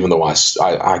real. Even though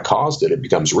I caused it, it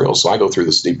becomes real. So I go through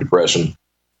this deep depression,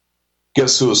 get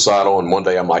suicidal, and one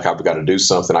day I'm like, I've got to do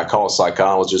something. I call a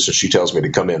psychologist, and she tells me to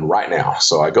come in right now.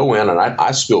 So I go in, and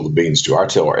I spill the beans to her. I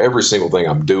tell her every single thing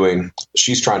I'm doing.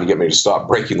 She's trying to get me to stop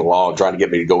breaking the law, trying to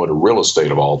get me to go into real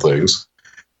estate of all things.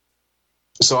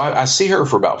 So I see her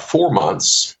for about 4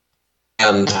 months,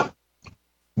 and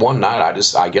one night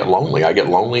I get lonely. I get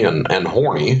lonely and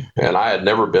horny, and I had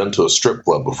never been to a strip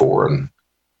club before. And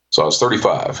so I was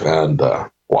 35 and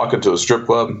walk into a strip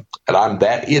club, and I'm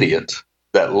that idiot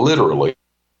that literally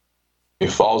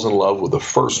falls in love with the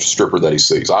first stripper that he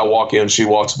sees. I walk in, she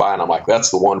walks by, and I'm like, that's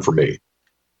the one for me.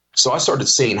 So I started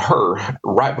seeing her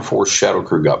right before Shadow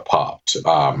Crew got popped.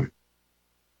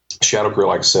 Shadow Crew,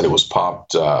 like I said, it was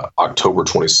popped October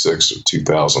 26th of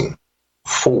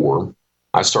 2004.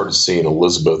 I started seeing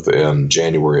Elizabeth in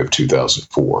January of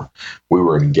 2004. We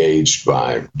were engaged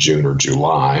by June or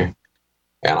July.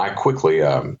 And I quickly,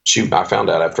 I found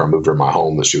out after I moved her in my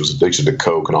home that she was addicted to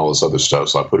coke and all this other stuff.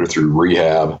 So I put her through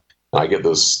rehab, and I get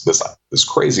this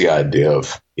crazy idea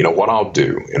of, what I'll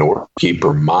do in order to keep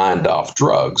her mind off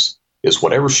drugs is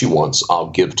whatever she wants, I'll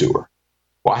give to her.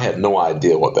 Well, I had no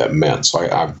idea what that meant. So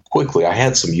I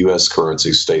had some U.S.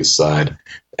 currency stateside,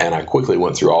 and I quickly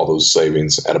went through all those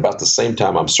savings. At about the same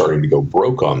time I'm starting to go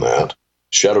broke on that,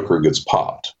 Shadow Crew gets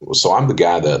popped. So I'm the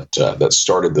guy that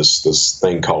started this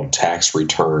thing called tax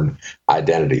return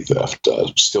identity theft,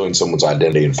 stealing someone's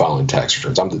identity and filing tax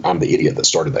returns. I'm the idiot that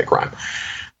started that crime.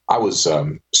 I was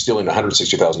stealing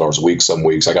 $160,000 a week some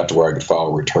weeks. I got to where I could file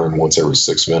a return once every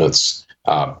 6 minutes.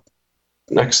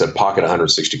 Like I said, pocket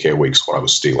 $160K a week is what I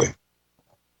was stealing.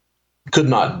 Could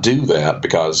not do that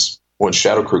because when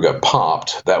Shadow Crew got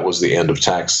popped, that was the end of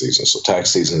tax season. So tax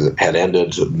season had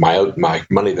ended. My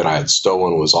money that I had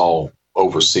stolen was all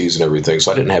overseas and everything.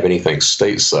 So I didn't have anything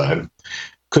stateside.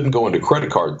 Couldn't go into credit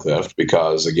card theft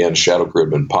because, again, Shadow Crew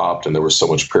had been popped and there was so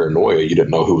much paranoia. You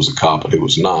didn't know who was a cop and who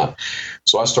was not.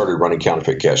 So I started running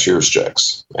counterfeit cashier's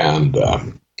checks. And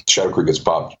Shadow Crew gets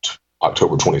popped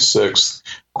October 26th.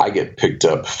 I get picked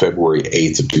up February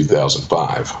 8th of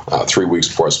 2005, 3 weeks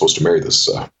before I was supposed to marry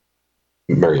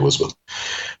Elizabeth.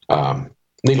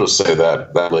 Needless to say,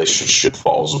 that relationship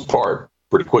falls apart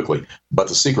pretty quickly. But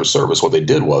the Secret Service, what they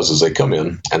did was they come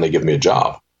in and they give me a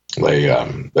job. They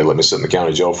let me sit in the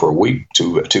county jail for a week.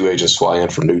 Two agents fly in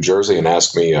from New Jersey and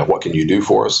ask me, what can you do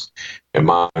for us? And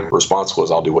my response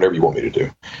was, I'll do whatever you want me to do.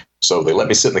 So they let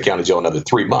me sit in the county jail another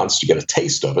 3 months to get a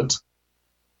taste of it,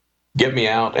 get me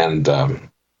out, and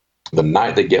the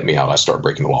night they get me out, I start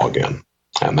breaking the law again.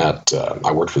 And that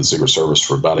I worked for the Secret Service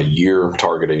for about a year,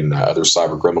 targeting other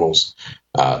cyber criminals,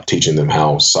 teaching them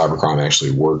how cybercrime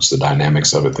actually works, the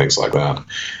dynamics of it, things like that.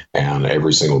 And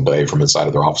every single day from inside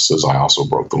of their offices, I also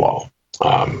broke the law.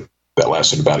 That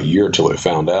lasted about a year until they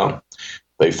found out.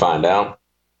 They find out,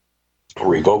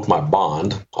 revoked my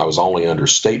bond. I was only under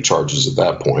state charges at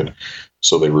that point.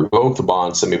 So they revoked the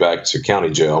bond, sent me back to county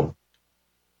jail.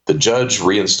 The judge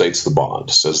reinstates the bond,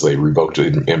 says they revoked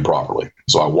it improperly.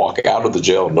 So I walk out of the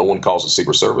jail. No one calls the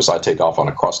Secret Service. I take off on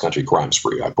a cross-country crime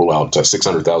spree. I pull out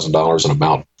 $600,000 in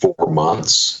about 4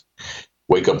 months.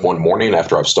 Wake up one morning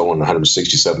after I've stolen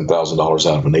 $167,000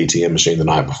 out of an ATM machine the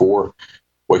night before.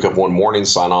 Wake up one morning,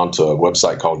 sign on to a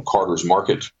website called Carter's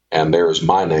Market, and there's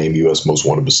my name, U.S. Most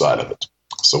Wanted, beside of it.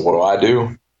 So what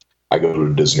do? I go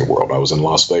to Disney World. I was in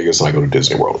Las Vegas, and I go to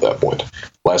Disney World at that point.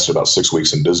 Lasted about 6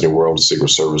 weeks in Disney World. The Secret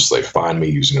Service, they find me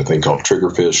using a thing called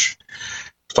Triggerfish.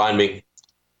 Find me,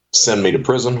 send me to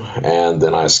prison, and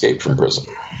then I escaped from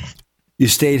prison. You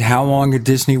stayed how long at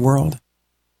Disney World?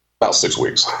 About 6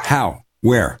 weeks. How?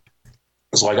 Where?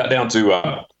 So I got down to,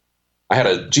 I had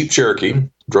a Jeep Cherokee,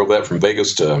 drove that from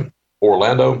Vegas to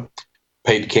Orlando,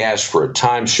 paid cash for a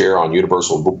timeshare on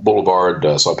Universal Boulevard.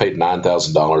 So I paid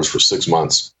 $9,000 for 6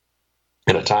 months.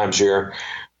 In a timeshare,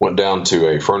 went down to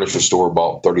a furniture store,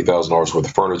 bought $30,000 worth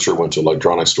of furniture, went to an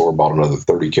electronics store, bought another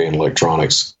 $30K in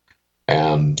electronics.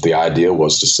 And the idea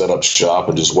was to set up shop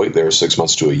and just wait there 6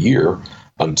 months to a year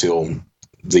until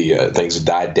the things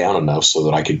died down enough so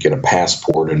that I could get a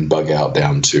passport and bug out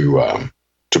down to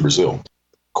Brazil.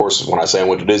 Of course, when I say I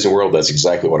went to Disney World, that's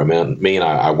exactly what I mean.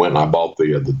 I went and I bought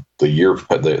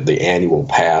the annual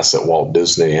pass at Walt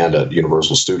Disney and at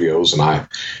Universal Studios, and I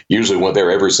usually went there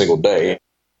every single day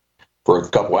for a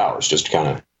couple hours just to kind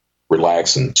of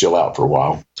relax and chill out for a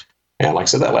while. And like I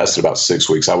said, that lasted about 6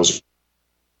 weeks. I was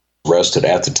arrested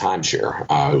at the timeshare.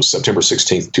 It was September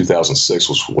 16th,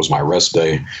 2006 was my arrest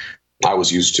day. I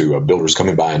was used to builders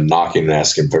coming by and knocking and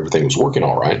asking if everything was working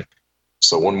all right.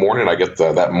 So one morning, I get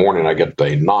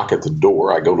a knock at the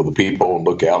door. I go to the people and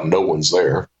look out, and no one's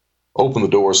there. Open the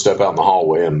door, step out in the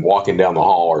hallway, and walking down the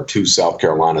hall are 2 South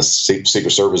Carolina Secret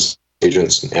Service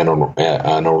agents and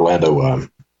an Orlando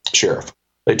sheriff.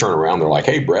 They turn around, they're like,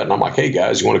 "Hey, Brett," and I'm like, "Hey,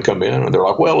 guys, you want to come in?" And they're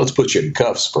like, "Well, let's put you in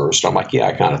cuffs first." I'm like, "Yeah,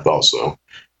 I kind of thought so."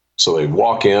 So they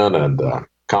walk in and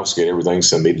confiscate everything,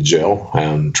 send me to jail,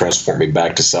 and transport me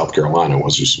back to South Carolina,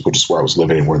 which is where I was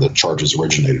living and where the charges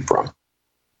originated from.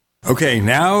 Okay,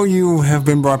 now you have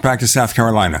been brought back to South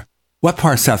Carolina. What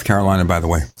part of South Carolina, by the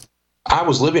way? I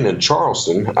was living in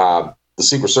Charleston. The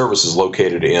Secret Service is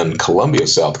located in Columbia,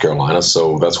 South Carolina,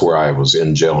 so that's where I was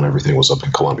in jail and everything was up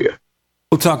in Columbia.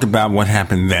 We'll talk about what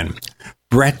happened then.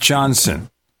 Brett Johnson.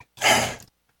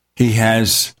 He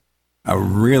has a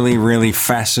really, really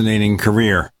fascinating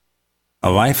career, a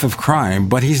life of crime,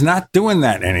 but he's not doing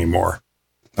that anymore,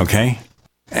 okay?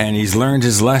 And he's learned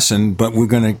his lesson, but we're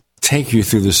going to take you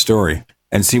through the story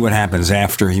and see what happens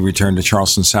after he returned to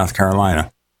Charleston, South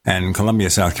Carolina, and Columbia,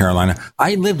 South Carolina.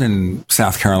 I lived in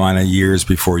South Carolina years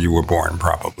before you were born,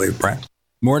 probably, Brett.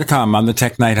 More to come on the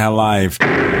Tech Night Owl Live.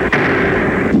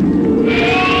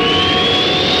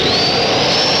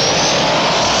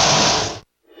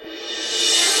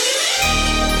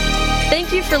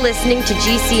 Thank you for listening to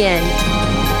GCN.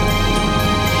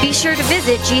 Be sure to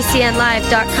visit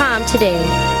GCNlive.com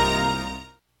today.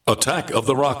 Attack of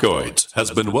the Rockoids has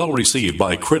been well received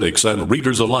by critics and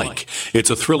readers alike.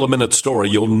 It's a thrill-a-minute story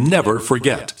you'll never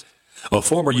forget. A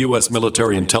former U.S.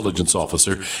 military intelligence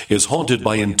officer is haunted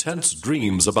by intense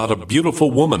dreams about a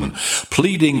beautiful woman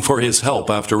pleading for his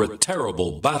help after a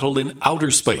terrible battle in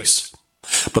outer space.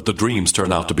 But the dreams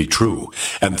turn out to be true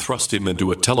and thrust him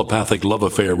into a telepathic love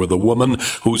affair with a woman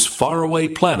whose faraway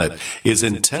planet is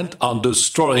intent on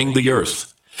destroying the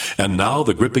Earth. And now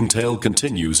the gripping tale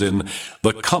continues in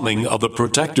The Coming of the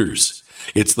Protectors.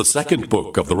 It's the second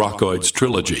book of the Rockoids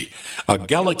trilogy, a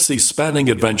galaxy-spanning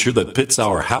adventure that pits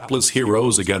our hapless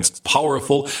heroes against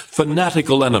powerful,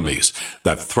 fanatical enemies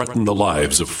that threaten the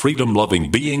lives of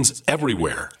freedom-loving beings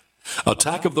everywhere.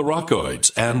 Attack of the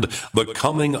Rockoids and The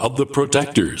Coming of the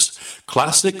Protectors.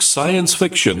 Classic science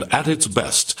fiction at its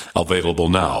best, available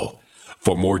now.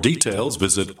 For more details,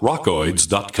 visit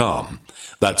rockoids.com.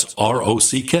 That's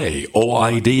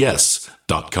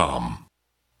ROCKOIDS.com.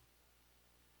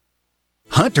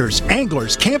 Hunters,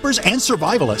 anglers, campers, and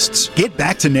survivalists. Get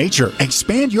back to nature.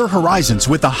 Expand your horizons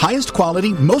with the highest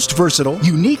quality, most versatile,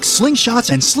 unique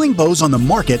slingshots and sling bows on the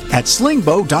market at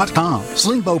slingbow.com.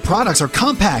 Sling bow products are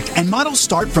compact and models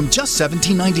start from just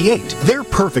 $17.98. They're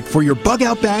perfect for your bug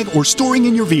out bag or storing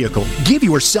in your vehicle. Give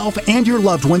yourself and your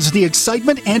loved ones the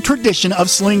excitement and tradition of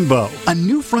sling bow. A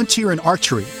new frontier in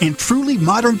archery and truly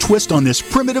modern twist on this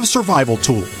primitive survival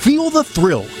tool. Feel the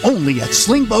thrill only at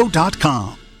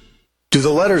slingbow.com. Do the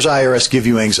letters IRS give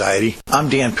you anxiety? I'm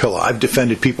Dan Pilla. I've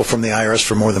defended people from the IRS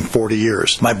for more than 40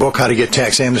 years. My book, How to Get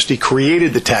Tax Amnesty,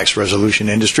 created the tax resolution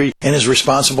industry and is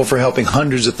responsible for helping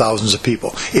hundreds of thousands of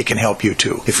people. It can help you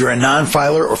too. If you're a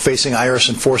non-filer or facing IRS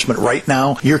enforcement right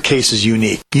now, your case is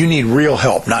unique. You need real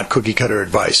help, not cookie-cutter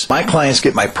advice. My clients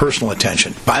get my personal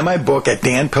attention. Buy my book at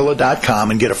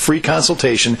danpilla.com and get a free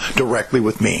consultation directly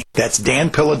with me. That's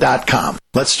danpilla.com.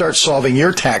 Let's start solving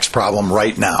your tax problem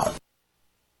right now.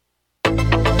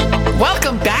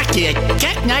 Welcome back to the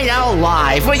Tech Night Owl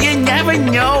Live, where you never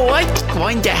know what's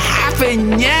going to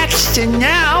happen next. And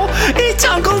now, it's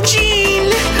Uncle Gene.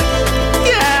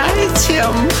 Yeah, it's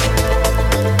him.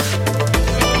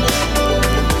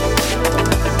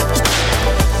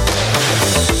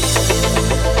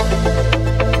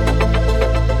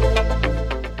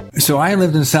 So I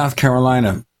lived in South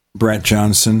Carolina, Brett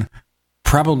Johnson,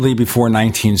 probably before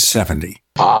 1970.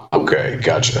 Okay,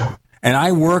 gotcha. And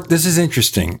I worked, this is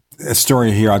interesting, a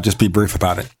story here, I'll just be brief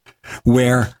about it,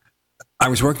 where I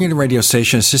was working at a radio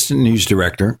station, assistant news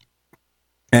director,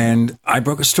 and I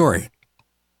broke a story.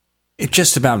 It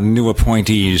just about new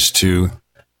appointees to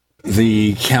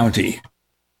the county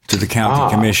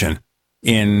commission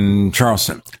in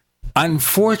Charleston.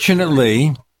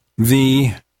 Unfortunately,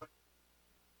 the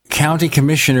county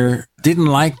commissioner didn't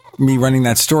like me running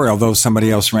that story, although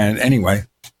somebody else ran it anyway.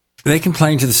 They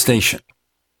complained to the station.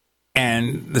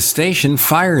 And the station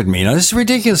fired me. Now, this is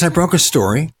ridiculous. I broke a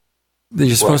story.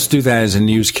 You're supposed to do that as a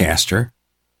newscaster.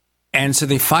 And so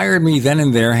they fired me then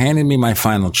and there, handed me my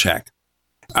final check.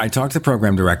 I talked to the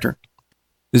program director.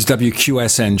 This is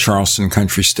WQSN Charleston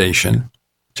Country Station,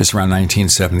 just around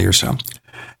 1970 or so.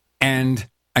 And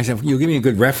I said, you'll give me a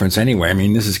good reference anyway. I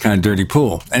mean, this is kind of dirty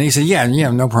pool. And he said, yeah,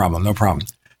 no problem.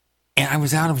 And I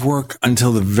was out of work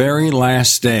until the very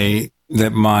last day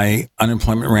that my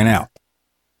unemployment ran out.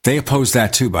 They opposed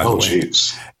that too, by the way.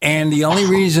 Geez. And the only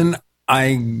reason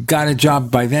I got a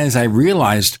job by then is I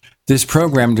realized this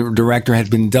program director had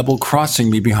been double-crossing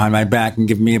me behind my back and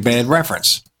giving me a bad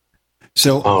reference.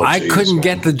 So I couldn't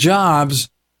get the jobs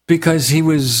because he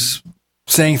was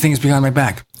saying things behind my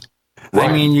back. Right.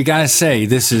 I mean, you got to say,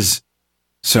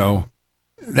 so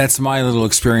that's my little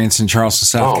experience in Charleston,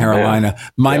 South Carolina.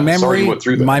 Man.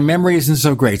 My memory isn't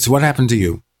so great. So what happened to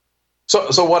you?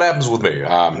 So what happens with me?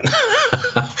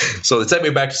 So they take me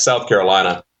back to South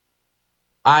Carolina.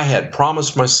 I had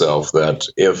promised myself that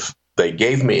if they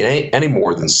gave me any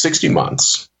more than 60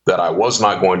 months, that I was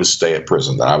not going to stay at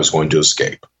prison, that I was going to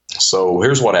escape. So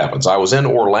here's what happens. I was in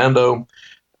Orlando.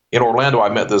 In Orlando, I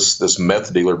met this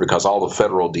meth dealer because all the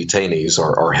federal detainees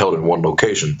are held in one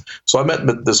location. So I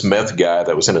met this meth guy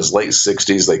that was in his late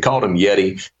 60s. They called him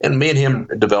Yeti, and me and him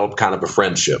developed kind of a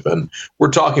friendship. And we're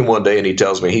talking one day, and he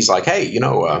tells me, he's like, hey,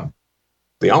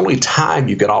 the only time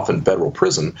you get off in federal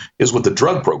prison is with the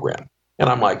drug program. And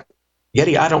I'm like,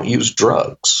 Yeti, I don't use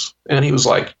drugs. And he was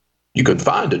like, you can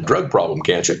find a drug problem,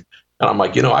 can't you? And I'm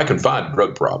like, I can find a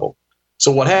drug problem.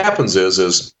 So what happens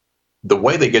is the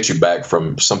way they get you back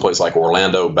from someplace like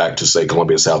Orlando back to, say,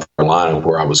 Columbia, South Carolina,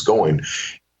 where I was going,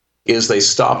 is they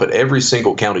stop at every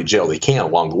single county jail they can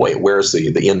along the way. It wears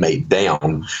the inmate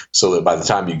down so that by the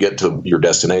time you get to your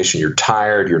destination, you're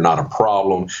tired, you're not a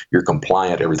problem, you're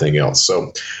compliant, everything else.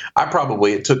 So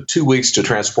it took 2 weeks to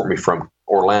transport me from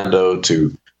Orlando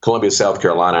to Columbia, South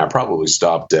Carolina. I probably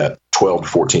stopped at 12 to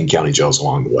 14 county jails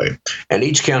along the way. And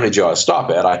each county jail I stop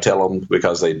at, I tell them,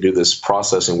 because they do this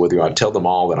processing with you, I tell them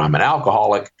all that I'm an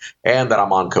alcoholic and that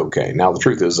I'm on cocaine. Now, the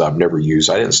truth is I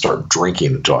didn't start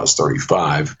drinking until I was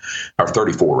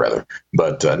 34 rather,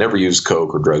 but I never used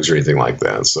coke or drugs or anything like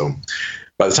that. So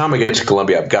by the time I get to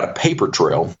Columbia, I've got a paper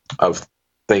trail of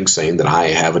things saying that I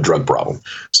have a drug problem.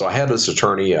 So I had this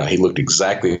attorney. He looked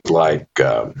exactly like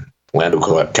Lando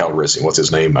Calrissian. What's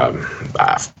his name? I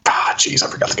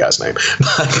forgot the guy's name.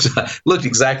 Looked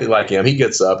exactly like him. He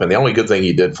gets up, and the only good thing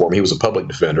he did for me, he was a public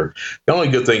defender. The only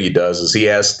good thing he does is he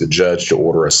asks the judge to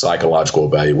order a psychological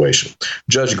evaluation.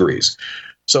 Judge agrees.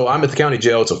 So I'm at the county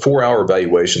jail. It's a 4-hour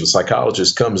evaluation. The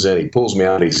psychologist comes in. He pulls me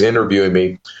out. He's interviewing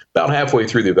me. About halfway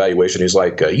through the evaluation, he's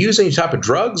like, use any type of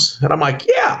drugs? And I'm like,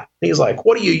 yeah. And he's like,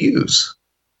 what do you use?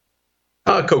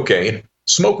 Cocaine.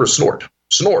 Smoke or snort?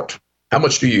 Snort. How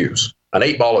much do you use? An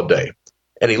 8-ball a day.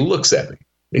 And he looks at me.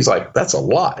 He's like, that's a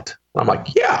lot. I'm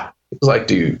like, yeah. He's like,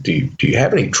 do you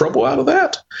have any trouble out of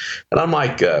that? And I'm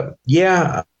like,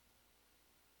 yeah,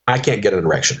 I can't get an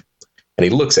erection. And he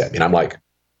looks at me, and I'm like,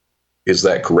 is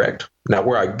that correct? Now,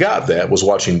 where I got that was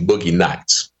watching Boogie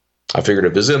Nights. I figured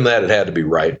if it's in that, it had to be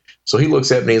right. So he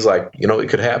looks at me, he's like, it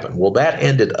could happen. Well, that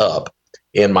ended up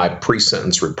in my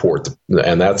pre-sentence report.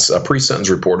 And that's a pre-sentence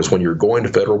report is when you're going to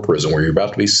federal prison where you're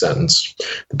about to be sentenced.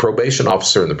 The probation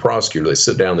officer and the prosecutor, they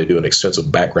sit down, they do an extensive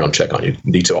background check on you,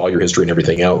 detail all your history and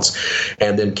everything else,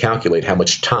 and then calculate how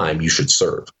much time you should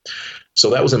serve.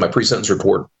 So that was in my pre-sentence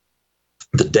report.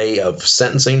 The day of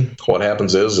sentencing, what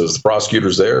happens is the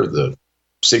prosecutor's there, the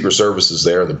Secret Service is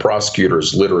there, and the prosecutor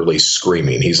is literally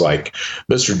screaming. He's like,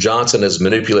 Mr. Johnson has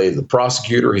manipulated the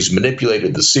prosecutor, he's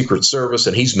manipulated the Secret Service,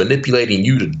 and he's manipulating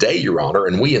you today, Your Honor,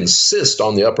 and we insist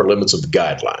on the upper limits of the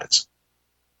guidelines.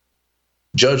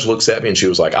 Judge looks at me, and she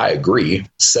was like, I agree,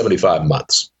 75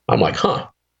 months. I'm like, huh.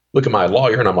 Look at my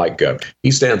lawyer, and I'm like,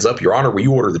 he stands up, Your Honor, will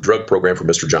you order the drug program for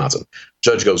Mr. Johnson?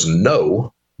 Judge goes,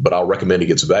 no, but I'll recommend he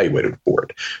gets evaluated for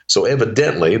it. So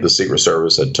evidently, the Secret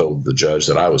Service had told the judge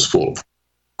that I was full of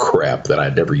crap, that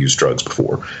I'd never used drugs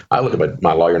before. I look at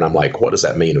my lawyer and I'm like, what does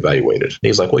that mean, evaluated? And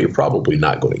he's like, well, you're probably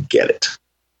not going to get it.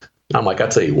 And I'm like, I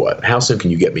tell you what, how soon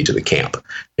can you get me to the camp? And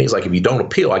he's like, if you don't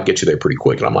appeal, I can get you there pretty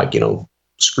quick. And I'm like,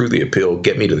 screw the appeal,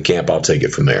 get me to the camp, I'll take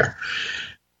it from there.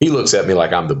 He looks at me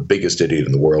like I'm the biggest idiot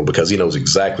in the world because he knows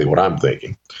exactly what I'm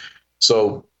thinking.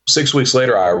 So 6 weeks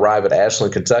later, I arrive at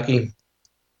Ashland, Kentucky.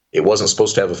 It wasn't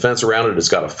supposed to have a fence around it. It's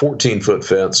got a 14-foot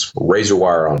fence, razor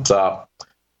wire on top.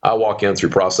 I walk in through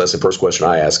processing. First question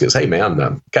I ask is, hey, man,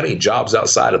 got any jobs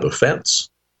outside of the fence?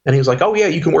 And he was like, oh, yeah,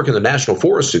 you can work in the National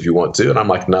Forest if you want to. And I'm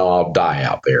like, no, I'll die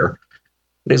out there.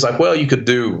 And he's like, well, you could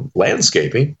do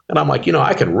landscaping. And I'm like,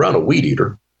 I can run a weed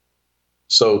eater.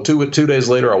 So two days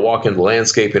later, I walk into the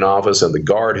landscaping office, and the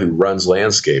guard who runs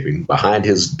landscaping, behind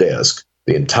his desk,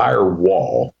 the entire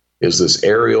wall is this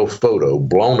aerial photo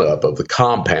blown up of the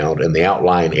compound and the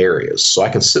outlying areas. So I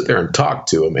can sit there and talk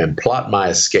to him and plot my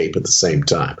escape at the same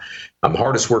time. I'm the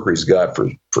hardest worker he's got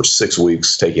for 6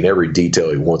 weeks, taking every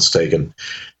detail he wants taken.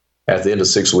 At the end of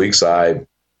 6 weeks, I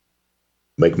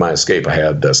make my escape. I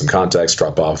had some contacts,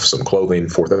 drop off some clothing,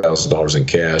 $4,000 in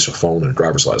cash, a phone, and a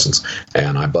driver's license,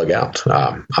 and I bug out.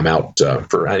 I'm out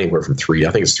for anywhere from 3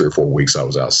 or 4 weeks. I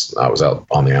was out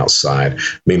on the outside.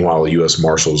 Meanwhile, the U.S.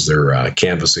 Marshals, they're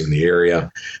canvassing the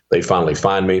area. They finally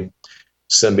find me,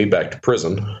 send me back to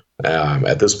prison.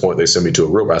 At this point, they send me to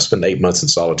a room. I spent 8 months in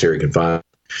solitary confinement,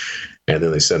 and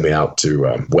then they send me out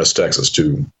to West Texas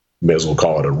to, may as well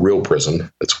call it a real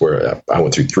prison. It's where I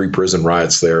went through 3 prison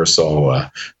riots there, saw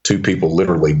 2 people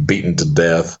literally beaten to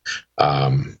death,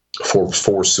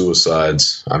 4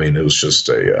 suicides. I mean, it was just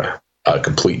a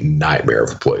complete nightmare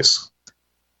of a place.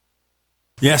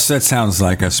 Yes, that sounds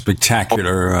like a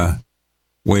spectacular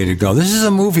way to go. This is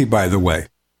a movie, by the way.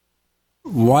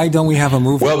 Why don't we have a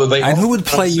movie? Well, and who would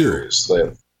play you?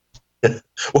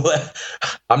 Well,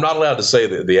 I'm not allowed to say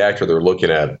the actor they're looking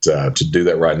at to do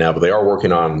that right now, but they are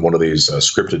working on one of these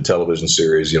scripted television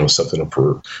series, something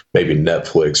for maybe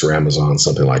Netflix or Amazon,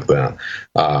 something like that.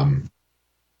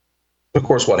 Of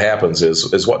course, what happens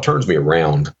is what turns me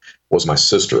around was my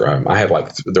sister. I had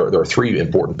there are 3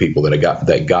 important people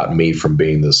that got me from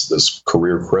being this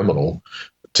career criminal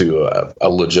to a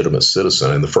legitimate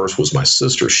citizen, and the first was my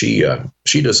sister. She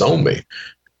disowned me.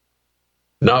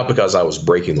 Not because I was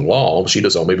breaking the law. She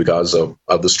disowned me because of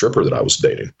the stripper that I was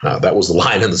dating. That was the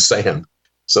line in the sand.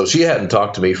 So she hadn't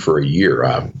talked to me for a year.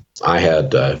 I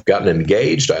had gotten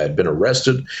engaged. I had been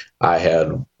arrested. I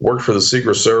had worked for the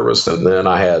Secret Service. And then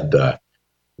I had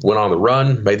went on the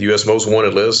run, made the U.S. Most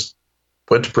Wanted list,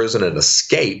 went to prison and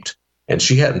escaped. And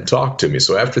she hadn't talked to me.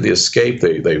 So after the escape,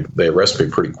 they arrested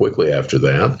me pretty quickly after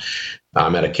that.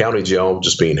 I'm at a county jail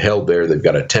just being held there. They've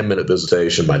got a 10-minute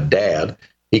visitation. My dad,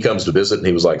 he comes to visit, and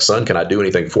he was like, "Son, can I do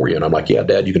anything for you?" And I'm like, "Yeah,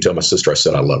 Dad, you can tell my sister I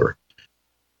said I love her."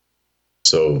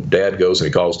 So Dad goes and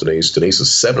he calls Denise. Denise is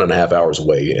 7.5 hours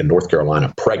away in North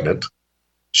Carolina, pregnant.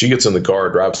 She gets in the car,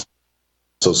 drives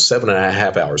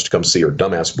 7.5 hours to come see her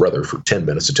dumbass brother for 10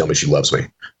 minutes to tell me she loves me.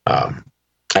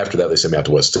 After that, they send me out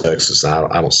to West Texas, and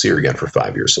I don't see her again for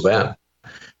 5 years. So that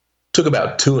took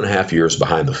about 2.5 years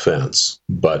behind the fence,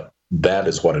 but that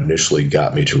is what initially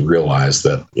got me to realize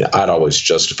that I'd always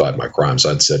justified my crimes.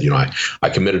 I'd said, I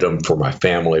committed them for my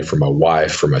family, for my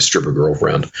wife, for my stripper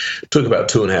girlfriend. It took about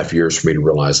 2.5 years for me to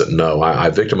realize that, no, I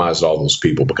victimized all those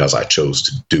people because I chose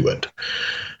to do it.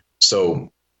 So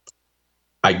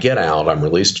I get out. I'm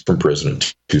released from prison in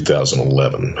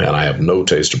 2011, and I have no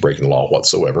taste of breaking the law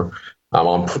whatsoever. I'm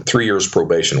on 3 years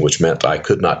probation, which meant I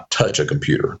could not touch a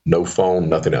computer. No phone,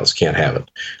 nothing else. Can't have it.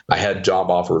 I had job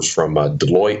offers from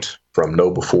Deloitte, from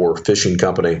KnowBe4 Fishing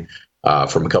Company,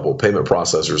 from a couple of payment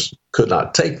processors. Could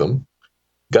not take them.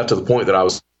 Got to the point that I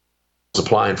was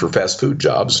applying for fast food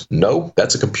jobs. No,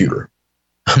 that's a computer.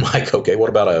 I'm like, okay, what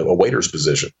about a waiter's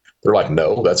position? They're like,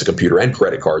 no, that's a computer and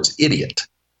credit cards. Idiot.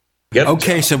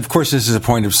 Okay, so of course this is a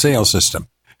point of sale system.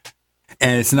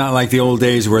 And it's not like the old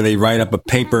days where they write up a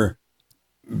paper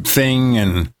thing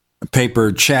and a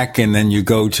paper check, and then you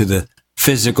go to the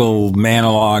physical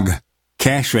analog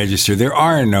cash register. There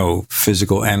are no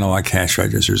physical analog cash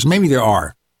registers. Maybe there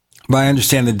are, but I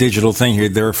understand the digital thing here.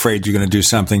 They're afraid you're going to do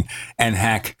something and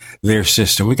hack their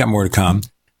system. We got more to come.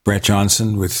 Brett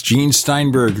Johnson with Gene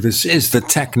Steinberg. This is the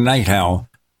Tech Night Owl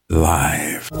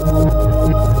Live.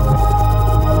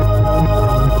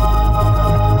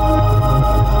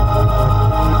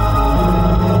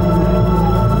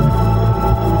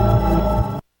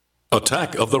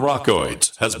 Attack of the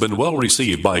Rockoids has been well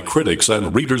received by critics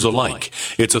and readers alike.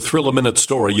 It's a thrill-a-minute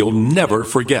story you'll never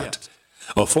forget.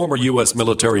 A former U.S.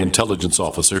 military intelligence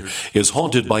officer is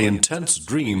haunted by intense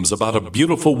dreams about a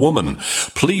beautiful woman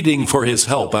pleading for his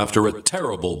help after a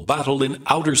terrible battle in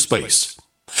outer space.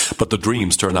 But the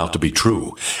dreams turn out to be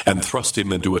true and thrust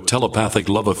him into a telepathic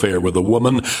love affair with a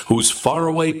woman whose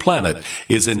faraway planet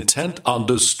is intent on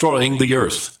destroying the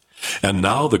Earth. And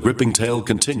now the gripping tale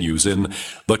continues in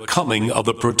The Coming of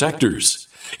the Protectors.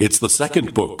 It's the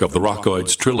second book of the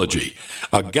Rockoids trilogy,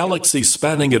 a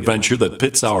galaxy-spanning adventure that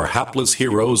pits our hapless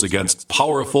heroes against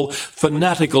powerful,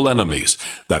 fanatical enemies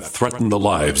that threaten the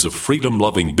lives of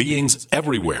freedom-loving beings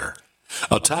everywhere.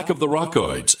 Attack of the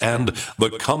Rockoids and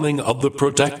The Coming of the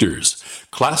Protectors.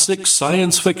 Classic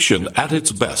science fiction at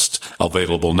its best,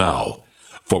 available now.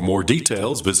 For more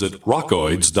details, visit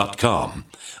rockoids.com.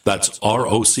 That's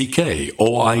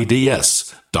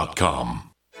ROCKOIDS.com.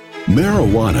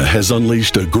 Marijuana has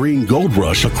unleashed a green gold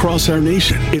rush across our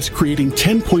nation. It's creating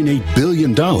 $10.8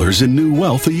 billion in new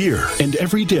wealth a year. And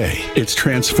every day, it's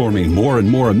transforming more and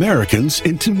more Americans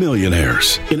into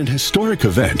millionaires. In an historic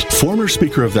event, former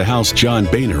Speaker of the House John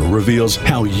Boehner reveals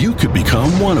how you could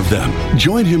become one of them.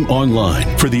 Join him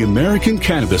online for the American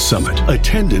Cannabis Summit.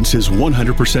 Attendance is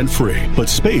 100% free, but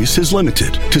space is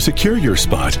limited. To secure your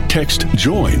spot, text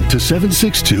JOIN to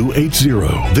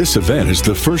 76280. This event is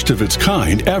the first of its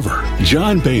kind ever.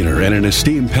 John Boehner and an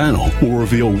esteemed panel will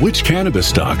reveal which cannabis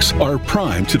stocks are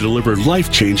primed to deliver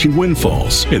life-changing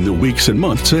windfalls in the weeks and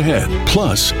months ahead.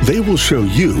 Plus, they will show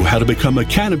you how to become a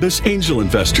cannabis angel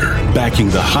investor, backing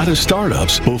the hottest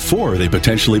startups before they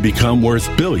potentially become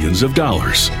worth billions of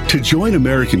dollars. To join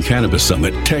American Cannabis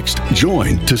Summit, text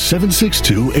JOIN to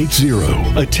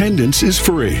 76280. Attendance is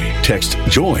free. Text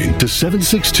JOIN to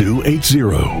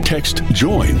 76280. Text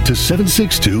JOIN to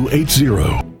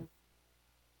 76280.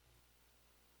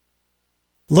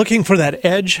 Looking for that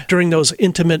edge during those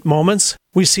intimate moments?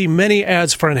 We see many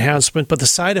ads for enhancement, but the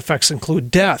side effects include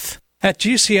death. At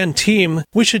GCN Team,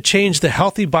 we should change the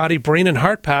Healthy Body, Brain, and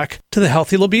Heart Pack to the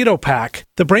Healthy Libido Pack.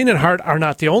 The brain and heart are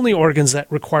not the only organs that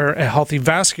require a healthy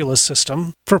vascular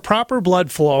system. For proper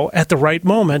blood flow at the right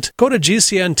moment, go to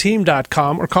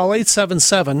GCNteam.com or call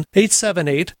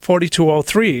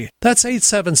 877-878-4203. That's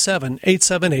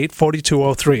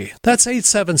 877-878-4203. That's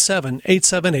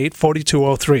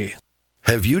 877-878-4203.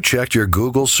 Have you checked your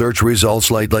Google search results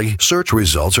lately? Search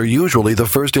results are usually the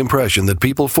first impression that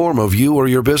people form of you or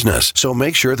your business, so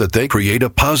make sure that they create a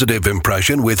positive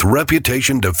impression with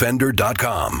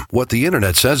ReputationDefender.com. What the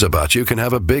internet says about you can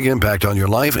have a big impact on your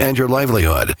life and your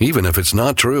livelihood, even if it's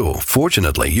not true.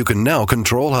 Fortunately, you can now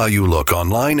control how you look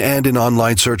online and in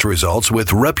online search results with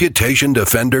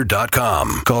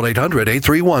ReputationDefender.com. Call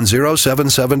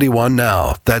 800-831-0771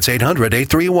 now. That's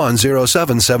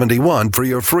 800-831-0771 for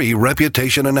your free reputation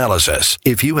analysis.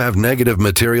 If you have negative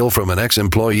material from an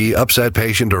ex-employee, upset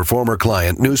patient, or former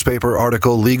client, newspaper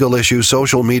article, legal issue,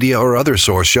 social media, or other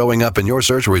source showing up in your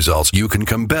search results, you can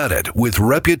combat it with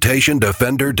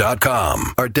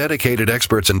ReputationDefender.com. Our dedicated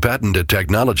experts in patented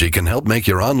technology can help make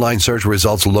your online search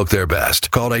results look their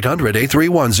best. Call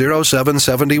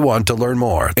 800-831-0771 to learn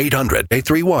more.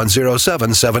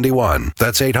 800-831-0771.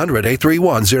 That's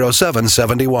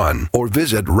 800-831-0771. Or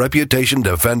visit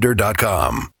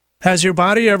ReputationDefender.com. Has your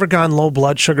body ever gone low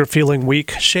blood sugar, feeling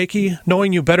weak, shaky,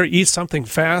 knowing you better eat something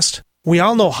fast? We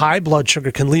all know high blood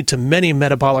sugar can lead to many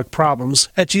metabolic problems.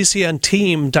 At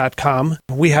GCNteam.com,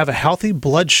 we have a healthy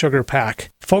blood sugar pack,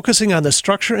 focusing on the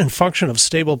structure and function of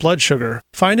stable blood sugar.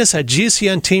 Find us at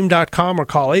GCNteam.com or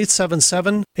call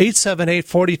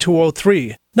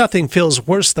 877-878-4203. Nothing feels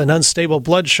worse than unstable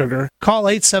blood sugar. Call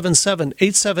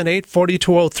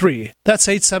 877-878-4203. That's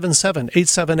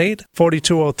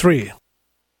 877-878-4203.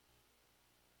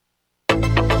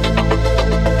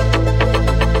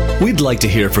 We'd like to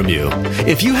hear from you.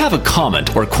 If you have a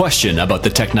comment or question about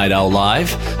the Tech Night Owl Live,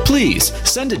 please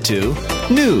send it to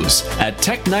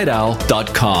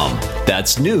news@technightowl.com.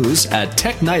 That's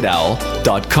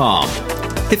news@technightowl.com.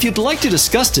 If you'd like to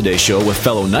discuss today's show with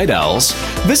fellow night owls,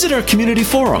 visit our community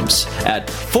forums at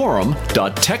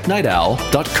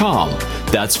forum.technightowl.com.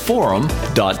 That's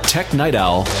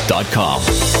forum.technightowl.com.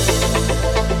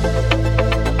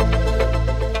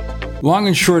 Long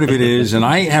and short of it is, and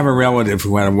I have a relative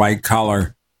who had a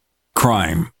white-collar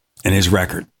crime in his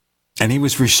record, and he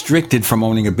was restricted from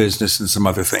owning a business and some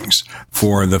other things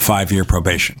for the 5-year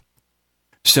probation.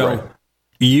 So right.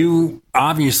 You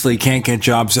obviously can't get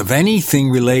jobs of anything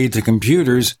related to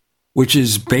computers, which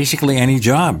is basically any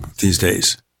job these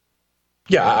days.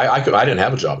 Yeah, I didn't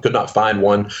have a job, could not find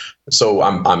one. So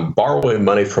I'm borrowing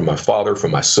money from my father,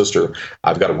 from my sister.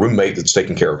 I've got a roommate that's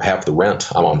taking care of half the rent.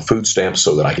 I'm on food stamps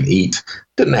so that I can eat.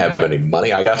 Didn't have any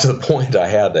money. I got to the point I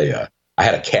had a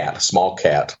cat, a small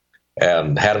cat,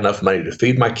 and had enough money to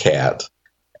feed my cat.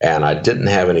 And I didn't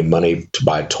have any money to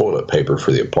buy toilet paper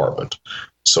for the apartment.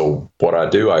 So what I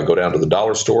do, I go down to the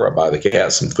dollar store, I buy the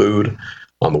cat some food.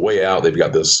 On the way out, they've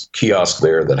got this kiosk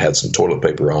there that had some toilet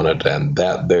paper on it, and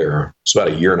that there, it's about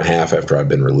a year and a half after I'd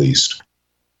been released.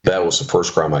 That was the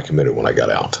first crime I committed when I got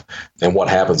out. And what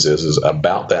happens is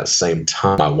about that same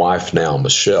time, my wife now,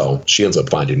 Michelle, she ends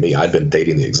up finding me. I'd been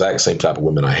dating the exact same type of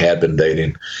women I had been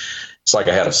dating. It's like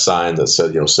I had a sign that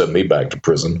said, send me back to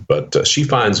prison. But she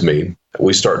finds me.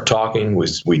 We start talking,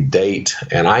 we date,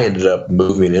 and I ended up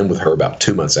moving in with her about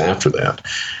 2 months after that.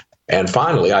 And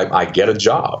finally, I get a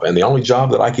job. And the only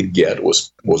job that I could get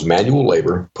was manual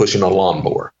labor, pushing a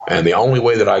lawnmower. And the only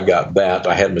way that I got that,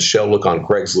 I had Michelle look on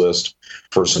Craigslist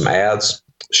for some ads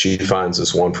she finds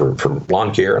this one for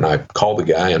lawn care, and I call the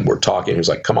guy, and we're talking. He's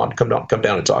like, come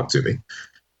down and talk to me.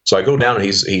 So I go down, and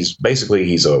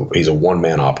he's a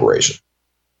one-man operation.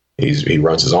 He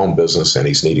runs his own business, and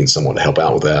he's needing someone to help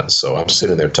out with that. So I'm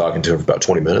sitting there talking to him for about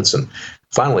 20 minutes, and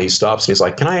finally he stops, and he's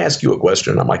like, can I ask you a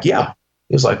question? And I'm like, yeah.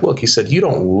 He's like, look, he said, you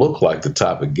don't look like the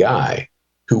type of guy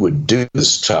who would do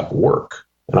this type of work.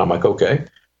 And I'm like, okay.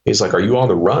 He's like, are you on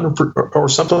the run or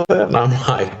something like that? And I'm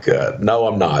like, no,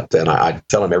 I'm not. And I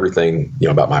tell him everything,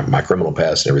 about my criminal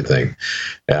past and everything.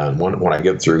 And when I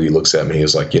get through, he looks at me.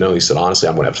 He's like, he said, honestly,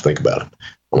 I'm going to have to think about it.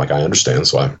 I'm like, I understand.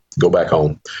 So I go back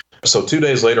home. So 2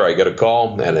 days later, I get a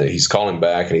call, and he's calling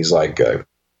back, and he's like,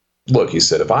 look, he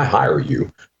said, if I hire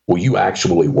you, will you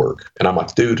actually work? And I'm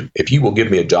like, dude, if you will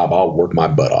give me a job, I'll work my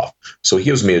butt off. So he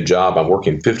gives me a job. I'm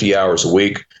working 50 hours a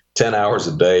week, 10 hours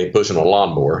a day, pushing a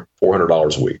lawnmower,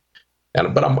 $400 a week.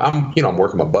 But I'm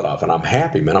working my butt off, and I'm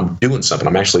happy, man. I'm doing something.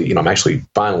 I'm actually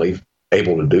finally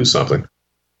able to do something.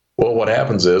 Well, what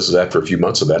happens is after a few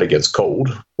months of that, it gets cold.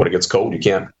 When it gets cold, you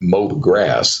can't mow the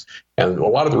grass. And a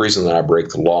lot of the reason that I break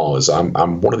the law is I'm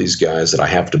one of these guys that I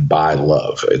have to buy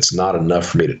love. It's not enough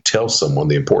for me to tell someone,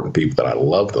 the important people, that I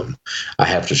love them. I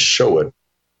have to show it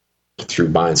through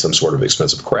buying some sort of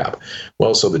expensive crap.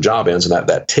 Well, so the job ends, and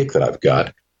that tick that I've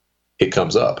got, it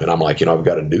comes up, and I'm like, I've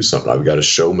got to do something. I've got to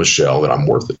show Michelle that I'm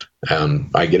worth it. And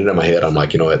I get it in my head. I'm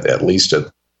like, at least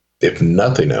if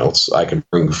nothing else, I can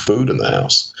bring food in the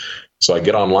house. So I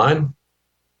get online,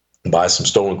 buy some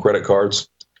stolen credit cards,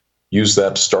 use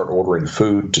that to start ordering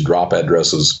food, to drop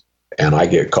addresses, and I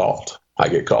get caught.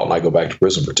 And I go back to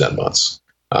prison for 10 months.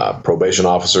 Probation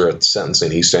officer at the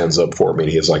sentencing, he stands up for me,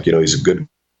 and he's like, he's a good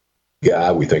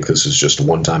guy. We think this is just a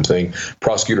one-time thing.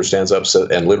 Prosecutor stands up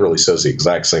and literally says the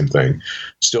exact same thing.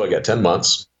 Still, I got 10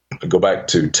 months. I go back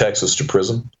to Texas to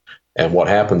prison, and what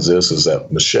happens is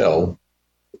that Michelle,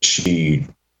 she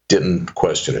didn't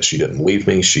question it. She didn't leave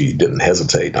me. She didn't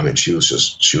hesitate. I mean, she was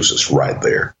just right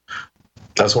there.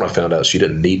 That's when I found out she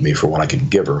didn't need me for what I could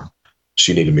give her.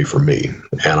 She needed me for me,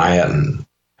 and I hadn't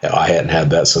had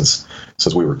that since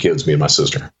we were kids, me and my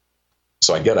sister.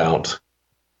 So I get out.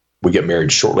 We get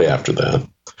married shortly after that.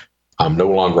 I'm no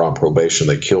longer on probation.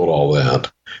 They killed all that,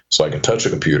 so I can touch a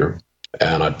computer.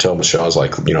 And I tell Michelle, I was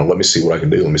like, let me see what I can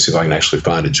do. Let me see if I can actually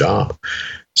find a job.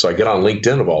 So I get on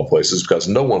LinkedIn of all places, because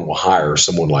no one will hire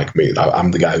someone like me.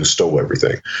 I'm the guy who stole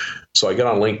everything. So I get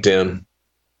on LinkedIn,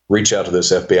 reach out to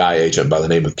this FBI agent by the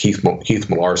name of Keith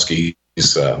Malarski.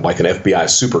 He's like an FBI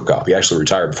super cop. He actually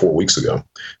retired 4 weeks ago,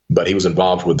 but he was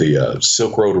involved with the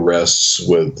Silk Road arrests,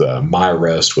 with my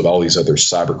arrest, with all these other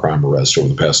cybercrime arrests over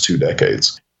the past 2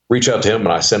 decades. Reach out to him,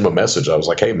 and I send him a message. I was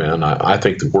like, hey, man, I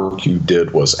think the work you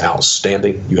did was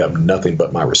outstanding. You have nothing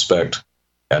but my respect.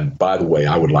 And by the way,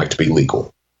 I would like to be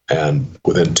legal. And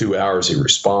within 2 hours, he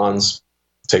responds,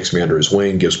 takes me under his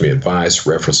wing, gives me advice,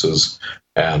 references,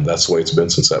 and that's the way it's been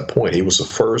since that point. He was the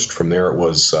first. From there, it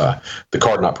was the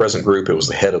Card Not Present group. It was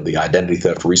the head of the Identity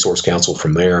Theft Resource Council.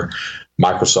 From there,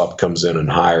 Microsoft comes in and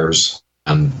hires.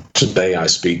 And today, I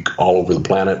speak all over the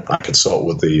planet. I consult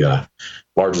with the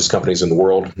largest companies in the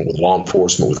world, with law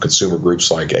enforcement, with consumer groups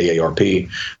like AARP.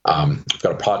 I've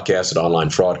got a podcast at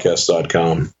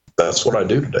onlinefraudcast.com. That's what I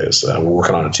do today. Is we're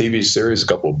working on a TV series, a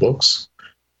couple of books.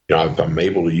 I'm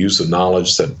able to use the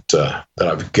knowledge that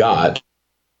I've got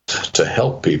to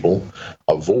help people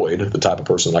avoid the type of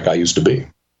person like I used to be.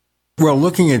 Well,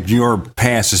 looking at your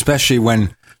past, especially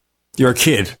when you're a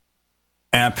kid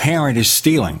and a parent is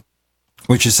stealing,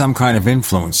 which is some kind of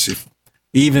influence,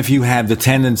 even if you had the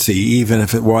tendency, even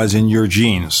if it was in your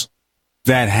genes,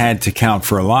 that had to count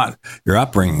for a lot. Your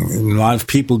upbringing. A lot of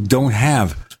people don't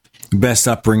have best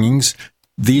upbringings.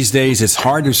 These days, it's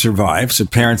hard to survive, so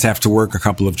parents have to work a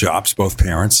couple of jobs, both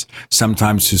parents,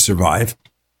 sometimes to survive.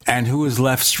 And who is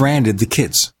left stranded? The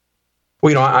kids.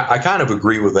 Well, I kind of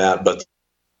agree with that, but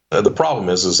the problem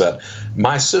is that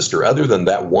my sister, other than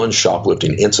that one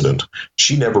shoplifting incident,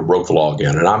 she never broke the law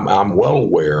again. And I'm well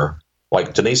aware,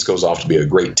 like Denise goes off to be a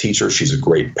great teacher. She's a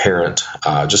great parent,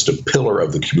 just a pillar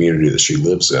of the community that she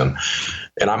lives in.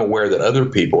 And I'm aware that other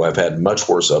people have had much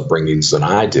worse upbringings than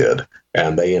I did,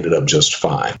 and they ended up just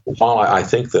fine. While I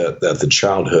think that the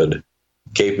childhood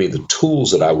gave me the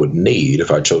tools that I would need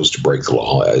if I chose to break the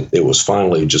law, it was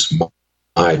finally just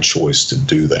my choice to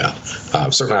do that.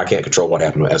 Certainly, I can't control what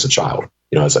happened as a child.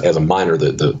 As a minor,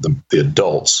 the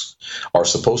adults are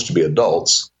supposed to be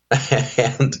adults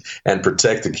and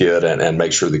protect the kid and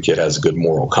make sure the kid has a good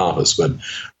moral compass. But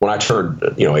when I turned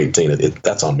 18,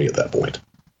 that's on me at that point.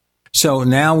 So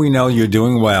now we know you're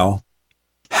doing well.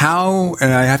 How,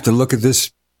 and I have to look at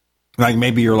this, like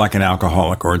maybe you're like an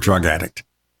alcoholic or a drug addict.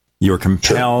 You're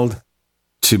compelled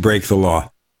to break the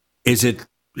law. Is it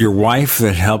your wife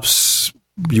that helps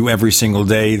you every single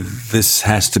day? This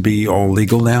has to be all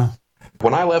legal now?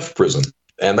 When I left prison,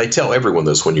 and they tell everyone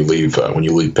this when you leave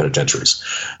penitentiaries,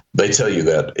 they tell you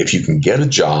that if you can get a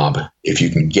job, if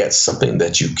you can get something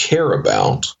that you care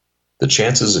about, the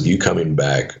chances of you coming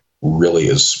back really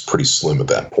is pretty slim at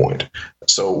that point.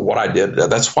 So what I did,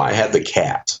 that's why I had the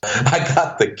cat. I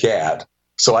got the cat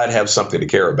so I'd have something to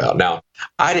care about. Now,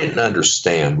 I didn't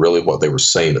understand really what they were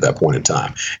saying at that point in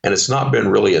time. And it's not been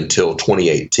really until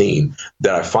 2018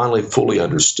 that I finally fully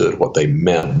understood what they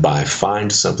meant by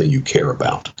find something you care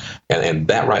about. And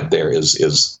that right there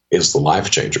is the life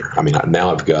changer. I mean,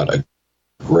 now I've got a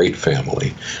great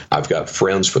family. I've got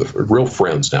friends, real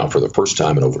friends now for the first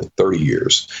time in over 30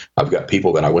 years. I've got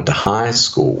people that I went to high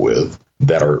school with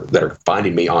that are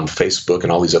finding me on Facebook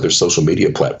and all these other social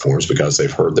media platforms because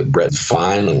they've heard that Brett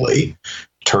finally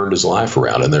turned his life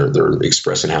around, and they're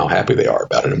expressing how happy they are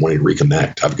about it and wanting to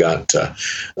reconnect. I've got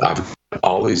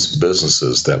all these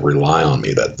businesses that rely on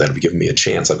me that have given me a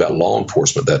chance. I've got law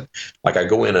enforcement that, like, I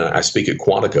go in and I speak at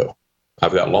Quantico.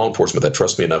 I've got law enforcement that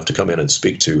trust me enough to come in and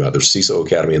speak to their CISO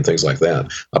Academy and things like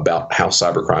that about how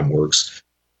cybercrime works,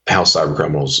 how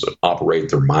cybercriminals operate,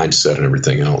 their mindset, and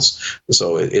everything else.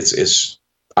 So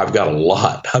I've got a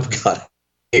lot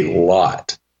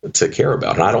to care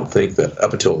about. And I don't think that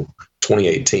up until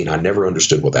 2018, I never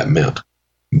understood what that meant.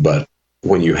 But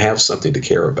when you have something to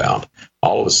care about,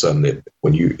 all of a sudden,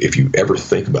 if you ever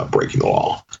think about breaking the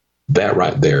law, that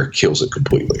right there kills it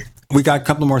completely. We got a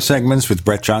couple more segments with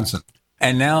Brett Johnson.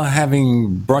 And now,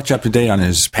 having brought you up to date on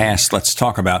his past, let's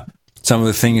talk about some of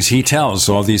the things he tells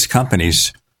all these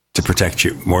companies to protect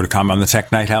you. More to come on the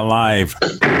Tech Night Owl Live.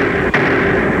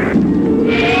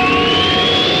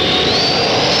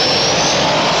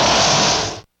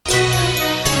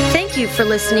 Thank you for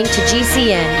listening to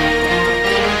GCN.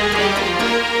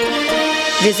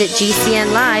 Visit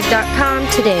GCNlive.com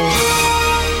today.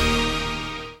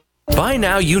 By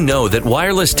now you know that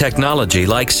wireless technology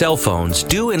like cell phones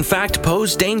do in fact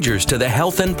pose dangers to the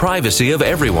health and privacy of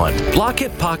everyone.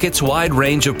 Blockit Pocket's wide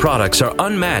range of products are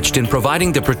unmatched in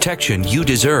providing the protection you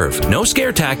deserve. No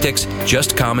scare tactics,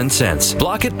 just common sense.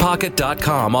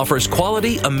 BlockitPocket.com offers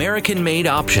quality American-made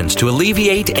options to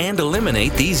alleviate and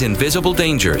eliminate these invisible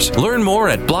dangers. Learn more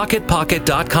at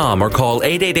BlockitPocket.com or call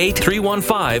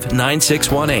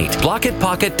 888-315-9618.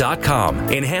 BlockitPocket.com,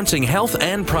 enhancing health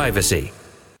and privacy.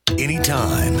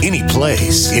 Anytime, any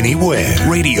place, anywhere.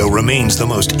 Radio remains the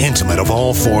most intimate of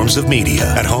all forms of media.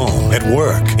 At home, at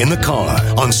work, in the car,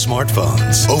 on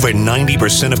smartphones. Over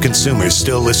 90% of consumers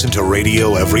still listen to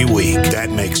radio every week.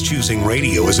 That makes choosing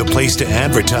radio as a place to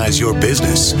advertise your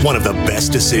business one of the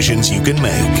best decisions you can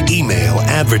make. Email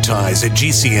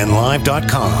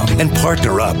advertise@gcnlive.com and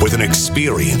partner up with an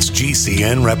experienced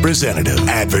GCN representative.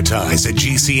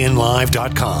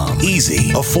 Advertise@gcnlive.com.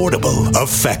 Easy, affordable,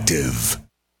 effective.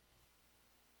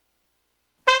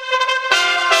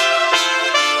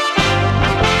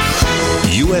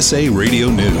 USA Radio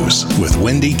News with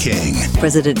Wendy King.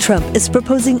 President Trump is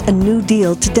proposing a new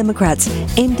deal to Democrats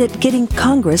aimed at getting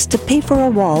Congress to pay for a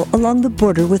wall along the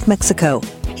border with Mexico.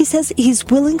 He says he's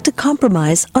willing to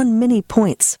compromise on many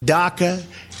points. DACA,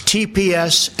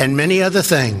 TPS, and many other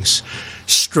things.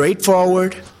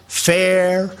 Straightforward,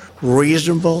 fair,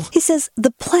 reasonable. He says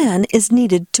the plan is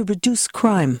needed to reduce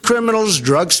crime. Criminals,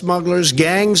 drug smugglers,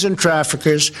 gangs, and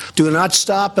traffickers do not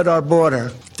stop at our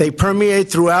border. They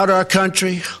permeate throughout our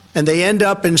country, and they end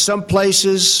up in some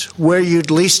places where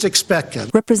you'd least expect them.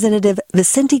 Representative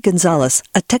Vicente Gonzalez,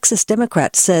 a Texas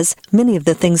Democrat, says many of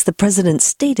the things the president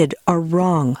stated are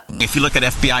wrong. If you look at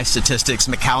FBI statistics,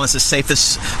 McAllen is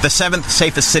the seventh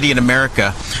safest city in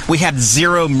America. We had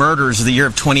 0 murders the year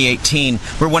of 2018.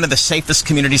 We're one of the safest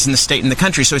communities in the state and the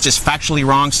country, so it's just factually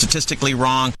wrong, statistically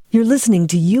wrong. You're listening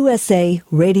to USA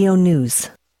Radio News.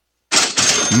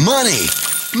 Money,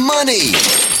 money,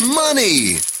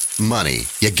 money, money.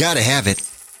 You gotta have it.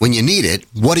 When you need it,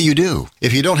 what do?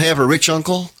 If you don't have a rich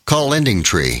uncle, call Lending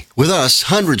Tree. With us,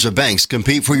 hundreds of banks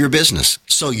compete for your business,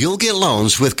 so you'll get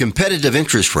loans with competitive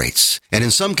interest rates, and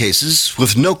in some cases,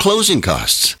 with no closing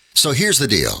costs. So here's the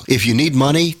deal. If you need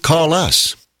money, call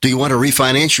us. Do you want to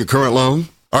refinance your current loan?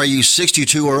 Are you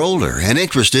 62 or older and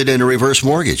interested in a reverse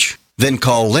mortgage? Then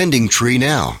call Lending Tree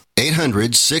now.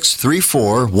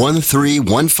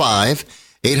 800-634-1315.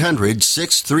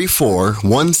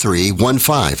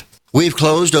 800-634-1315. We've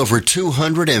closed over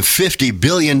 $250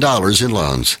 billion in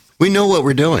loans. We know what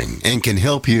we're doing and can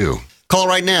help you. Call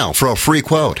right now for a free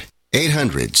quote.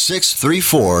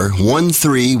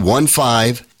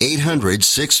 800-634-1315.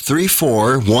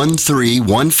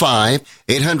 800-634-1315.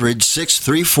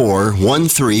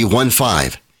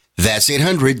 800-634-1315. That's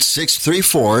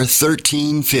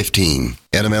 800-634-1315.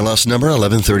 NMLS number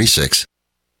 1136.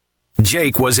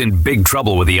 Jake was in big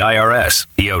trouble with the IRS.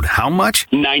 He owed how much?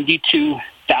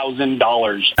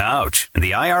 $92,000. Ouch. And the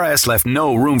IRS left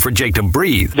no room for Jake to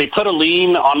breathe. They put a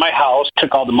lien on my house,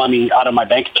 took all the money out of my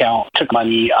bank account, took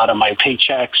money out of my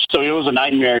paychecks. So it was a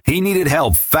nightmare. He needed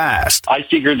help fast. I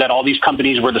figured that all these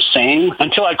companies were the same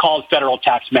until I called Federal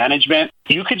Tax Management.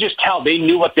 You could just tell they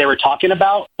knew what they were talking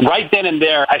about. Right then and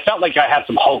there, I felt like I had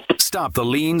some hope. Stop the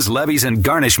liens, levies, and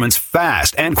garnishments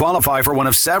fast and qualify for one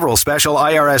of several special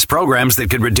IRS programs that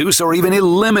could reduce or even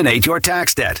eliminate your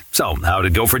tax debt. So, how'd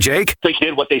it go for Jake? They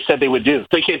did what they said they would do.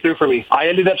 They came through for me. I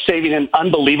ended up saving an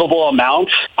unbelievable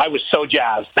amount. I was so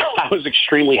jazzed. I was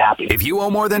extremely happy. If you owe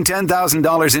more than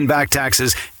 $10,000 in back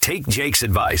taxes, take Jake's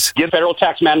advice. Give Federal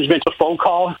Tax Management a phone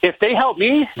call. If they help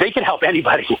me, they can help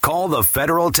anybody. Call the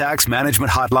Federal Tax Management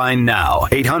Hotline now.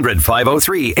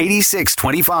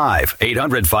 800-503-8625.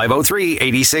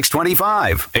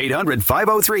 800-503-8625.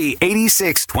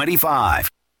 800-503-8625.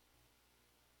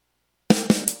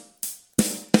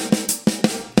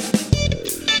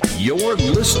 You're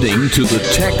listening to the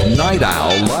Tech Night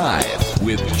Owl Live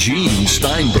with Gene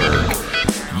Steinberg.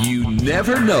 You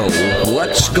never know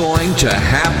what's going to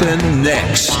happen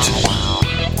next.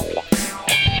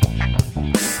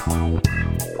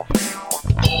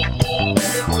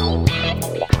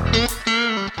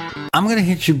 I'm going to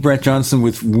hit you, Brett Johnson,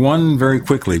 with one very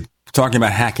quickly, talking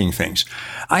about hacking things.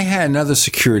 I had another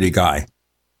security guy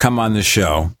come on the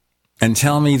show and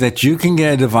tell me that you can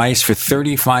get a device for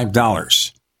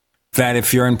 $35, that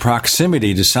if you're in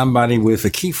proximity to somebody with a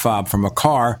key fob from a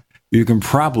car, you can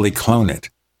probably clone it.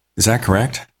 Is that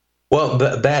correct? Well,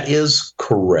 that is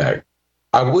correct.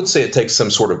 I would say it takes some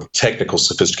sort of technical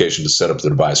sophistication to set up the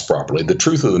device properly. The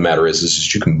truth of the matter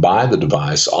is you can buy the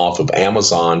device off of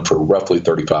Amazon for roughly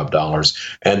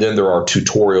 $35, and then there are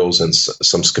tutorials and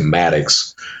some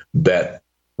schematics that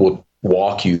will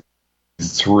walk you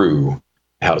through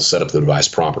how to set up the device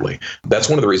properly. That's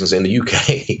one of the reasons in the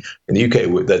UK,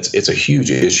 it's a huge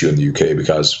issue in the UK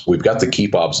because we've got the key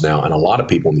fobs now, and a lot of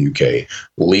people in the UK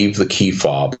leave the key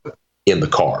fob in the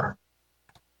car.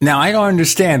 Now, I don't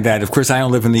understand that. Of course, I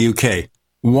don't live in the UK.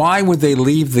 Why would they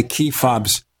leave the key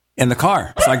fobs in the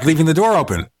car? It's like leaving the door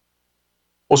open.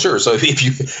 Well, sure. So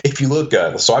if you look,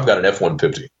 so I've got an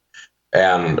F-150,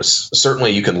 and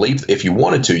certainly you can leave, if you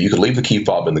wanted to, you could leave the key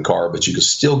fob in the car, but you could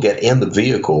still get in the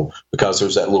vehicle because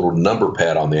there's that little number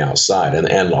pad on the outside. And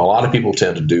a lot of people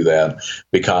tend to do that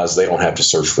because they don't have to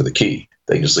search for the key.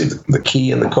 They just leave the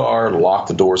key in the car, lock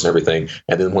the doors and everything,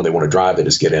 and then when they want to drive, they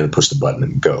just get in and push the button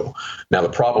and go. Now, the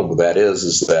problem with that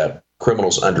is that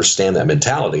criminals understand that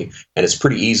mentality, and it's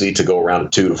pretty easy to go around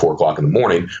at 2 to 4 o'clock in the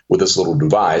morning with this little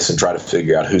device and try to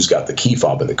figure out who's got the key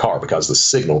fob in the car because the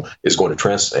signal is going to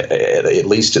at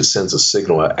least it sends a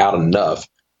signal out enough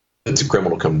that the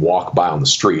criminal can walk by on the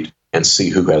street and see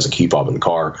who has a key fob in the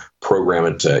car, program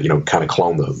it to, kind of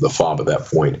clone the fob at that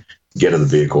point, get in the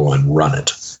vehicle and run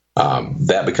it.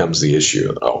 That becomes the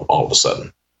issue all of a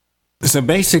sudden. So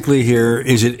basically here,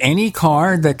 is it any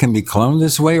car that can be cloned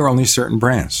this way or only certain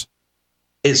brands?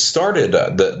 It started,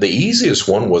 the easiest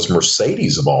one was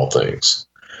Mercedes of all things.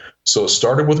 So it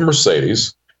started with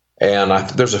Mercedes, and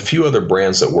there's a few other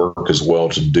brands that work as well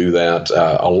to do that.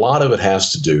 A lot of it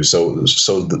has to do, so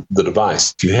the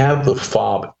device, if you have the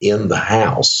fob in the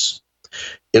house,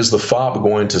 is the fob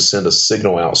going to send a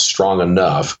signal out strong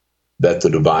enough that the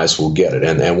device will get it?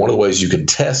 And one of the ways you can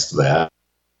test that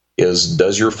is,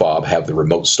 does your fob have the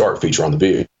remote start feature on the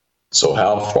vehicle? So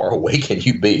how far away can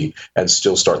you be and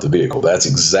still start the vehicle? That's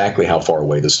exactly how far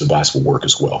away this device will work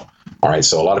as well. All right,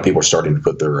 so a lot of people are starting to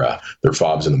put their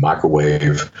fobs in the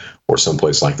microwave or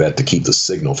someplace like that to keep the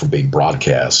signal from being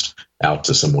broadcast out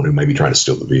to someone who may be trying to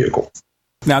steal the vehicle.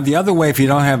 Now, the other way, if you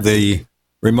don't have the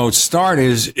remote start,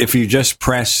 is if you just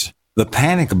press the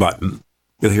panic button,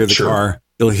 you'll hear the car,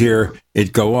 you'll hear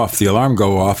it go off, the alarm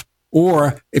go off.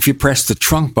 Or if you press the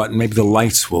trunk button, maybe the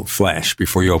lights will flash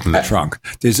before you open the trunk.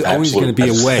 There's always going to be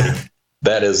a way.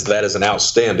 That is an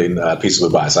outstanding piece of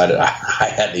advice. I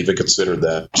hadn't even considered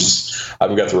that.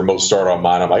 I've got the remote start on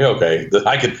mine. I'm like, okay,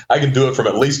 I can do it from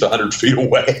at least 100 feet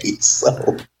away.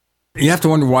 So you have to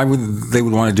wonder why they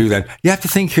would want to do that. You have to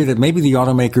think here that maybe the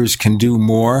automakers can do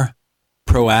more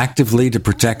proactively to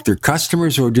protect their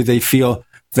customers, or do they feel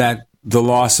that the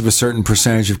loss of a certain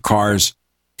percentage of cars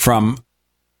from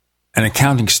an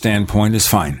accounting standpoint is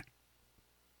fine?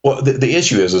 Well, the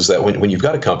issue is that when you've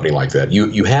got a company like that,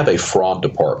 you have a fraud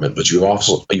department, but you've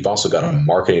also got a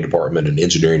marketing department, an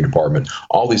engineering department,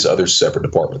 all these other separate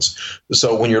departments.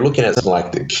 So when you're looking at something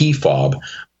like the key fob,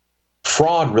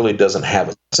 fraud really doesn't have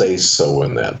a say-so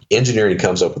in that. Engineering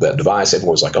comes up with that device.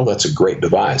 Everyone's like, oh, that's a great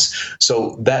device.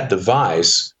 So that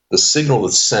device, the signal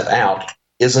that's sent out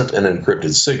isn't an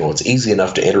encrypted signal. It's easy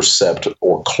enough to intercept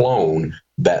or clone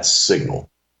that signal.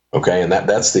 Okay, and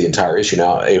that's the entire issue.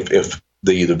 Now, if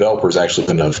the developers actually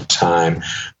had enough time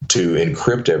to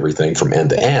encrypt everything from end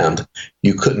to end,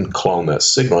 you couldn't clone that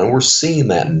signal. And we're seeing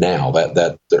that now,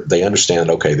 that they understand,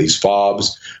 okay, these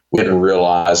fobs, we didn't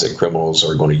realize that criminals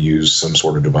are going to use some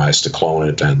sort of device to clone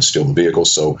it and steal the vehicle.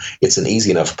 So it's an easy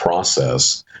enough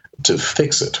process to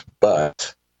fix it.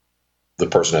 But the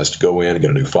person has to go in and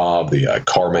get a new fob. The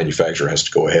car manufacturer has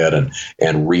to go ahead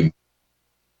and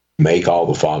remake all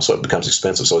the fobs, so it becomes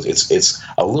expensive. So it's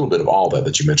a little bit of all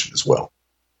that you mentioned as well.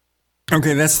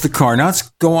 Okay, that's the car. Now let's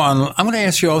go on. I'm going to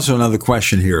ask you also another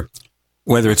question here,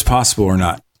 whether it's possible or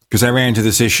not, because I ran into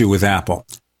this issue with Apple.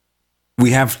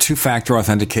 We have two-factor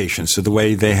authentication. So the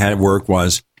way they had it work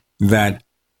was that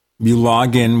you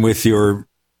log in with your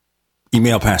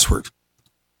email password.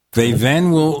 They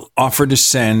then will offer to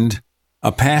send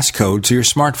a passcode to your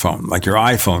smartphone, like your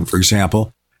iPhone, for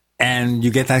example, and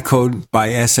you get that code by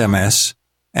SMS,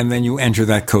 and then you enter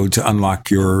that code to unlock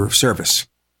your service.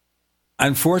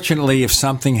 Unfortunately, if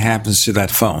something happens to that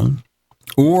phone,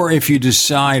 or if you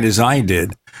decide, as I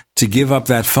did, to give up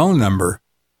that phone number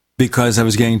because I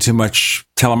was getting too much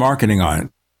telemarketing on it,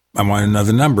 I wanted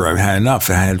another number. I've had enough.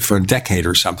 I had it for a decade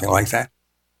or something like that.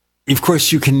 Of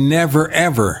course, you can never,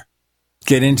 ever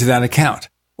get into that account.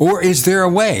 Or is there a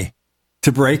way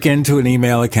to break into an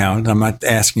email account? I'm not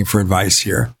asking for advice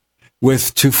here.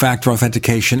 With two-factor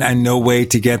authentication and no way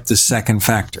to get the second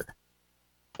factor.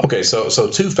 Okay, so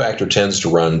two-factor tends to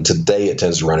run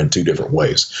in two different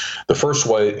ways. The first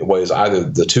way is either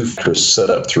the two-factor is set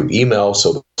up through email,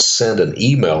 so they'll send an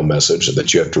email message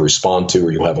that you have to respond to,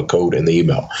 or you'll have a code in the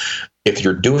email. If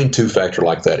you're doing two-factor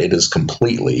like that, it is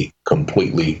completely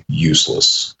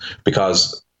useless,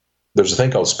 because there's a thing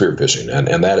called spear phishing,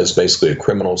 and that is basically a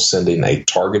criminal sending a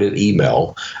targeted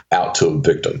email out to a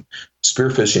victim. Spear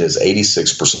phishing is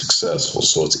 86% successful,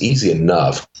 so it's easy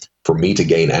enough for me to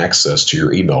gain access to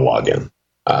your email login.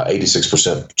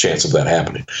 86% chance of that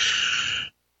happening.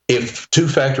 If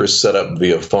two-factor is set up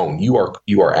via phone, you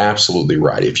are absolutely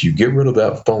right. If you get rid of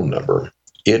that phone number,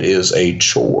 it is a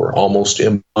chore, almost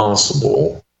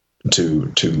impossible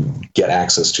to get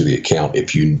access to the account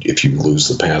if you lose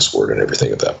the password and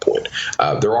everything at that point.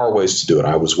 There are ways to do it.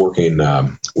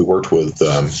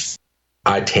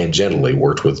 I tangentially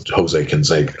worked with Jose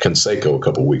Canseco a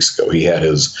couple of weeks ago. He had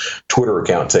his Twitter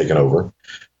account taken over,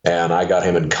 and I got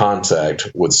him in contact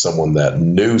with someone that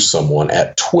knew someone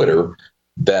at Twitter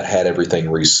that had everything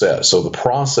reset. So the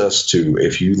process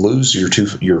if you lose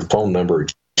your phone number,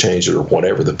 change it or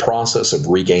whatever, the process of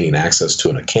regaining access to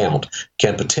an account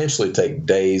can potentially take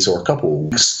days or a couple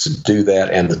of weeks to do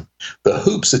that. And the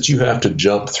hoops that you have to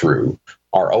jump through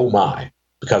are, oh my,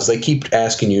 because they keep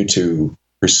asking you to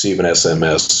receive an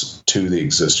SMS to the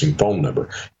existing phone number.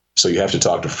 So you have to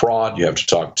talk to fraud, you have to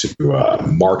talk to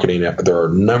marketing. There are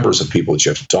numbers of people that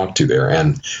you have to talk to there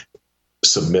and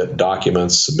submit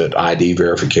documents, submit ID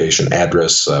verification,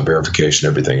 address verification,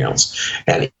 everything else.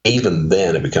 And even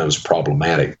then it becomes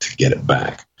problematic to get it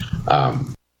back. Let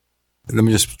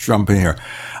me just jump in here.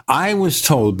 I was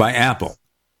told by Apple,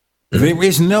 there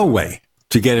is no way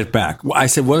to get it back. I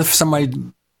said, what if somebody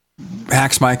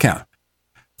hacks my account?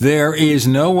 There is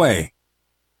no way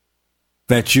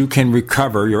that you can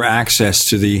recover your access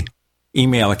to the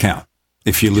email account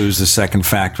if you lose the second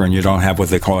factor and you don't have what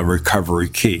they call a recovery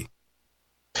key,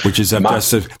 which is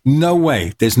no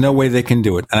way. There's no way they can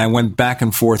do it. And I went back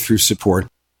and forth through support.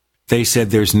 They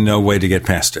said there's no way to get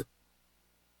past it.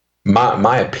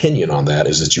 My opinion on that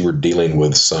is that you were dealing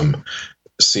with some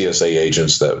CSA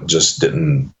agents that just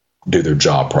didn't do their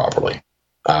job properly.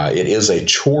 It is a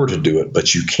chore to do it,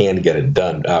 but you can get it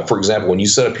done. For example, when you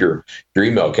set up your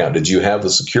email account, did you have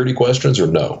the security questions or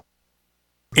no?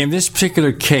 In this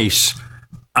particular case,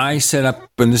 I set up,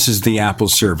 and this is the Apple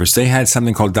service, they had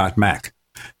something called .Mac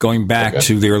going back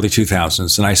to the early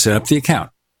 2000s, and I set up the account.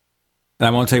 And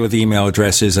I won't tell you what the email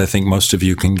address is. I think most of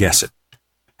you can guess it.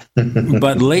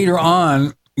 But later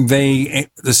on, they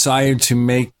decided to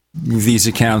make these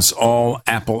accounts all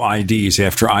Apple IDs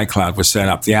after iCloud was set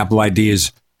up. The Apple ID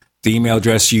is the email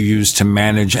address you use to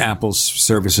manage Apple's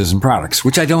services and products,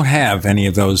 which I don't have any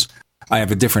of those. I have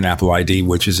a different Apple ID,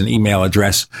 which is an email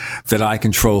address that I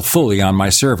control fully on my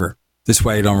server. This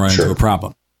way I don't run into a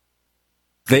problem.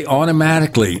 They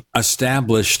automatically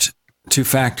established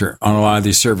two-factor on a lot of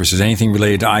these services, anything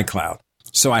related to iCloud.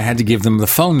 So I had to give them the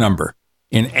phone number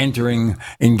in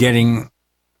getting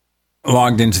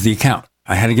logged into the account.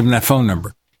 I had to give them that phone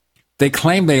number. They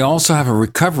claim they also have a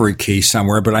recovery key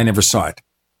somewhere, but I never saw it.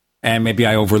 And maybe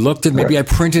I overlooked it. Maybe I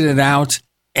printed it out,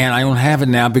 and I don't have it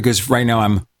now because right now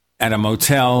I'm at a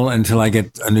motel until I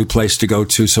get a new place to go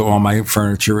to, so all my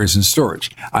furniture is in storage.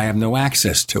 I have no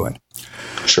access to it.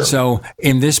 Sure. So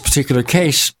in this particular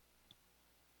case,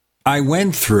 I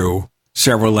went through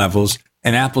several levels,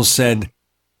 and Apple said,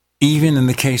 even in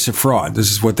the case of fraud,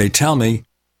 this is what they tell me,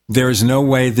 there is no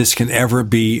way this can ever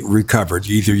be recovered.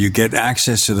 Either you get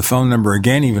access to the phone number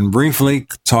again, even briefly,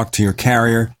 talk to your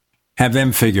carrier, have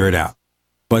them figure it out.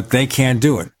 But they can't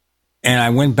do it. And I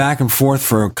went back and forth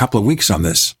for a couple of weeks on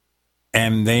this,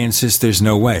 and they insist there's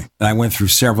no way. And I went through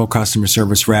several customer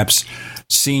service reps,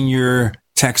 senior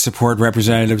tech support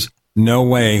representatives. No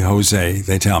way, Jose,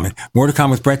 they tell me. More to come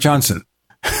with Brett Johnson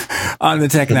on the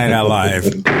Tech Night Owl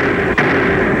Live.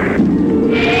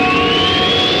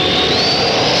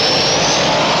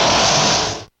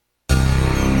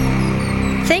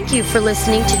 Thank you for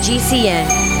listening to GCN.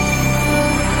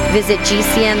 Visit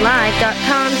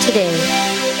GCNlive.com today.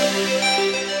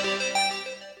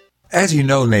 As you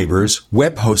know, neighbors,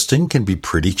 web hosting can be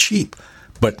pretty cheap,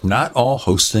 but not all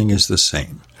hosting is the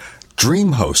same.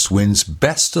 DreamHost wins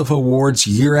Best of Awards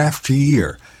year after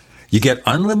year. You get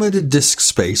unlimited disk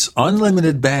space,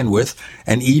 unlimited bandwidth,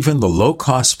 and even the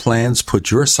low-cost plans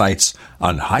put your sites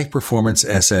on high-performance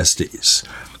SSDs.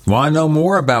 Want to know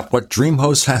more about what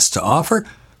DreamHost has to offer?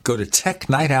 Go to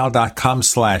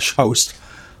technightowl.com/host.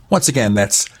 Once again,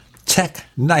 that's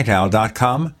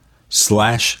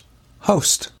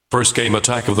technightowl.com/host. First came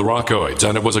Attack of the Rockoids,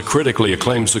 and it was a critically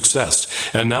acclaimed success.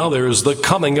 And now there's The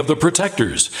Coming of the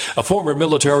Protectors. A former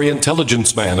military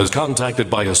intelligence man is contacted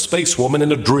by a space woman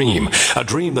in a dream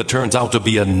that turns out to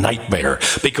be a nightmare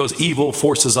because evil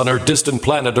forces on her distant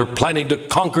planet are planning to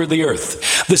conquer the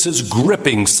Earth. This is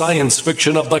gripping science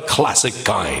fiction of the classic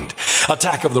kind.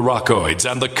 Attack of the Rockoids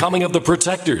and The Coming of the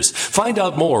Protectors. Find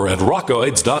out more at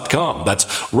rockoids.com. That's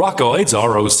Rockoids,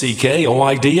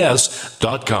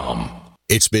 ROCKOIDS.com.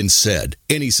 It's been said,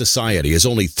 any society is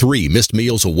only 3 missed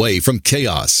meals away from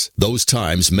chaos. Those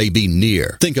times may be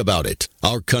near. Think about it.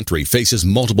 Our country faces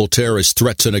multiple terrorist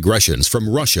threats and aggressions from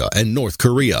Russia and North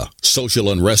Korea.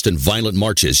 Social unrest and violent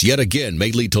marches yet again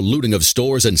may lead to looting of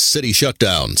stores and city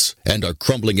shutdowns. And our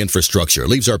crumbling infrastructure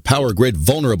leaves our power grid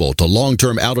vulnerable to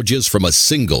long-term outages from a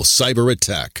single cyber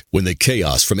attack. When the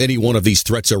chaos from any one of these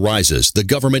threats arises, the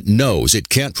government knows it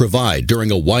can't provide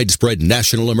during a widespread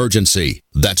national emergency.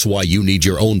 That's why you need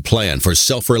your own plan for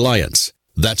self-reliance.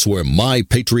 That's where My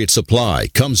Patriot Supply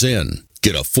comes in.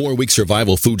 Get a 4-week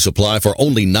survival food supply for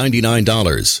only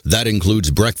 $99. That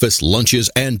includes breakfast, lunches,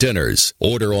 and dinners.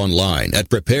 Order online at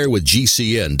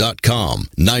preparewithgcn.com.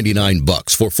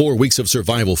 $99 for 4 weeks of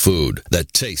survival food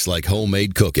that tastes like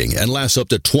homemade cooking and lasts up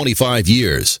to 25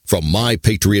 years from My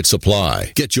Patriot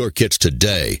Supply. Get your kits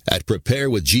today at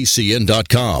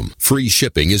preparewithgcn.com. Free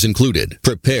shipping is included.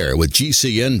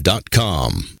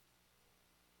 Preparewithgcn.com.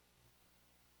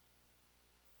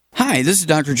 Hi, this is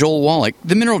Dr. Joel Wallach,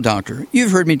 the Mineral Doctor.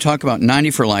 You've heard me talk about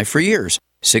 90 for Life for years.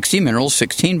 60 minerals,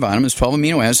 16 vitamins, 12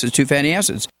 amino acids, 2 fatty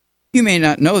acids. You may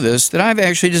not know this, that I've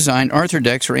actually designed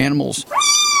Arthrodex for animals.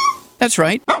 That's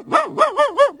right.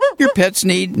 Your pets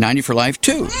need 90 for Life,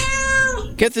 too.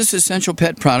 Get this essential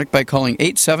pet product by calling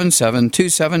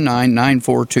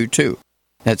 877-279-9422.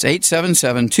 That's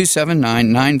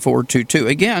 877-279-9422.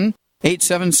 Again,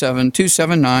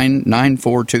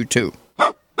 877-279-9422.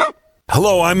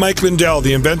 Hello, I'm Mike Lindell,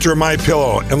 the inventor of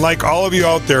MyPillow, and like all of you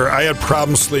out there, I had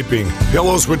problems sleeping.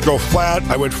 Pillows would go flat,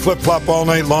 I would flip-flop all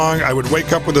night long, I would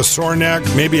wake up with a sore neck,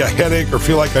 maybe a headache, or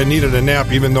feel like I needed a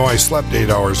nap even though I slept 8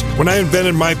 hours. When I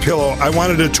invented MyPillow, I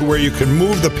wanted it to where you can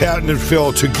move the patented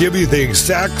fill to give you the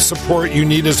exact support you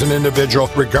need as an individual,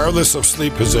 regardless of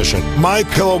sleep position.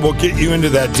 MyPillow will get you into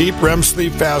that deep REM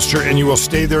sleep faster, and you will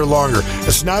stay there longer.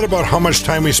 It's not about how much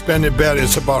time we spend in bed,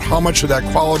 it's about how much of that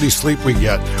quality sleep we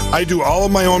get. I do all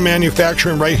of my own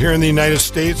manufacturing right here in the United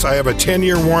States. I have a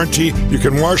 10-year warranty. You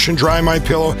can wash and dry my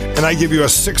pillow, and I give you a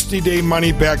 60-day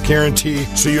money-back guarantee,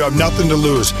 so you have nothing to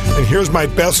lose. And here's my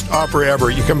best offer ever.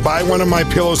 You can buy one of my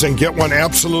pillows and get one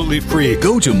absolutely free.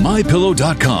 Go to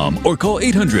MyPillow.com or call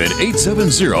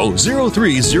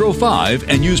 800-870-0305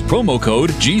 and use promo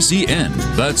code GCN.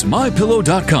 That's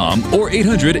MyPillow.com or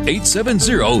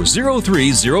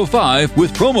 800-870-0305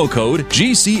 with promo code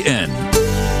GCN.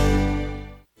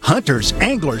 Hunters,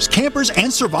 anglers, campers, and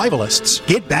survivalists.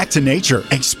 Get back to nature.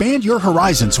 Expand your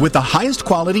horizons with the highest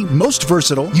quality, most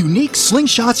versatile, unique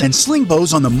slingshots and sling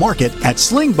bows on the market at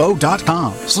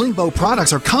slingbow.com. Sling bow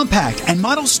products are compact and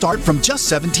models start from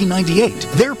just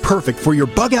 $17.98. They're perfect for your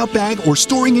bug out bag or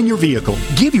storing in your vehicle.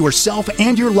 Give yourself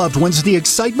and your loved ones the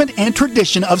excitement and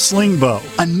tradition of sling bow.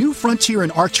 A new frontier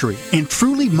in archery and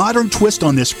truly modern twist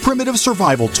on this primitive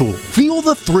survival tool. Feel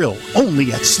the thrill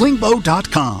only at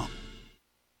slingbow.com.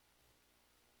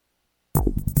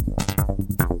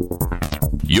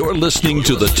 You're listening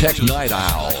to the Tech Night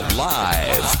Owl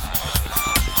live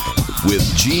with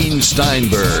Gene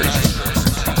Steinberg.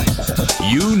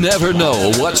 You never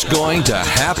know what's going to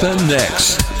happen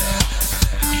next.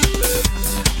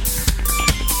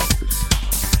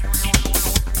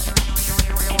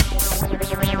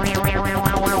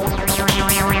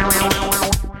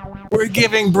 We're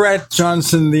giving Brett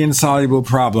Johnson the insoluble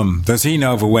problem. Does he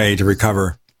know of a way to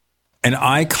recover an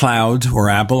iCloud or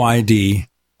Apple ID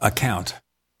account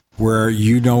where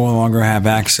you no longer have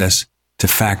access to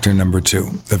factor number 2,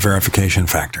 the verification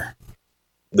factor?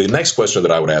 The next question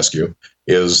that I would ask you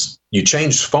is, you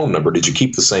changed phone number. Did you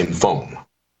keep the same phone?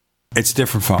 It's a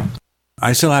different phone.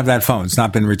 I still have that phone. It's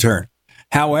not been returned.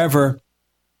 However,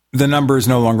 the number is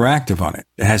no longer active on it.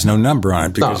 It has no number on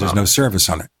it because there's no service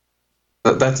on it.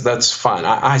 That's fine.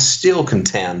 I still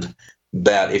contend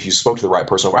that if you spoke to the right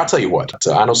person, I'll tell you what,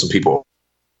 I know some people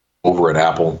over at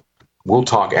Apple. We'll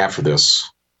talk after this,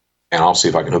 and I'll see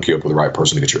if I can hook you up with the right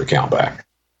person to get your account back.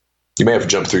 You may have to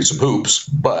jump through some hoops,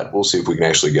 but we'll see if we can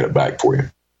actually get it back for you.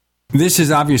 This is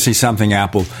obviously something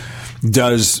Apple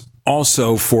does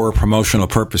also for promotional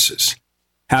purposes.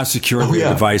 How secure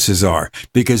their devices are,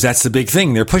 because that's the big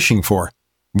thing they're pushing for.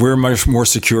 We're much more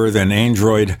secure than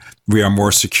Android. We are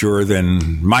more secure than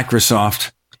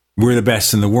Microsoft. We're the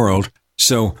best in the world.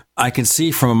 So I can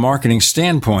see from a marketing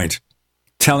standpoint,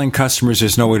 telling customers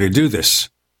there's no way to do this,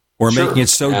 or making it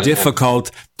so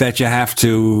difficult that you have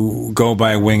to go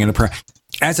by a wing and a prayer.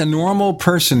 As a normal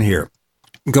person here,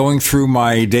 going through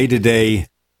my day-to-day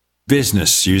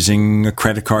business, using a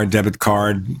credit card, debit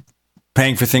card,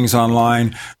 paying for things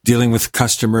online, dealing with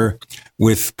customer,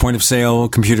 with point-of-sale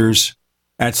computers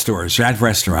at stores, at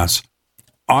restaurants,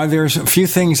 are there a few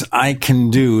things I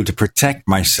can do to protect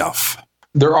myself?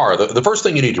 There are. The first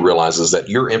thing you need to realize is that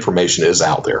your information is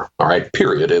out there, all right,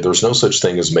 period. There's no such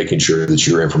thing as making sure that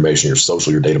your information, your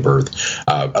social, your date of birth,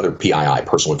 other PII,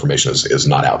 personal information is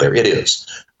not out there. It is.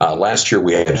 Last year,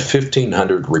 we had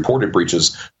 1,500 reported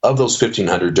breaches. Of those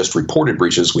 1,500 just reported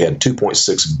breaches, we had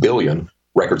 2.6 billion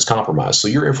records compromised. So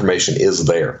your information is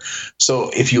there. So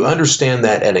if you understand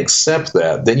that and accept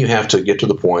that, then you have to get to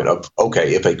the point of,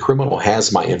 okay, if a criminal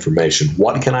has my information,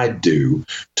 what can I do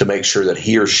to make sure that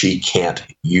he or she can't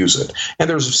use it? And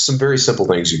there's some very simple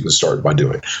things you can start by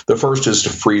doing. The first is to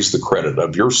freeze the credit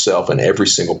of yourself and every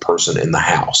single person in the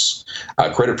house.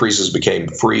 Credit freezes became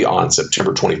free on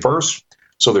September 21st.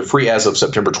 So they're free as of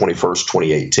September 21st,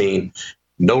 2018.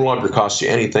 No longer costs you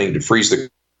anything to freeze the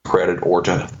credit or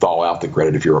to thaw out the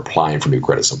credit if you're applying for new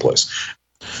credit someplace.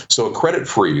 So a credit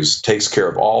freeze takes care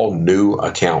of all new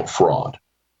account fraud,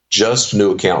 just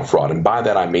new account fraud. And by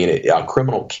that, I mean a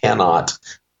criminal cannot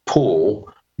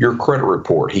pull your credit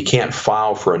report. He can't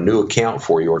file for a new account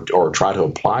for you or try to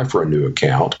apply for a new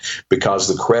account because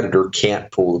the creditor can't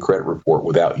pull the credit report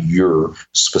without your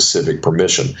specific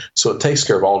permission. So it takes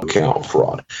care of all account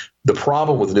fraud. The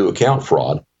problem with new account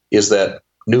fraud is that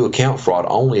new account fraud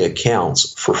only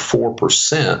accounts for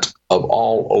 4% of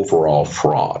all overall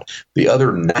fraud. The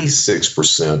other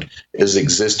 96% is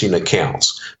existing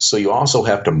accounts. So you also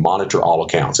have to monitor all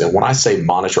accounts. And when I say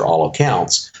monitor all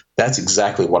accounts, that's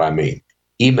exactly what I mean.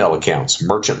 Email accounts,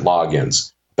 merchant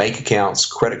logins, bank accounts,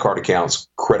 credit card accounts,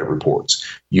 credit reports.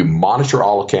 You monitor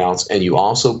all accounts, and you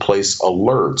also place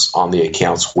alerts on the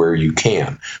accounts where you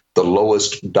can. The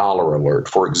lowest dollar alert.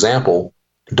 For example,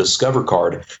 Discover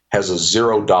Card has a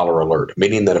 $0 alert,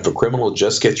 meaning that if a criminal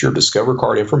just gets your Discover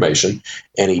Card information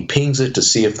and he pings it to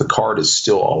see if the card is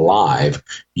still alive,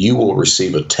 you will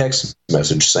receive a text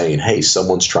message saying, hey,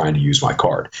 someone's trying to use my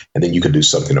card, and then you can do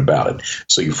something about it.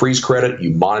 So you freeze credit,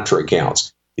 you monitor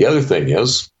accounts. The other thing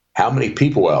is, how many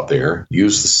people out there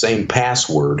use the same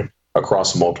password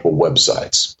across multiple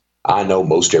websites? I know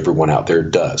most everyone out there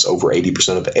does. Over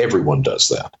 80% of everyone does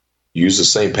that. Use the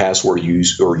same password, you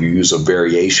use a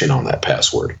variation on that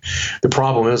password. The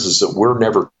problem is that we're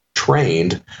never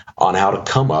trained on how to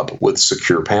come up with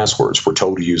secure passwords. We're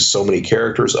told to use so many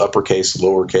characters, uppercase,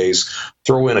 lowercase,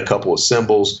 throw in a couple of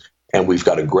symbols, and we've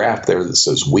got a graph there that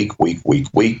says weak, weak, weak,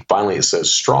 weak. Finally, it says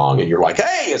strong, and you're like,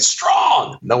 hey, it's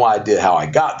strong. No idea how I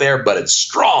got there, but it's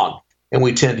strong. and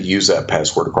we tend to use that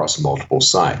password across multiple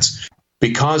sites.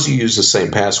 Because you use the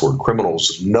same password,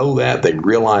 criminals know that, they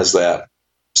realize that.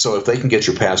 So if they can get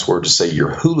your password to, say,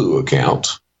 your Hulu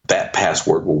account, that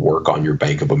password will work on your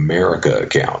Bank of America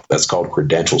account. That's called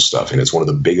credential stuffing. It's one of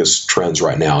the biggest trends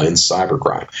right now in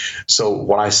cybercrime. So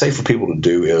what I say for people to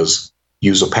do is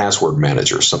use a password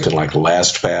manager, something like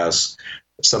LastPass,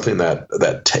 something that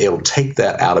it'll take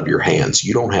that out of your hands.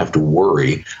 You don't have to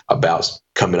worry about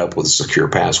coming up with a secure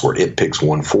password. It picks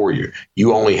one for you.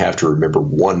 You only have to remember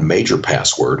one major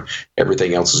password.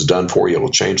 Everything else is done for you. It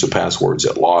will change the passwords.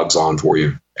 It logs on for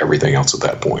you. Everything else at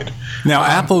that point. Now,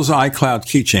 Apple's iCloud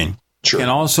keychain can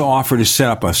also offer to set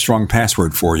up a strong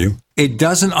password for you. It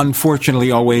doesn't,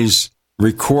 unfortunately, always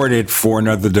record it for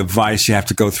another device. You have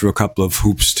to go through a couple of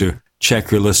hoops to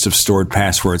check your list of stored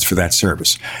passwords for that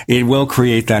service. It will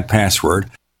create that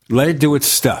password. Let it do its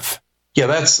stuff. Yeah,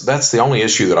 that's the only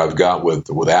issue that I've got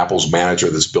with Apple's manager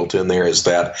that's built in there, is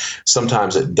that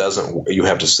sometimes it doesn't. You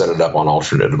have to set it up on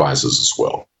alternate devices as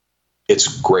well.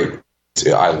 It's great.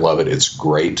 I love it. It's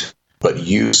great. But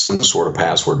use some sort of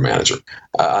password manager.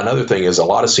 Another thing is a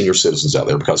lot of senior citizens out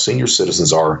there, because senior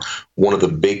citizens are one of the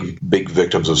big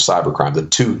victims of cybercrime.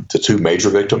 The two major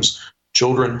victims: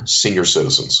 children, senior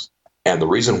citizens. And the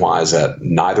reason why is that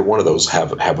neither one of those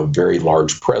have a very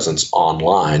large presence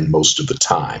online most of the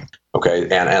time. Okay,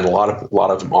 and a lot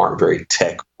of them aren't very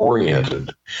tech oriented.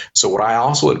 So what I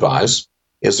also advise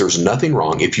is there's nothing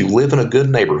wrong if you live in a good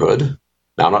neighborhood.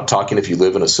 Now, I'm not talking if you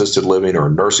live in assisted living or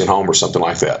a nursing home or something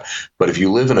like that, but if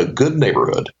you live in a good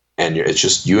neighborhood and it's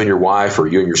just you and your wife or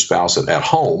you and your spouse at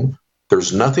home,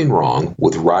 there's nothing wrong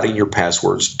with writing your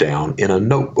passwords down in a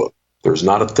notebook. There's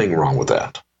not a thing wrong with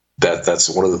that. That's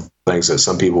one of the things that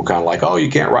some people kind of like, oh, you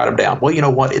can't write them down. Well, you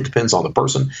know what? It depends on the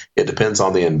person. It depends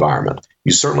on the environment.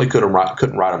 You certainly couldn't write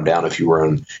them down if you were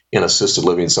in assisted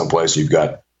living someplace. You've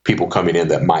got people coming in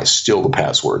that might steal the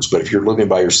passwords. But if you're living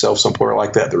by yourself somewhere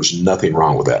like that, there's nothing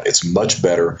wrong with that. It's much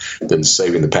better than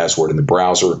saving the password in the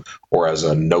browser or as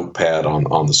a notepad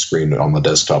on the screen on the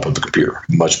desktop of the computer.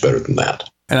 Much better than that.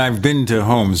 And I've been to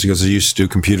homes because I used to do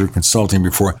computer consulting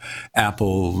before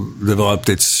Apple developed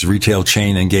its retail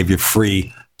chain and gave you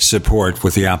free support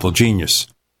with the Apple Genius.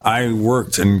 I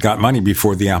worked and got money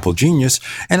before the Apple Genius,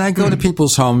 and I go to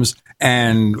people's homes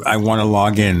and I want to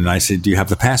log in. And I said, do you have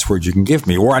the password you can give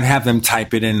me? Or I'd have them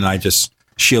type it in and I just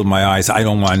shield my eyes. I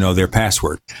don't want to know their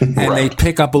password. And they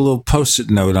pick up a little Post-it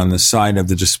note on the side of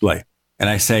the display. And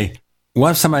I say,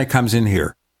 what if somebody comes in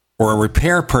here or a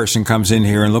repair person comes in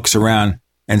here and looks around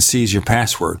and sees your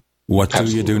password? What do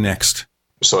you do next?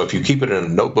 So if you keep it in a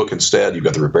notebook instead, you've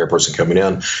got the repair person coming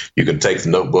in, you can take the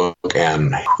notebook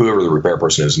and whoever the repair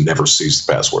person is never sees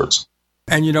the passwords.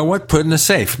 And you know what? Put in a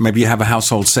safe. Maybe you have a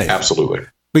household safe. Absolutely.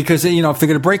 Because, if they're going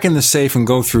to break in the safe and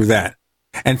go through that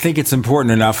and think it's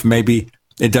important enough, maybe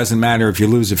it doesn't matter if you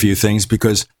lose a few things,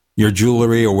 because your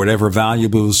jewelry or whatever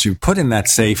valuables you put in that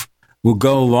safe will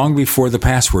go long before the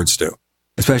passwords do,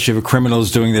 especially if a criminal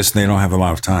is doing this and they don't have a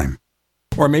lot of time.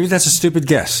 Or maybe that's a stupid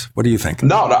guess. What do you think?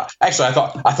 No. Actually,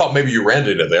 I thought maybe you ran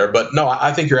into there, but no,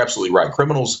 I think you're absolutely right.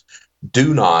 Criminals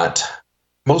do not.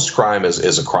 Most crime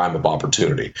is a crime of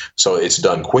opportunity. So it's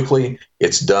done quickly.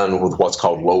 It's done with what's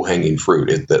called low-hanging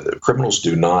fruit. The criminals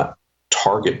do not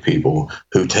target people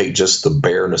who take just the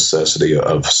bare necessity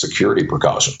of security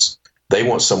precautions. They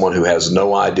want someone who has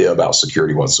no idea about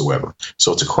security whatsoever.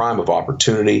 So it's a crime of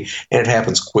opportunity, and it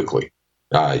happens quickly.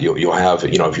 You'll have,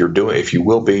 if you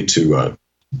will be to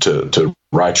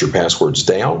write your passwords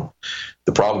down.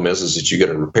 The problem is that you get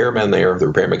a repairman there. The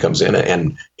repairman comes in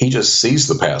and he just sees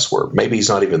the password. Maybe he's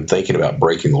not even thinking about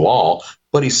breaking the law,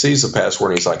 but he sees the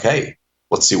password and he's like, hey,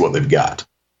 let's see what they've got.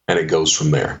 And it goes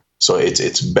from there. So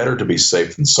it's better to be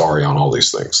safe than sorry on all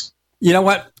these things. You know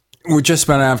what? We're just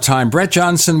about out of time. Brett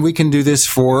Johnson, we can do this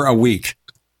for a week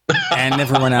and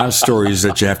never run out of stories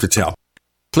that you have to tell.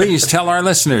 Please tell our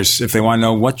listeners if they want to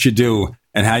know what you do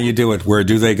and how you do it. Where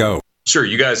do they go? Sure.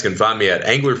 You guys can find me at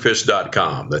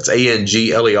anglerfish.com. That's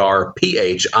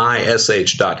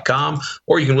ANGLERPHISH.com.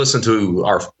 Or you can listen to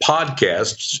our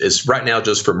podcast. It's right now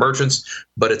just for merchants,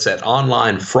 but it's at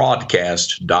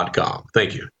onlinefraudcast.com.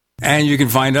 Thank you. And you can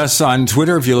find us on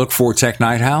Twitter if you look for Tech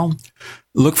Night Owl.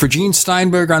 Look for Gene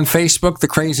Steinberg on Facebook, the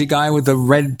crazy guy with the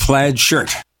red plaid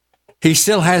shirt. He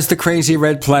still has the crazy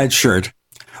red plaid shirt.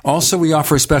 Also, we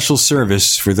offer a special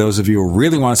service for those of you who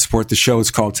really want to support the show. It's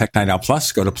called Tech Night Owl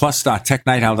Plus. Go to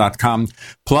plus.technightowl.com,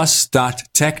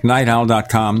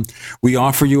 plus.technightowl.com. We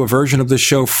offer you a version of the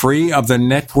show free of the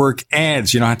network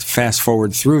ads. You don't have to fast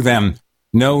forward through them.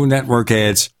 No network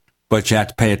ads, but you have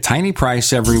to pay a tiny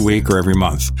price every week or every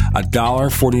month.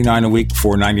 $1.49 a week,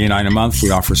 $4.99 a month. We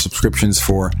offer subscriptions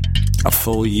for a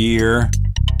full year.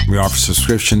 We offer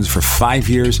subscriptions for 5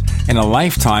 years and a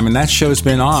lifetime, and that show's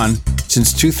been on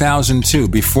since 2002.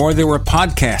 Before there were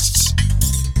podcasts,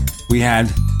 we had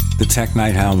the Tech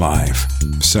Night Owl Live.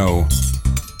 So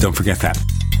don't forget that.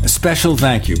 A special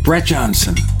thank you, Brett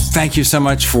Johnson. Thank you so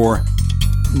much for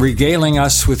regaling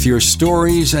us with your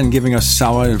stories and giving us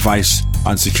solid advice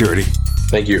on security.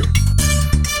 Thank you.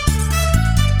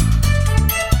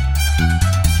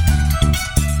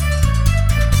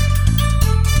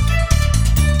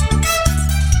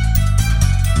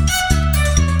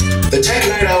 The Tech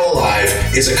Night Owl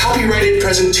Live is a copyrighted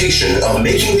presentation of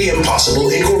Making the Impossible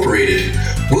Incorporated.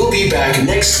 We'll be back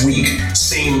next week.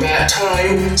 Same bat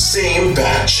time, same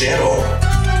bat channel.